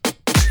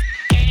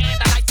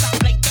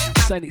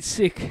 Saying it's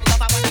sick.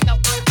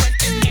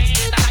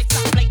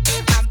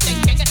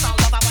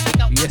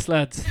 Yes,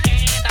 lads.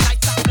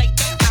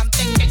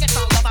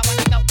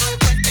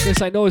 Gonna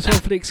say nice one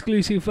for the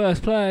exclusive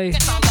first play.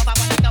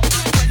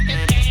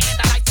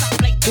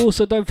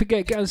 Also, don't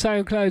forget, get on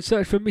SoundCloud,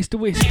 search for Mr.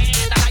 Whisk.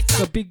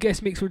 Got a big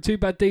guest mix from Two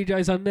Bad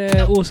DJs on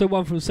there. Also,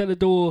 one from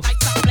Celador.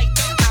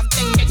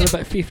 Got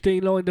about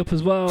 15 lined up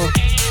as well.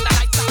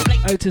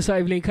 Out to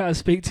save link, I'll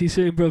speak to you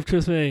soon, bruv,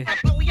 trust me.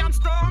 I'm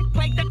strong,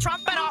 play the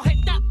trumpet, I'll hit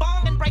that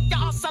bomb and break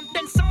y'all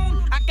something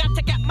soon. I got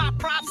to get my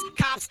props,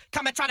 cops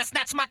come and try to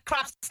snatch my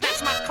crops,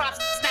 snatch my crops,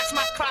 snatch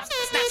my crops,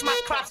 snatch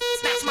my crops,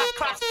 snatch my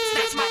crops,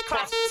 snatch my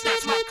crops,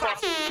 snatch my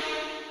crops,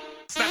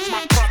 snatch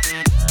my crops.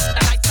 The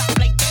lights are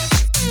blinking,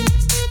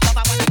 love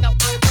I wanna go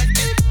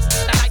unprinted.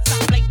 The lights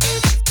are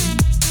blinking,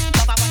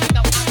 love I wanna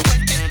go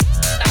unprinted.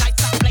 The lights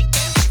are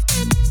blinking,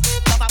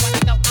 love I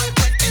wanna go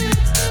unprinted.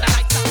 The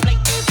lights are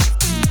blinking.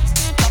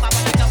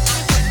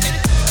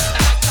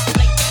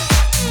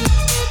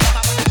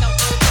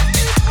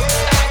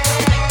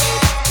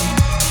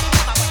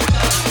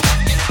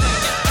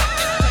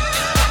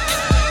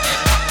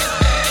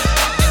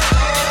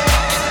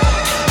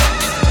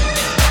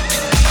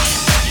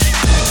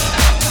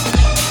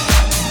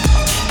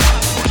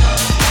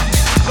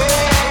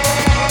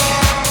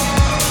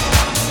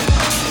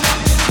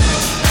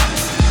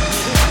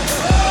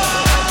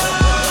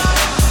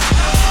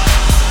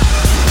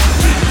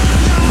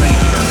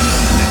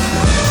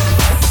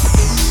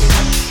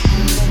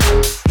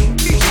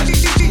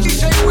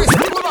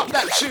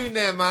 Tune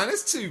there, man.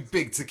 It's too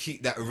big to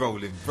keep that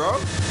rolling, bro.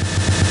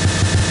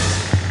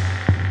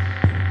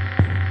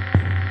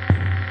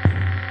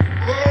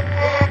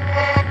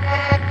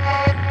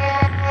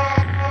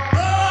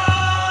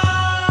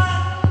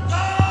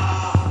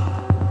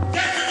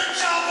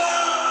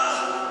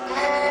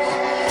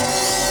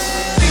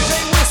 DJ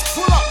Whisk,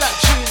 pull up that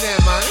tune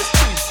there, man. It's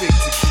too big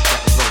to keep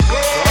that rolling,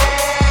 bro.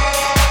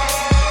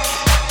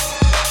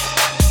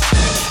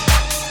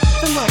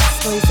 For more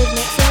exclusive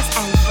mixes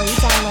and free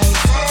downloads,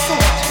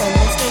 search for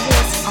Mr.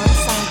 Whisk on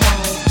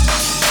SoundCloud.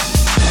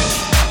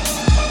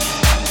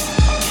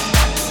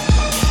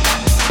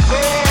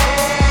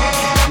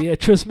 Yeah,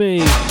 trust me.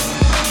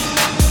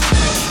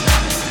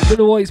 Don't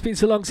know why it's been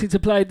so long since I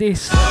played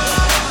this.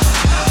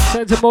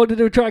 Sounds of Mind of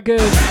the Dragon.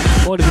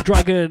 Mind of the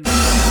Dragon.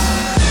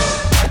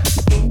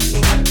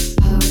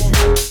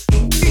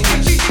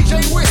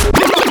 DJ Whisk,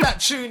 pull up that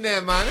tune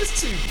there, man. It's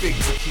too big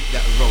to keep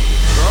that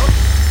rolling, bro.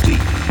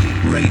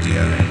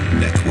 Radio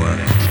Network.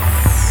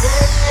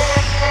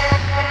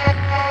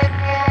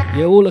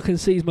 Yeah, all I can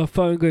see is my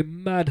phone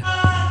going mad.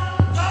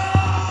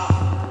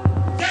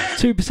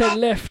 2%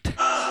 left.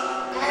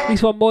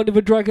 This one, Mind of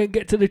a Dragon,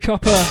 Get to the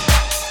Chopper.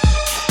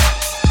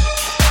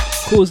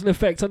 Cause and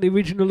effect on the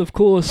original, of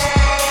course.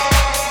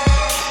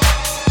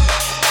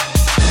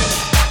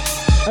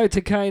 Out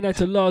to Kane, out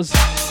to Loz.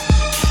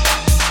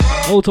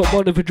 All top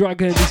Mind of a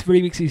Dragon. This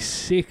remix is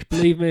sick,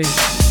 believe me.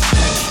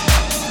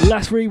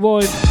 Last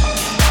rewind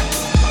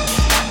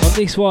on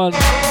this one.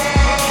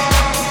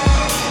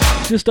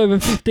 Just over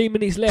 15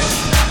 minutes left.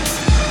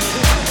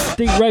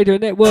 D3EP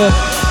Network.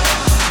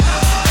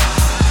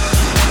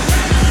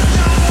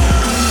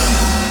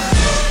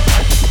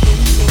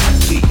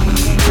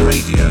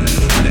 Radio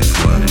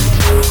Network.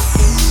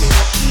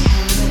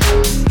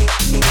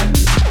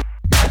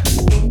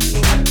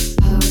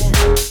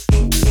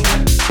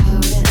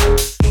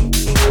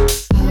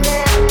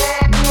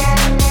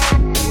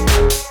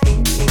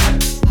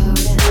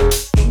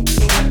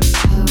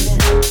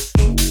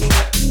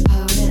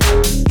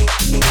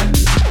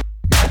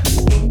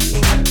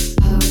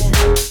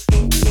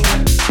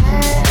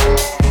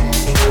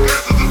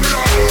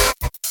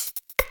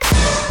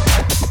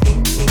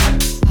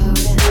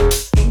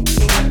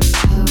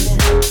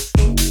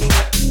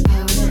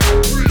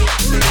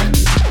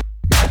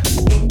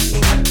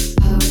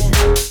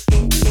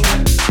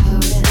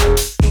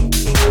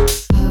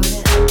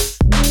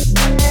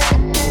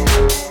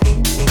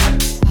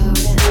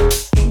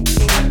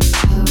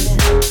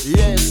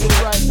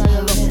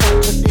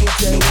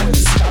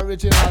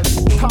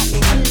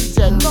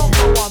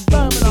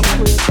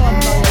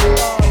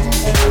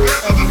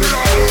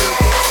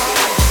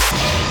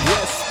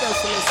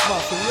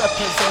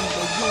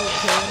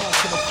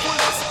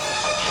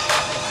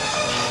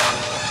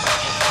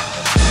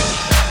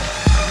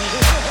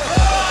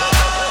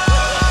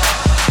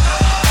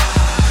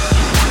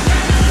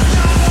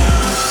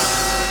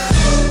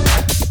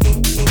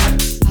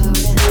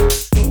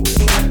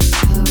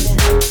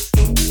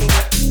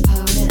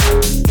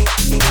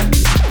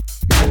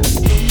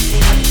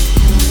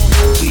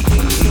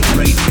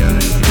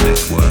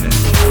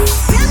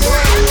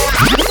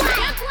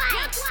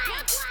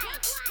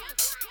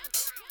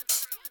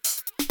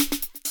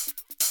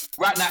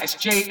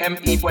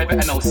 D3EP, whoever I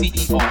know,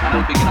 CEO, and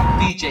I'm picking up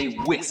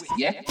DJ Whisk,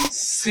 yeah?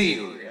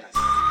 Serious.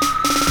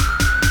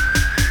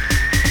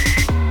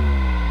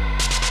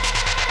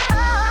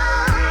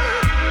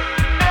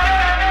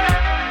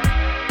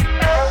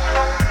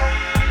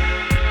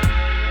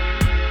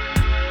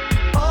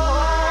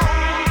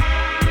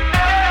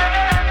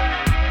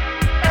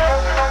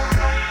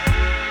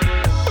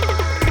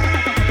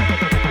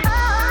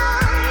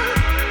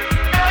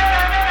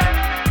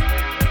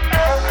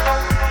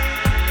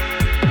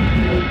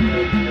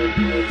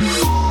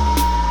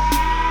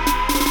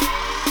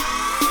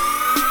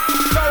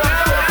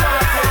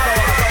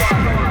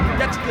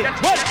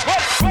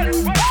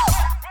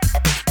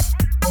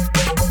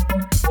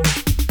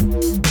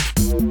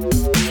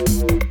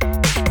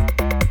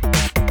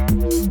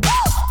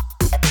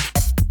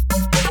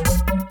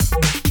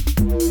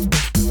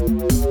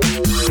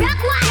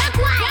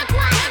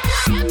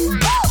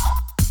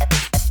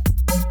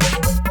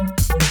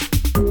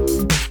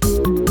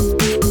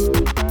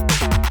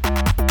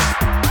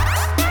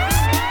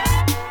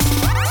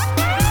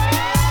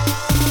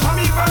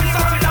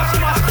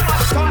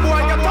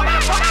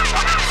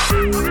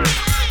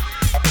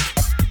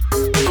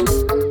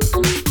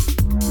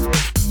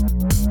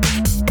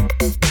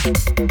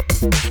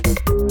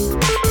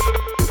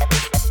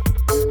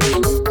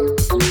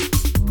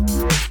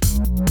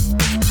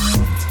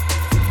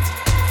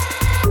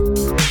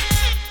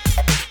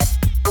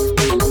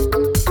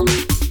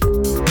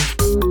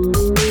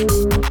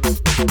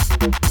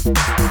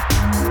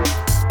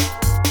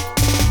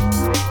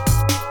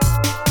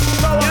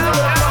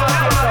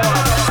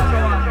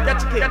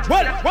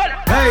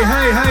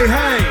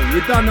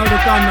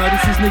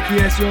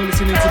 Yes, you're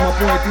listening to my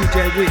boy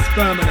DJ Whisk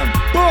Birmingham.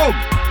 Boom!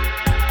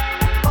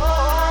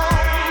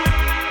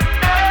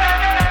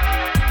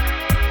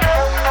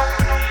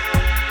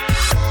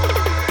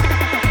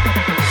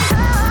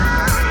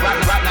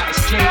 Right now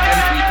it's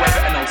D3EP, whoever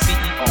I know,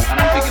 CEO, and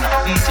I'm picking up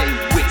DJ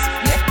Whisk,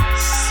 yeah?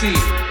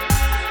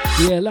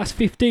 Serious. Yeah, last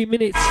 15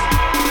 minutes.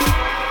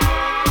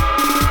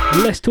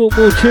 Let's talk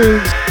more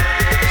tunes.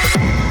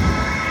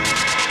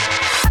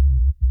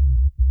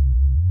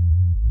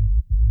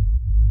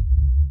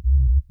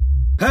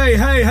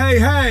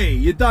 Hey,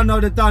 you don't know.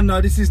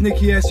 This is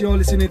Nicky S. You're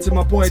listening to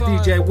my boy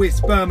DJ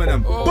Whisk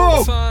Birmingham.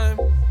 Boom!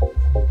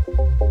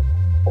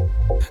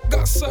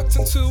 Got sucked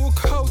into a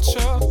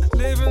culture,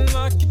 living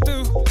like you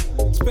do.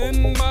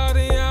 Spending by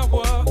the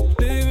hour,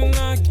 living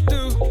like you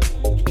do.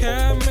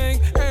 Can't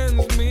make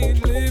ends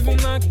meet, living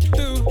like you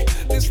do.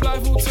 This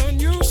life will turn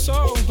you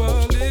sober,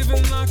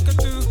 living like I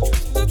do.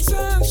 The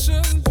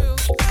tension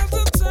builds, as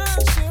the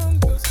tension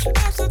builds,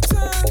 as the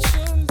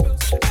tension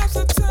builds, as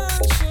the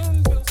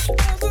tension builds,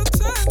 as the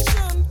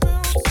tension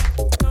builds.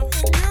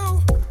 Nothing you,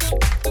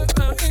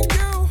 nothing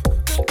you,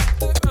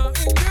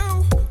 nothing you.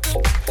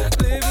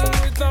 Living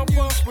without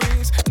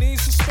worries, need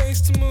some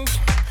space to move.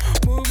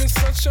 Moving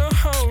such a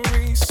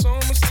hurry, so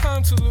much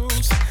time to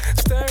lose.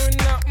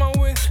 Staring out my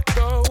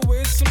window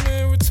with some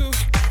mirror too.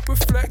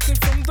 Reflecting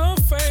from the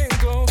faint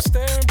glow,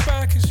 staring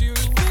back at you.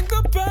 Think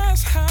the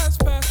best has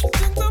passed,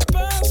 think the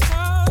best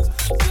has,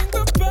 think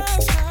the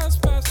best has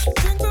passed,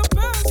 think the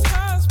best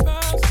has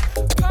passed.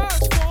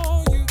 Pass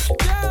for you,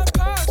 yeah,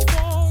 pass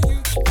for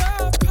you,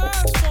 yeah,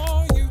 pass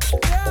for you,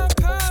 yeah,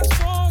 pass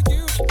for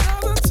you. Now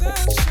the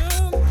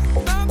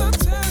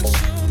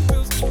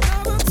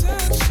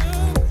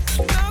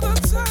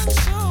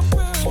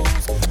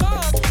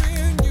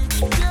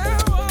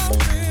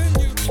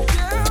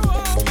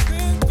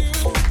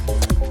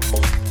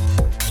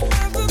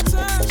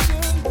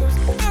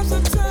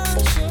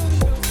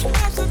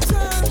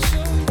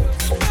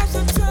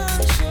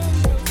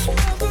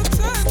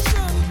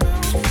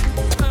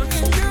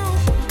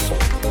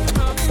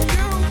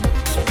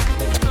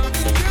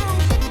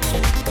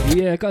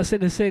Yeah, gotta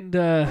send a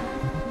sender.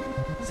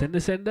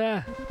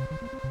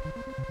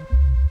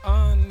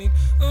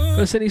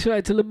 Gotta send this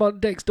right to Lamont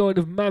Dexter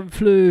of Man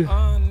Flu.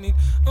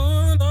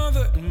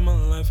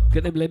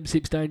 Get them lem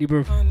sips down, you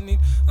bro.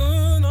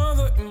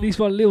 This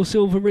one, Lil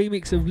Silver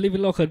remix of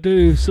Living Like I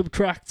Do,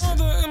 Subtract. Out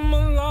to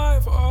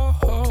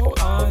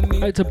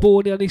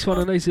Borny on this one,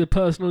 I know this is a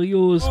personal of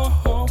yours.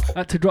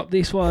 Had to drop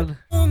this one.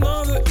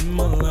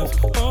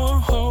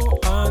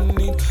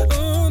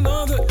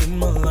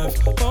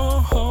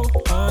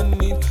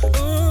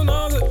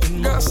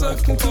 Got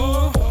something to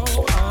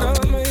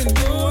got made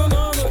new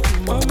another.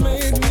 I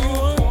made new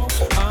one.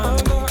 I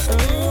got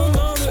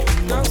another.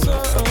 Got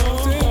something.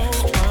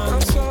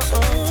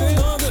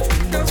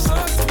 Got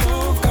something to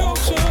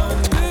culture.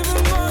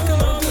 Living like I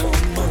do.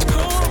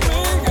 Don't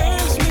make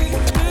ends meet.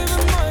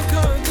 Living like I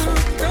do.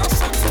 Got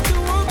something to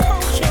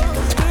culture.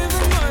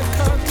 Living like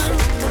I do.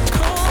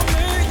 Don't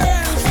make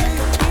ends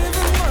meet.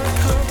 Living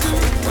like I do.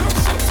 Got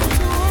something to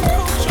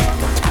culture.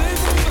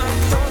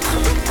 Living like I do.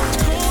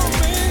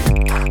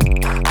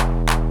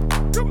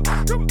 Don't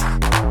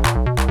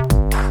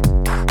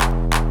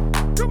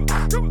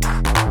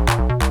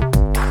make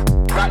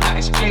Right now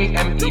it's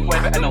JME,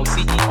 whatever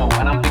NOCEO,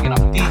 and I'm picking up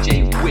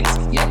DJ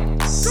Whisk, yeah?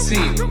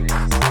 Serious.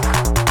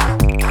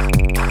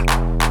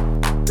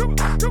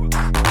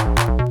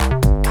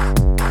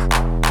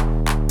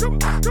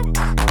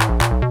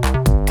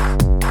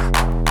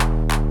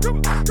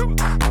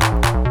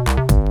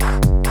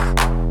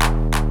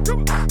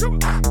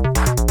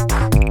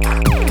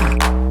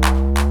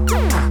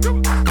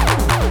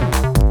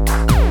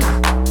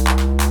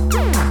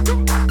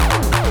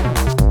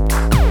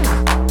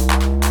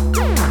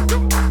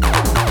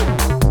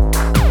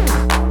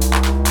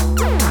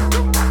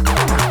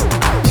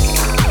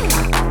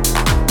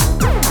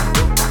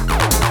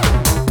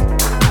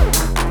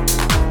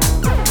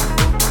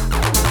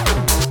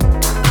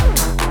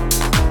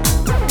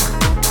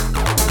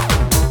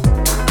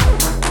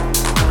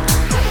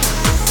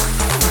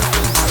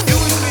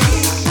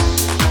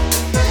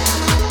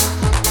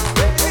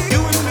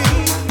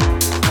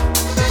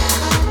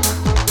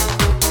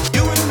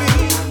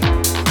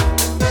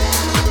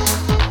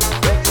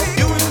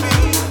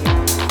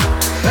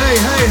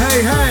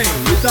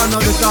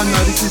 Done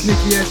now. This is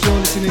Nicky S. You're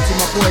listening to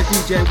my boy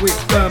DJ Wick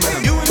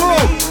Birmingham.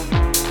 Boom!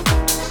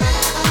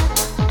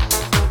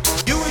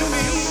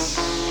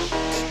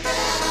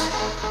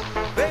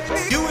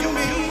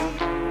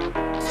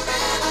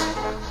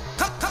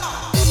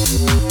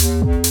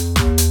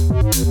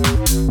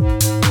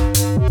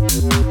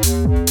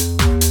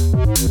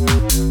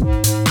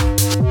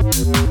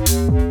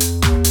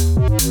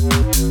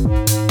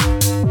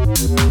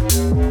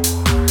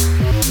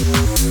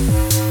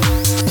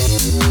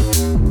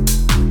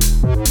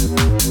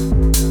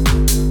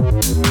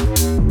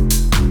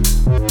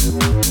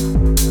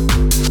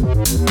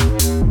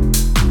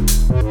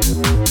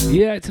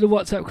 Yeah, to the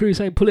WhatsApp crew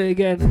saying pull it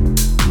again.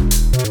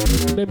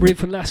 Remember it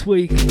from last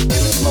week.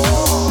 This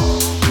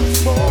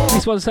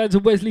one sounds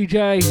of Wesley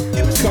J.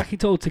 Track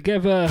it all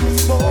together.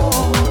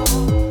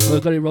 I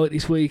got it right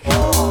this week.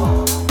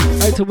 Out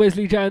to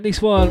Wesley J on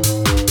this one.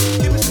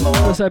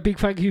 That's a big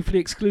thank you for the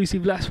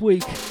exclusive last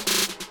week.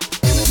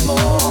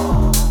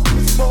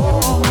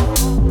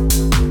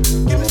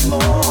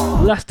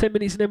 Last 10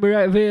 minutes and then we're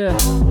out of here.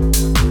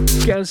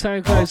 Get on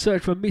SoundCloud,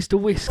 search for Mr.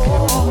 Whisk.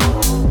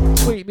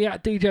 Tweet me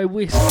at DJ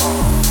Whisk.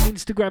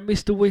 Instagram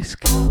Mr.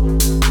 Whisk.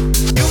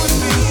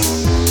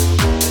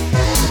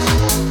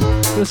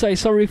 I'm gonna say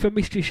sorry for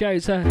missed your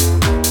shouts, huh?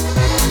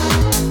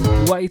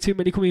 Way too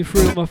many coming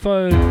through on my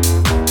phone.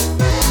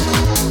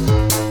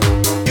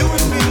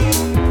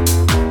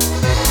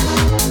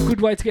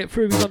 Good way to get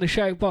through is on the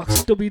shout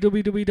box,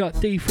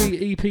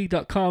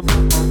 www.d3ep.com.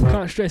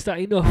 Can't stress that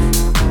enough.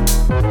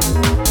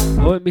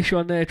 I won't miss you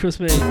on there, trust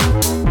me.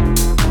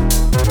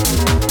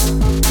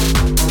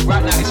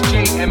 Right now it's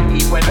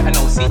JME, whatever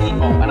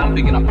NOCEO, and I'm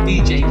picking up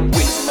DJ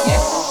Whisk, yeah?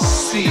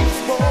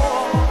 Serious.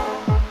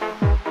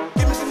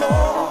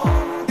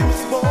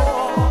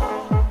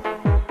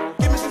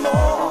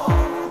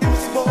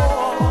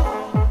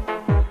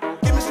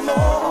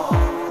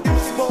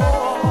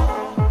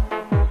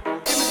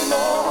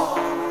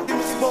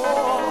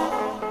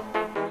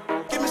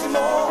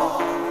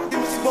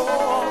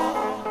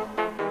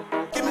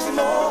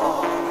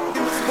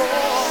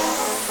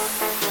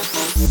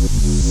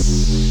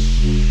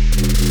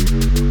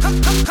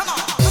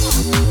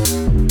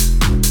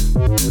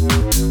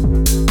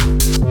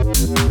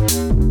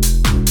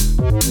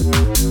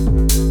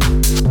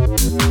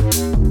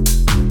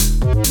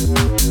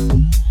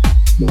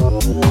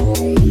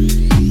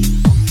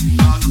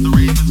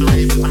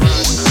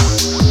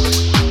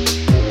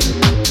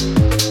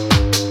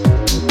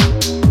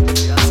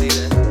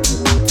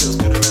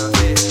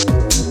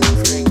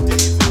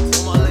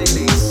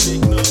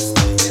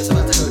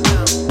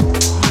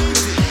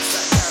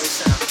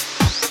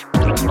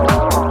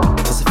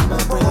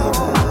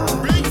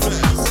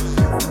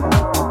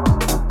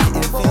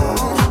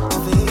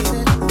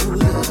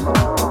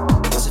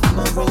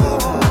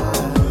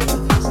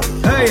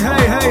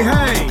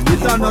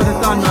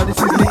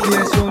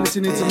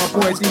 listening to my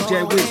boy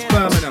DJ Wiz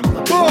Birmingham.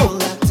 Boom!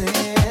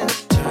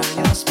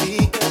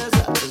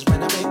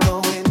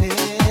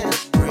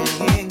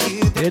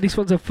 Yeah, this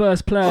one's a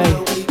first play.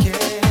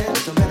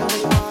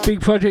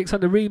 Big projects on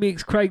the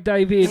remix, Craig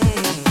David.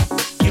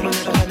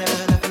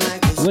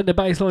 When the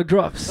bassline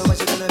drops.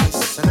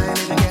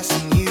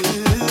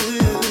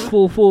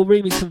 4-4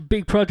 remix of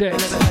Big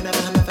Projects.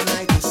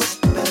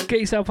 Get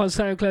yourself on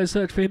SoundCloud,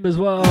 search for him as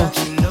well.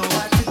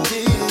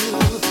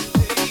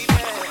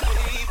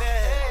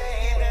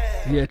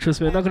 Yeah, trust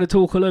me, I'm not going to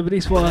talk all over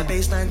this one.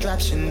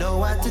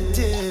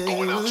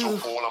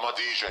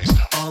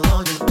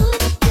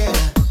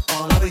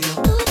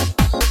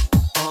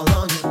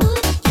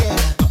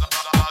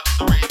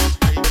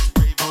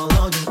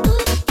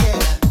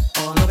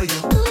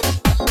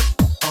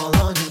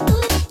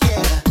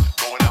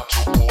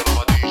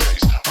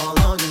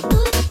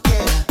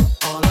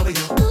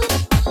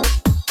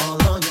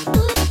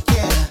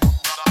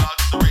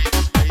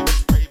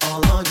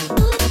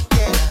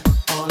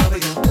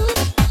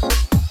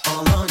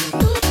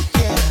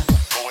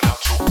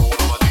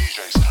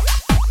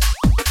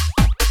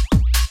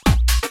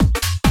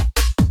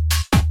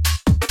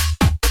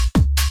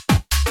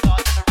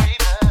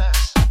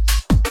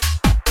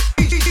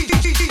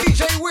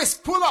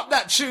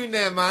 Tune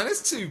there, man.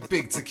 It's too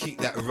big to keep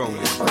that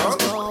rolling, bro.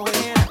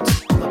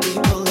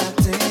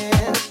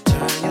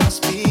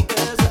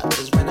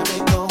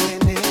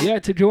 Yeah,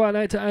 to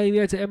Joanna, to Amy,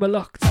 yeah, to Emma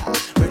Locked.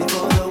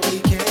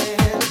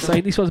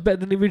 Saying this one's better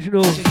than the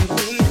original.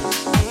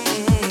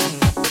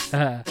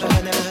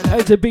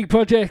 It's a big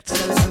project.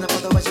 That's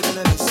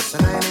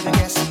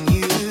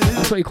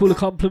what you call a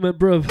compliment,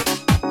 bruv.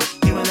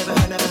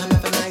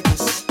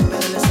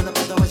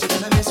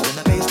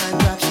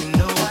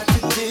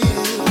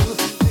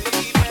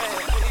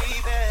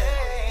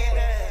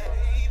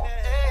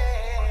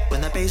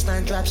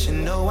 Drops, you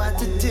know what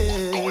to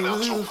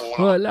do.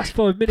 Right, last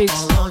 5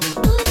 minutes.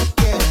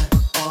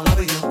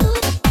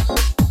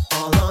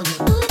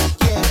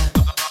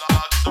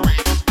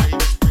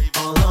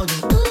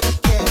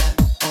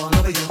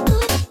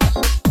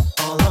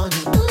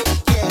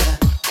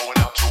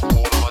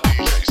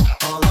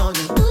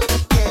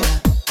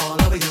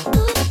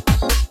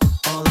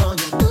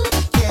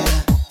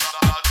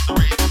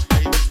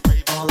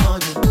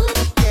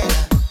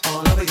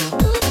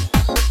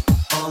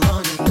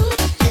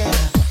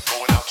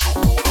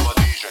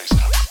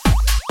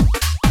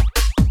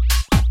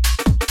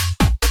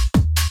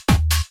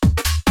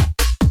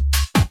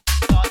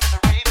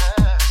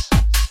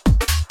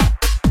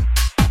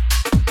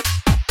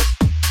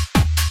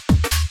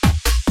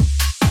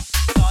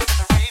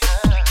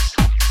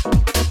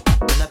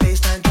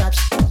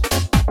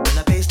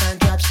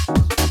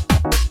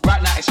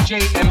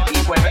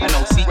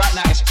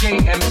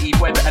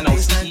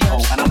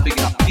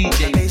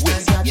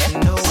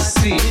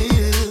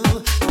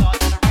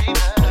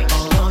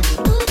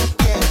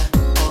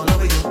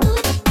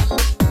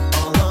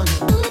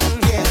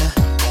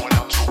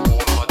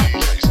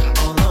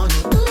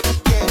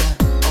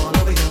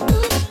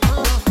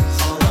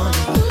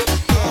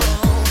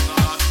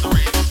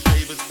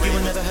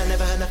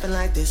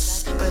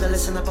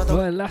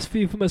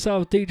 Few for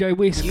myself, DJ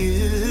Whisk.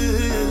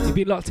 You've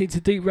been locked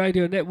into Deep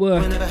Radio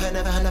Network.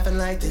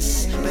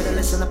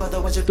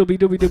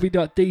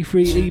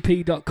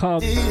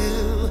 www.d3ep.com.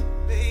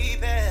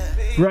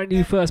 Brand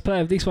new first play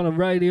of this one on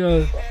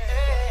radio.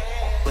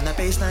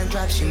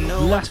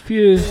 Last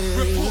few.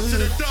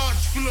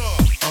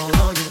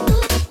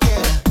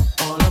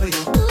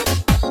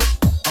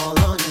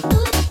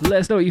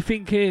 Let us know what you're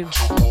thinking.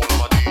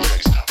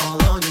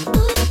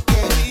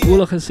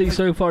 All I can see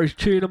so far is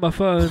tune on my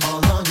phone.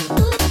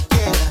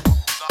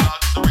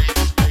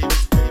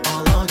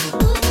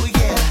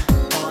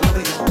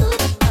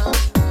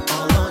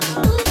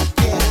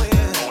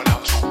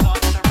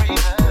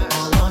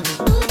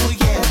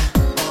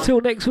 Till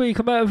next week,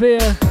 I'm out of here.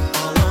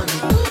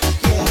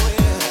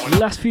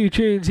 Last few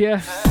tunes,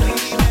 yeah.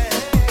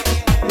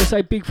 I want to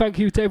say big thank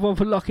you to everyone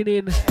for locking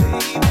in,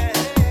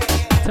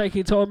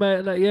 taking time out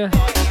and that, yeah.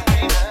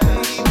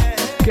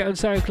 Get on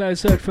SoundCloud,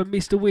 search for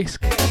Mr.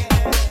 Whisk.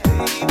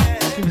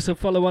 Give us a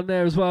follow on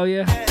there as well,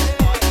 yeah.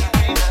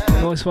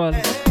 Nice one.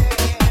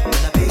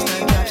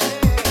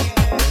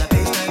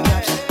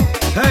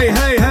 Hey,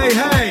 hey, hey,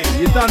 hey!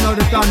 You don't know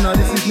the done now.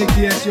 This is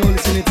Nicky S. You're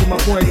listening to my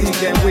boy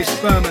DJ Wish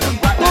Birmingham.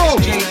 Right now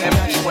it's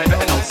JME, whether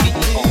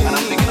NLCEO, and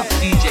I'm picking up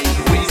DJ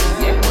Wish.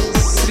 Yeah,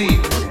 see.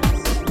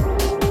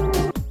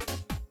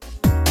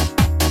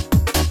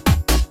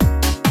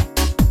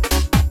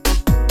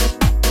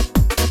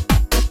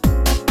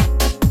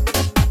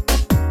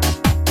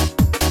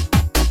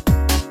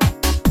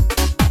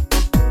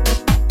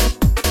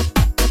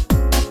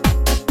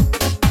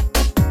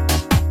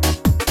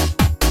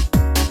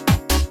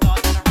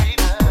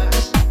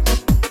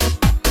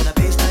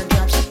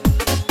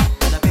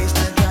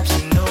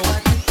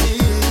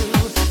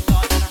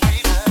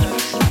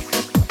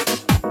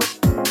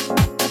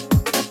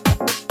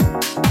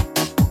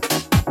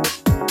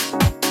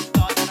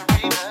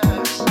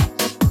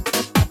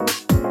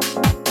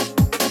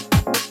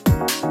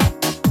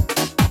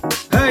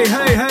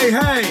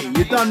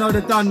 don't know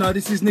the done know.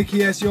 This is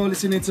Nicky S. You're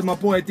listening to my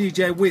boy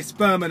DJ Whisk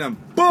Birmingham.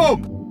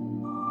 Boom!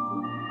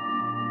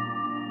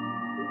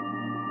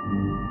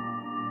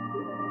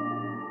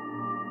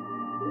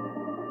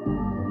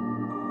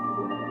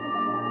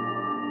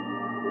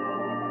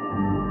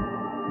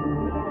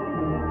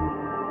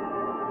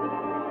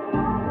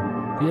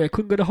 Yeah,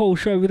 couldn't go the whole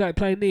show without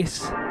playing this.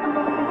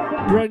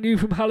 Brand new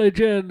from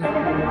Halogen.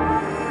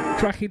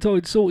 Track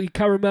entitled Salty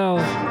Caramel.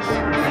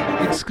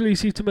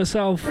 Exclusive to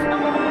myself.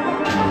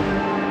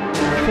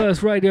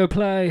 First radio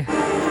play.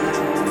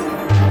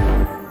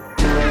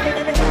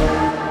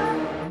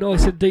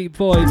 Nice and deep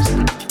vibes.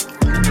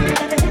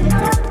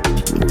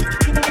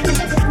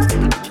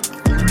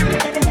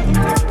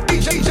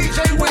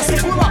 DJ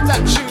Whisk, pull up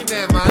that tune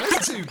there, man.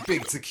 It's too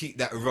big to keep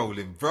that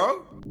rolling,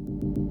 bro.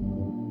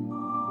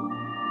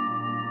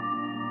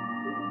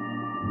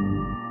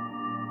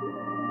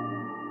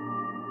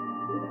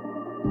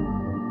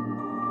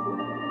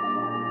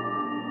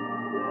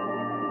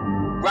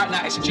 Right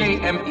now it's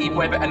JME,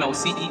 whoever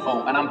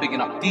NOCEO, and I'm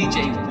bigging up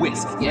DJ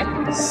Whisk,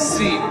 yeah?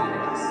 Serious.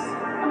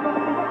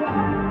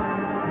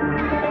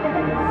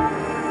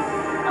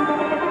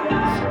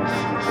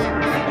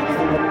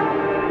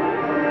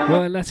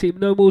 Right, that's it.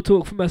 No more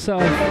talk for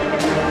myself.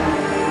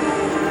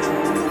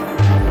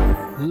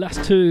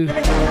 Last two.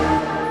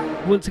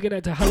 Once again,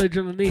 out to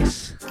Halogen on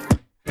this.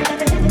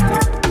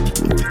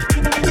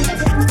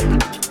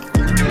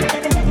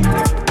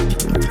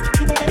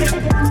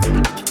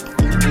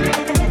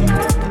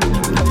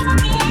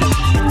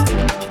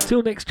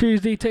 Till next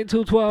Tuesday, 10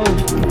 till 12.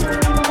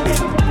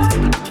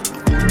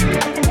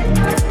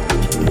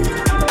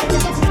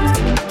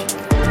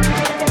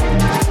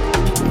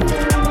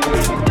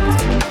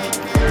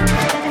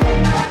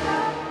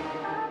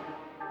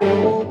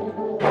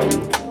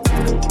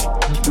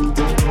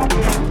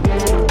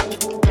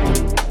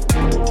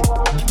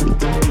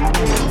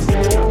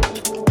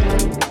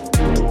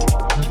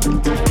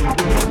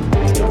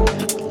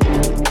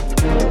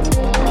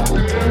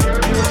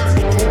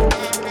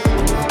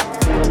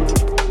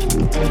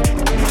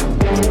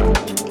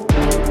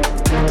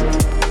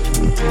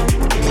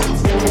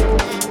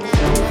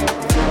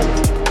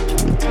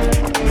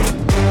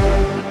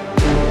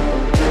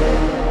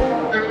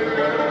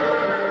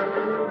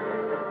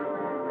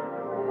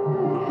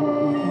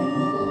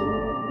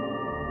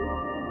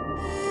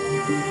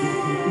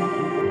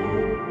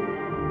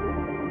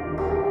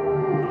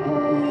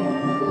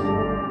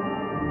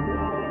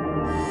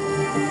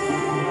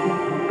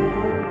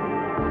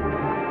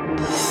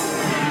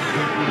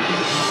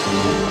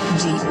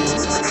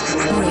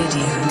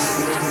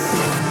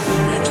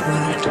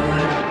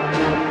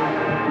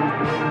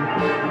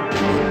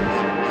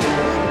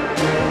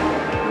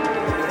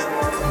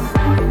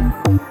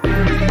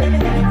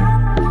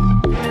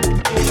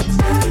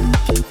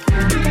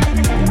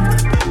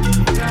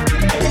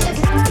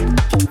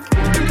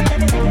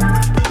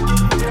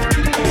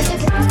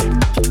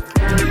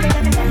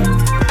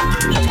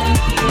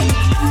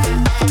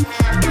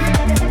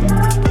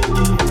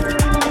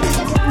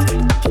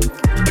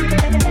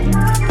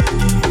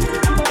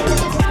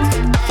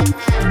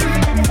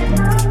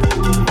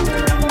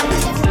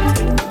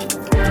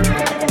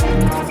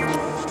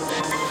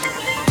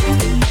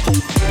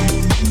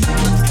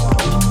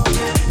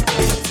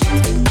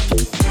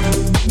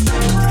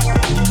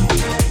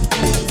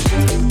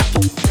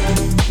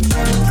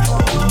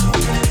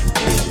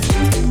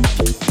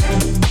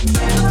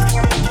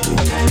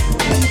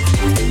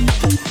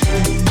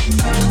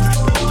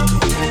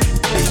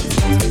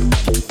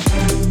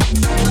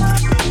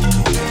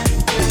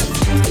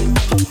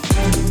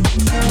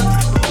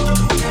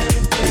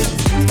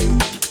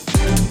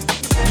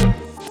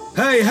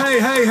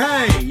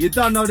 You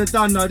don't know the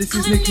done know. This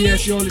is Nicky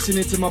S. You're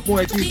listening to my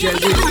boy DJ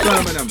Whisk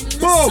Birmingham.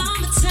 Boom!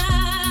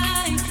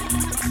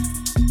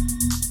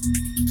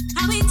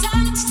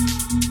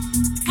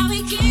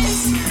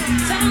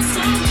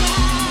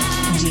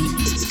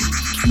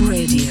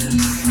 Radio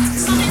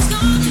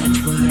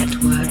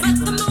Network.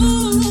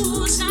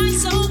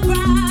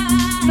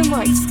 For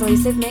more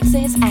exclusive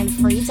mixes and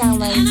free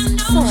downloads,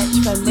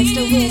 search for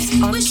Mr.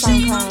 Whisk on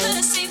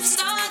SoundCloud.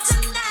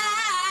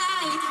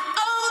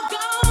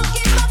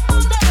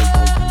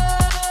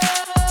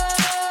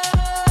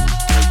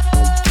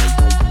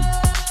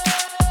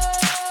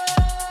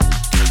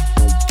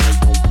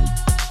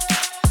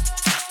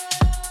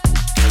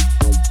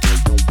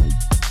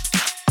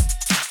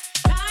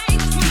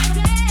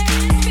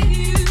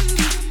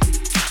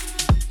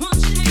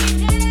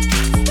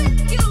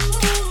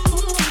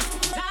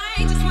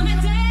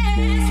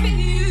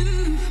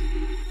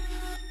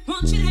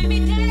 Won't you let me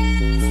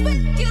dance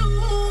with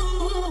you?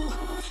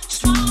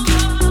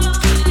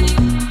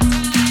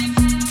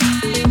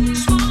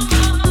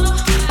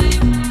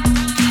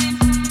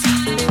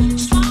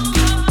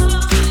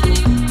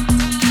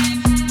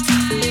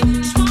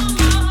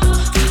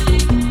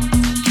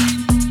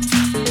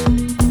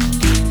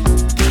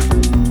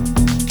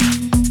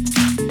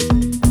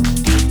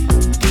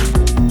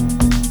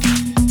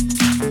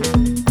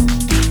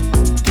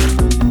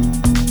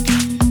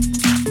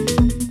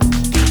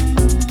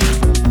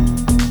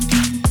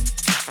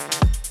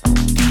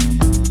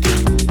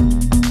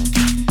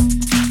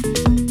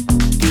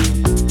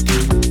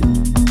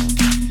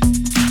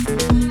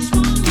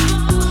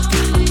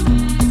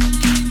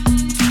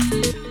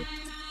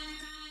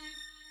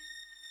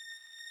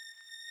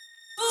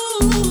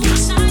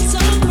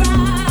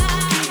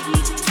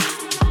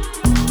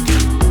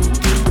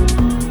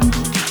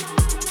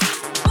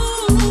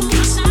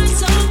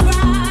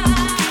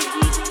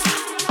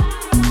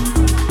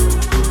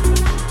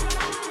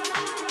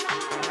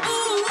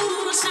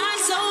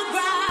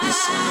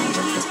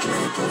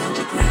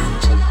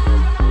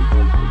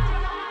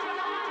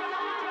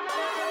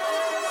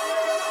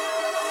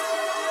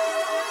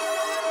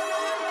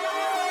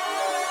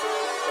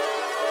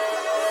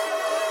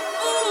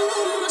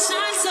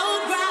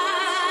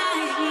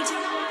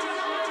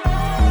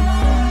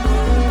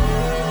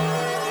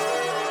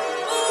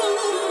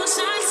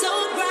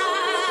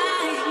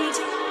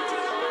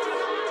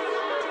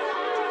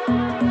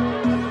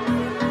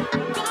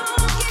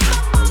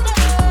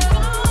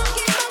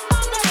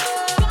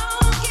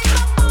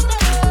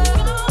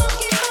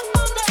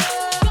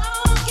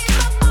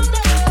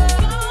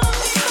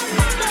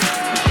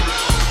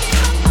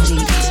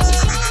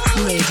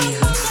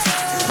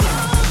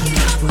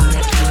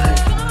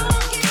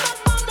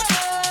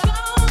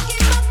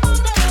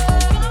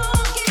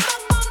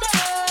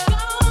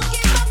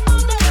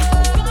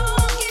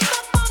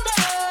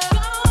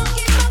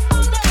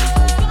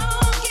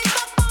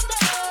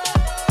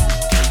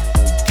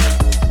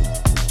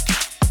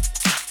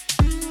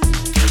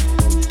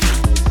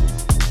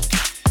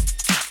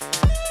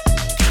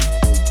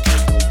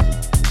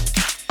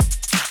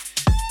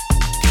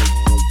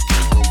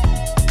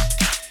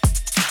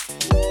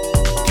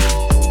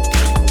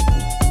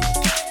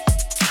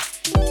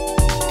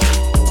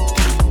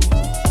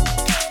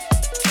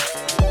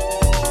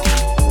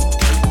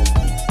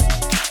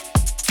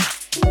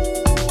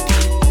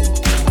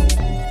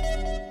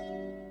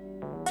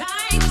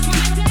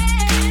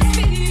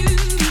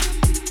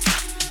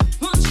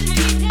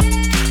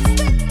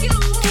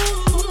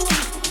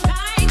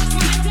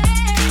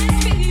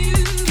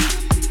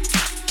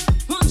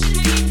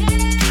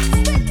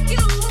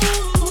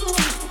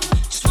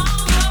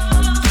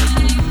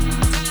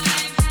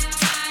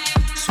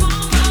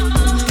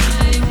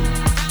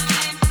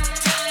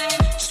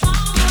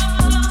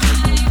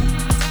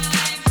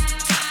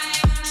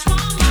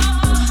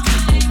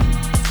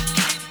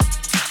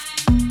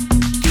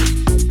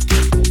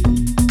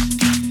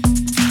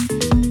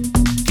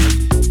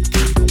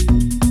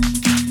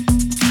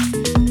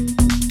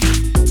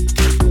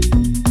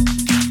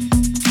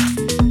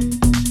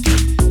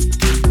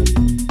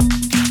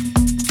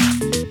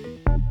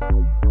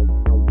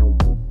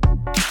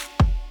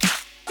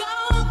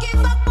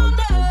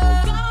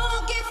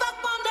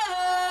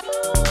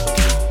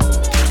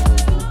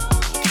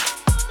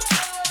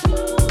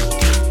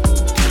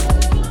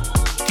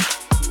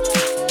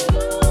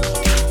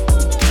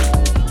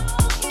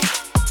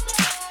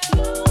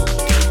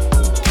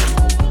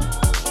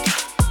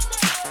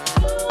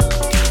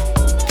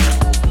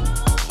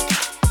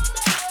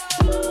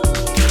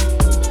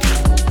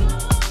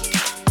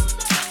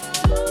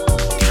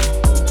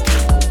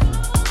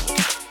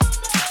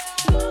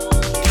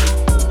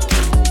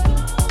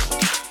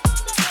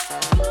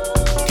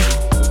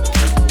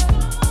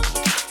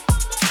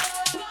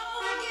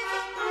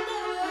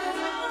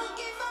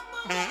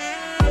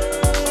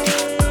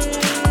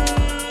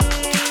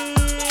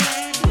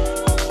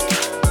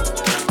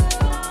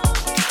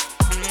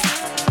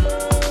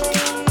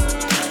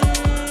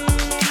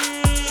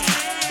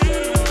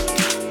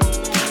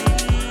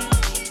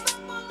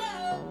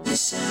 The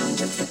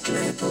sound of the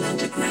global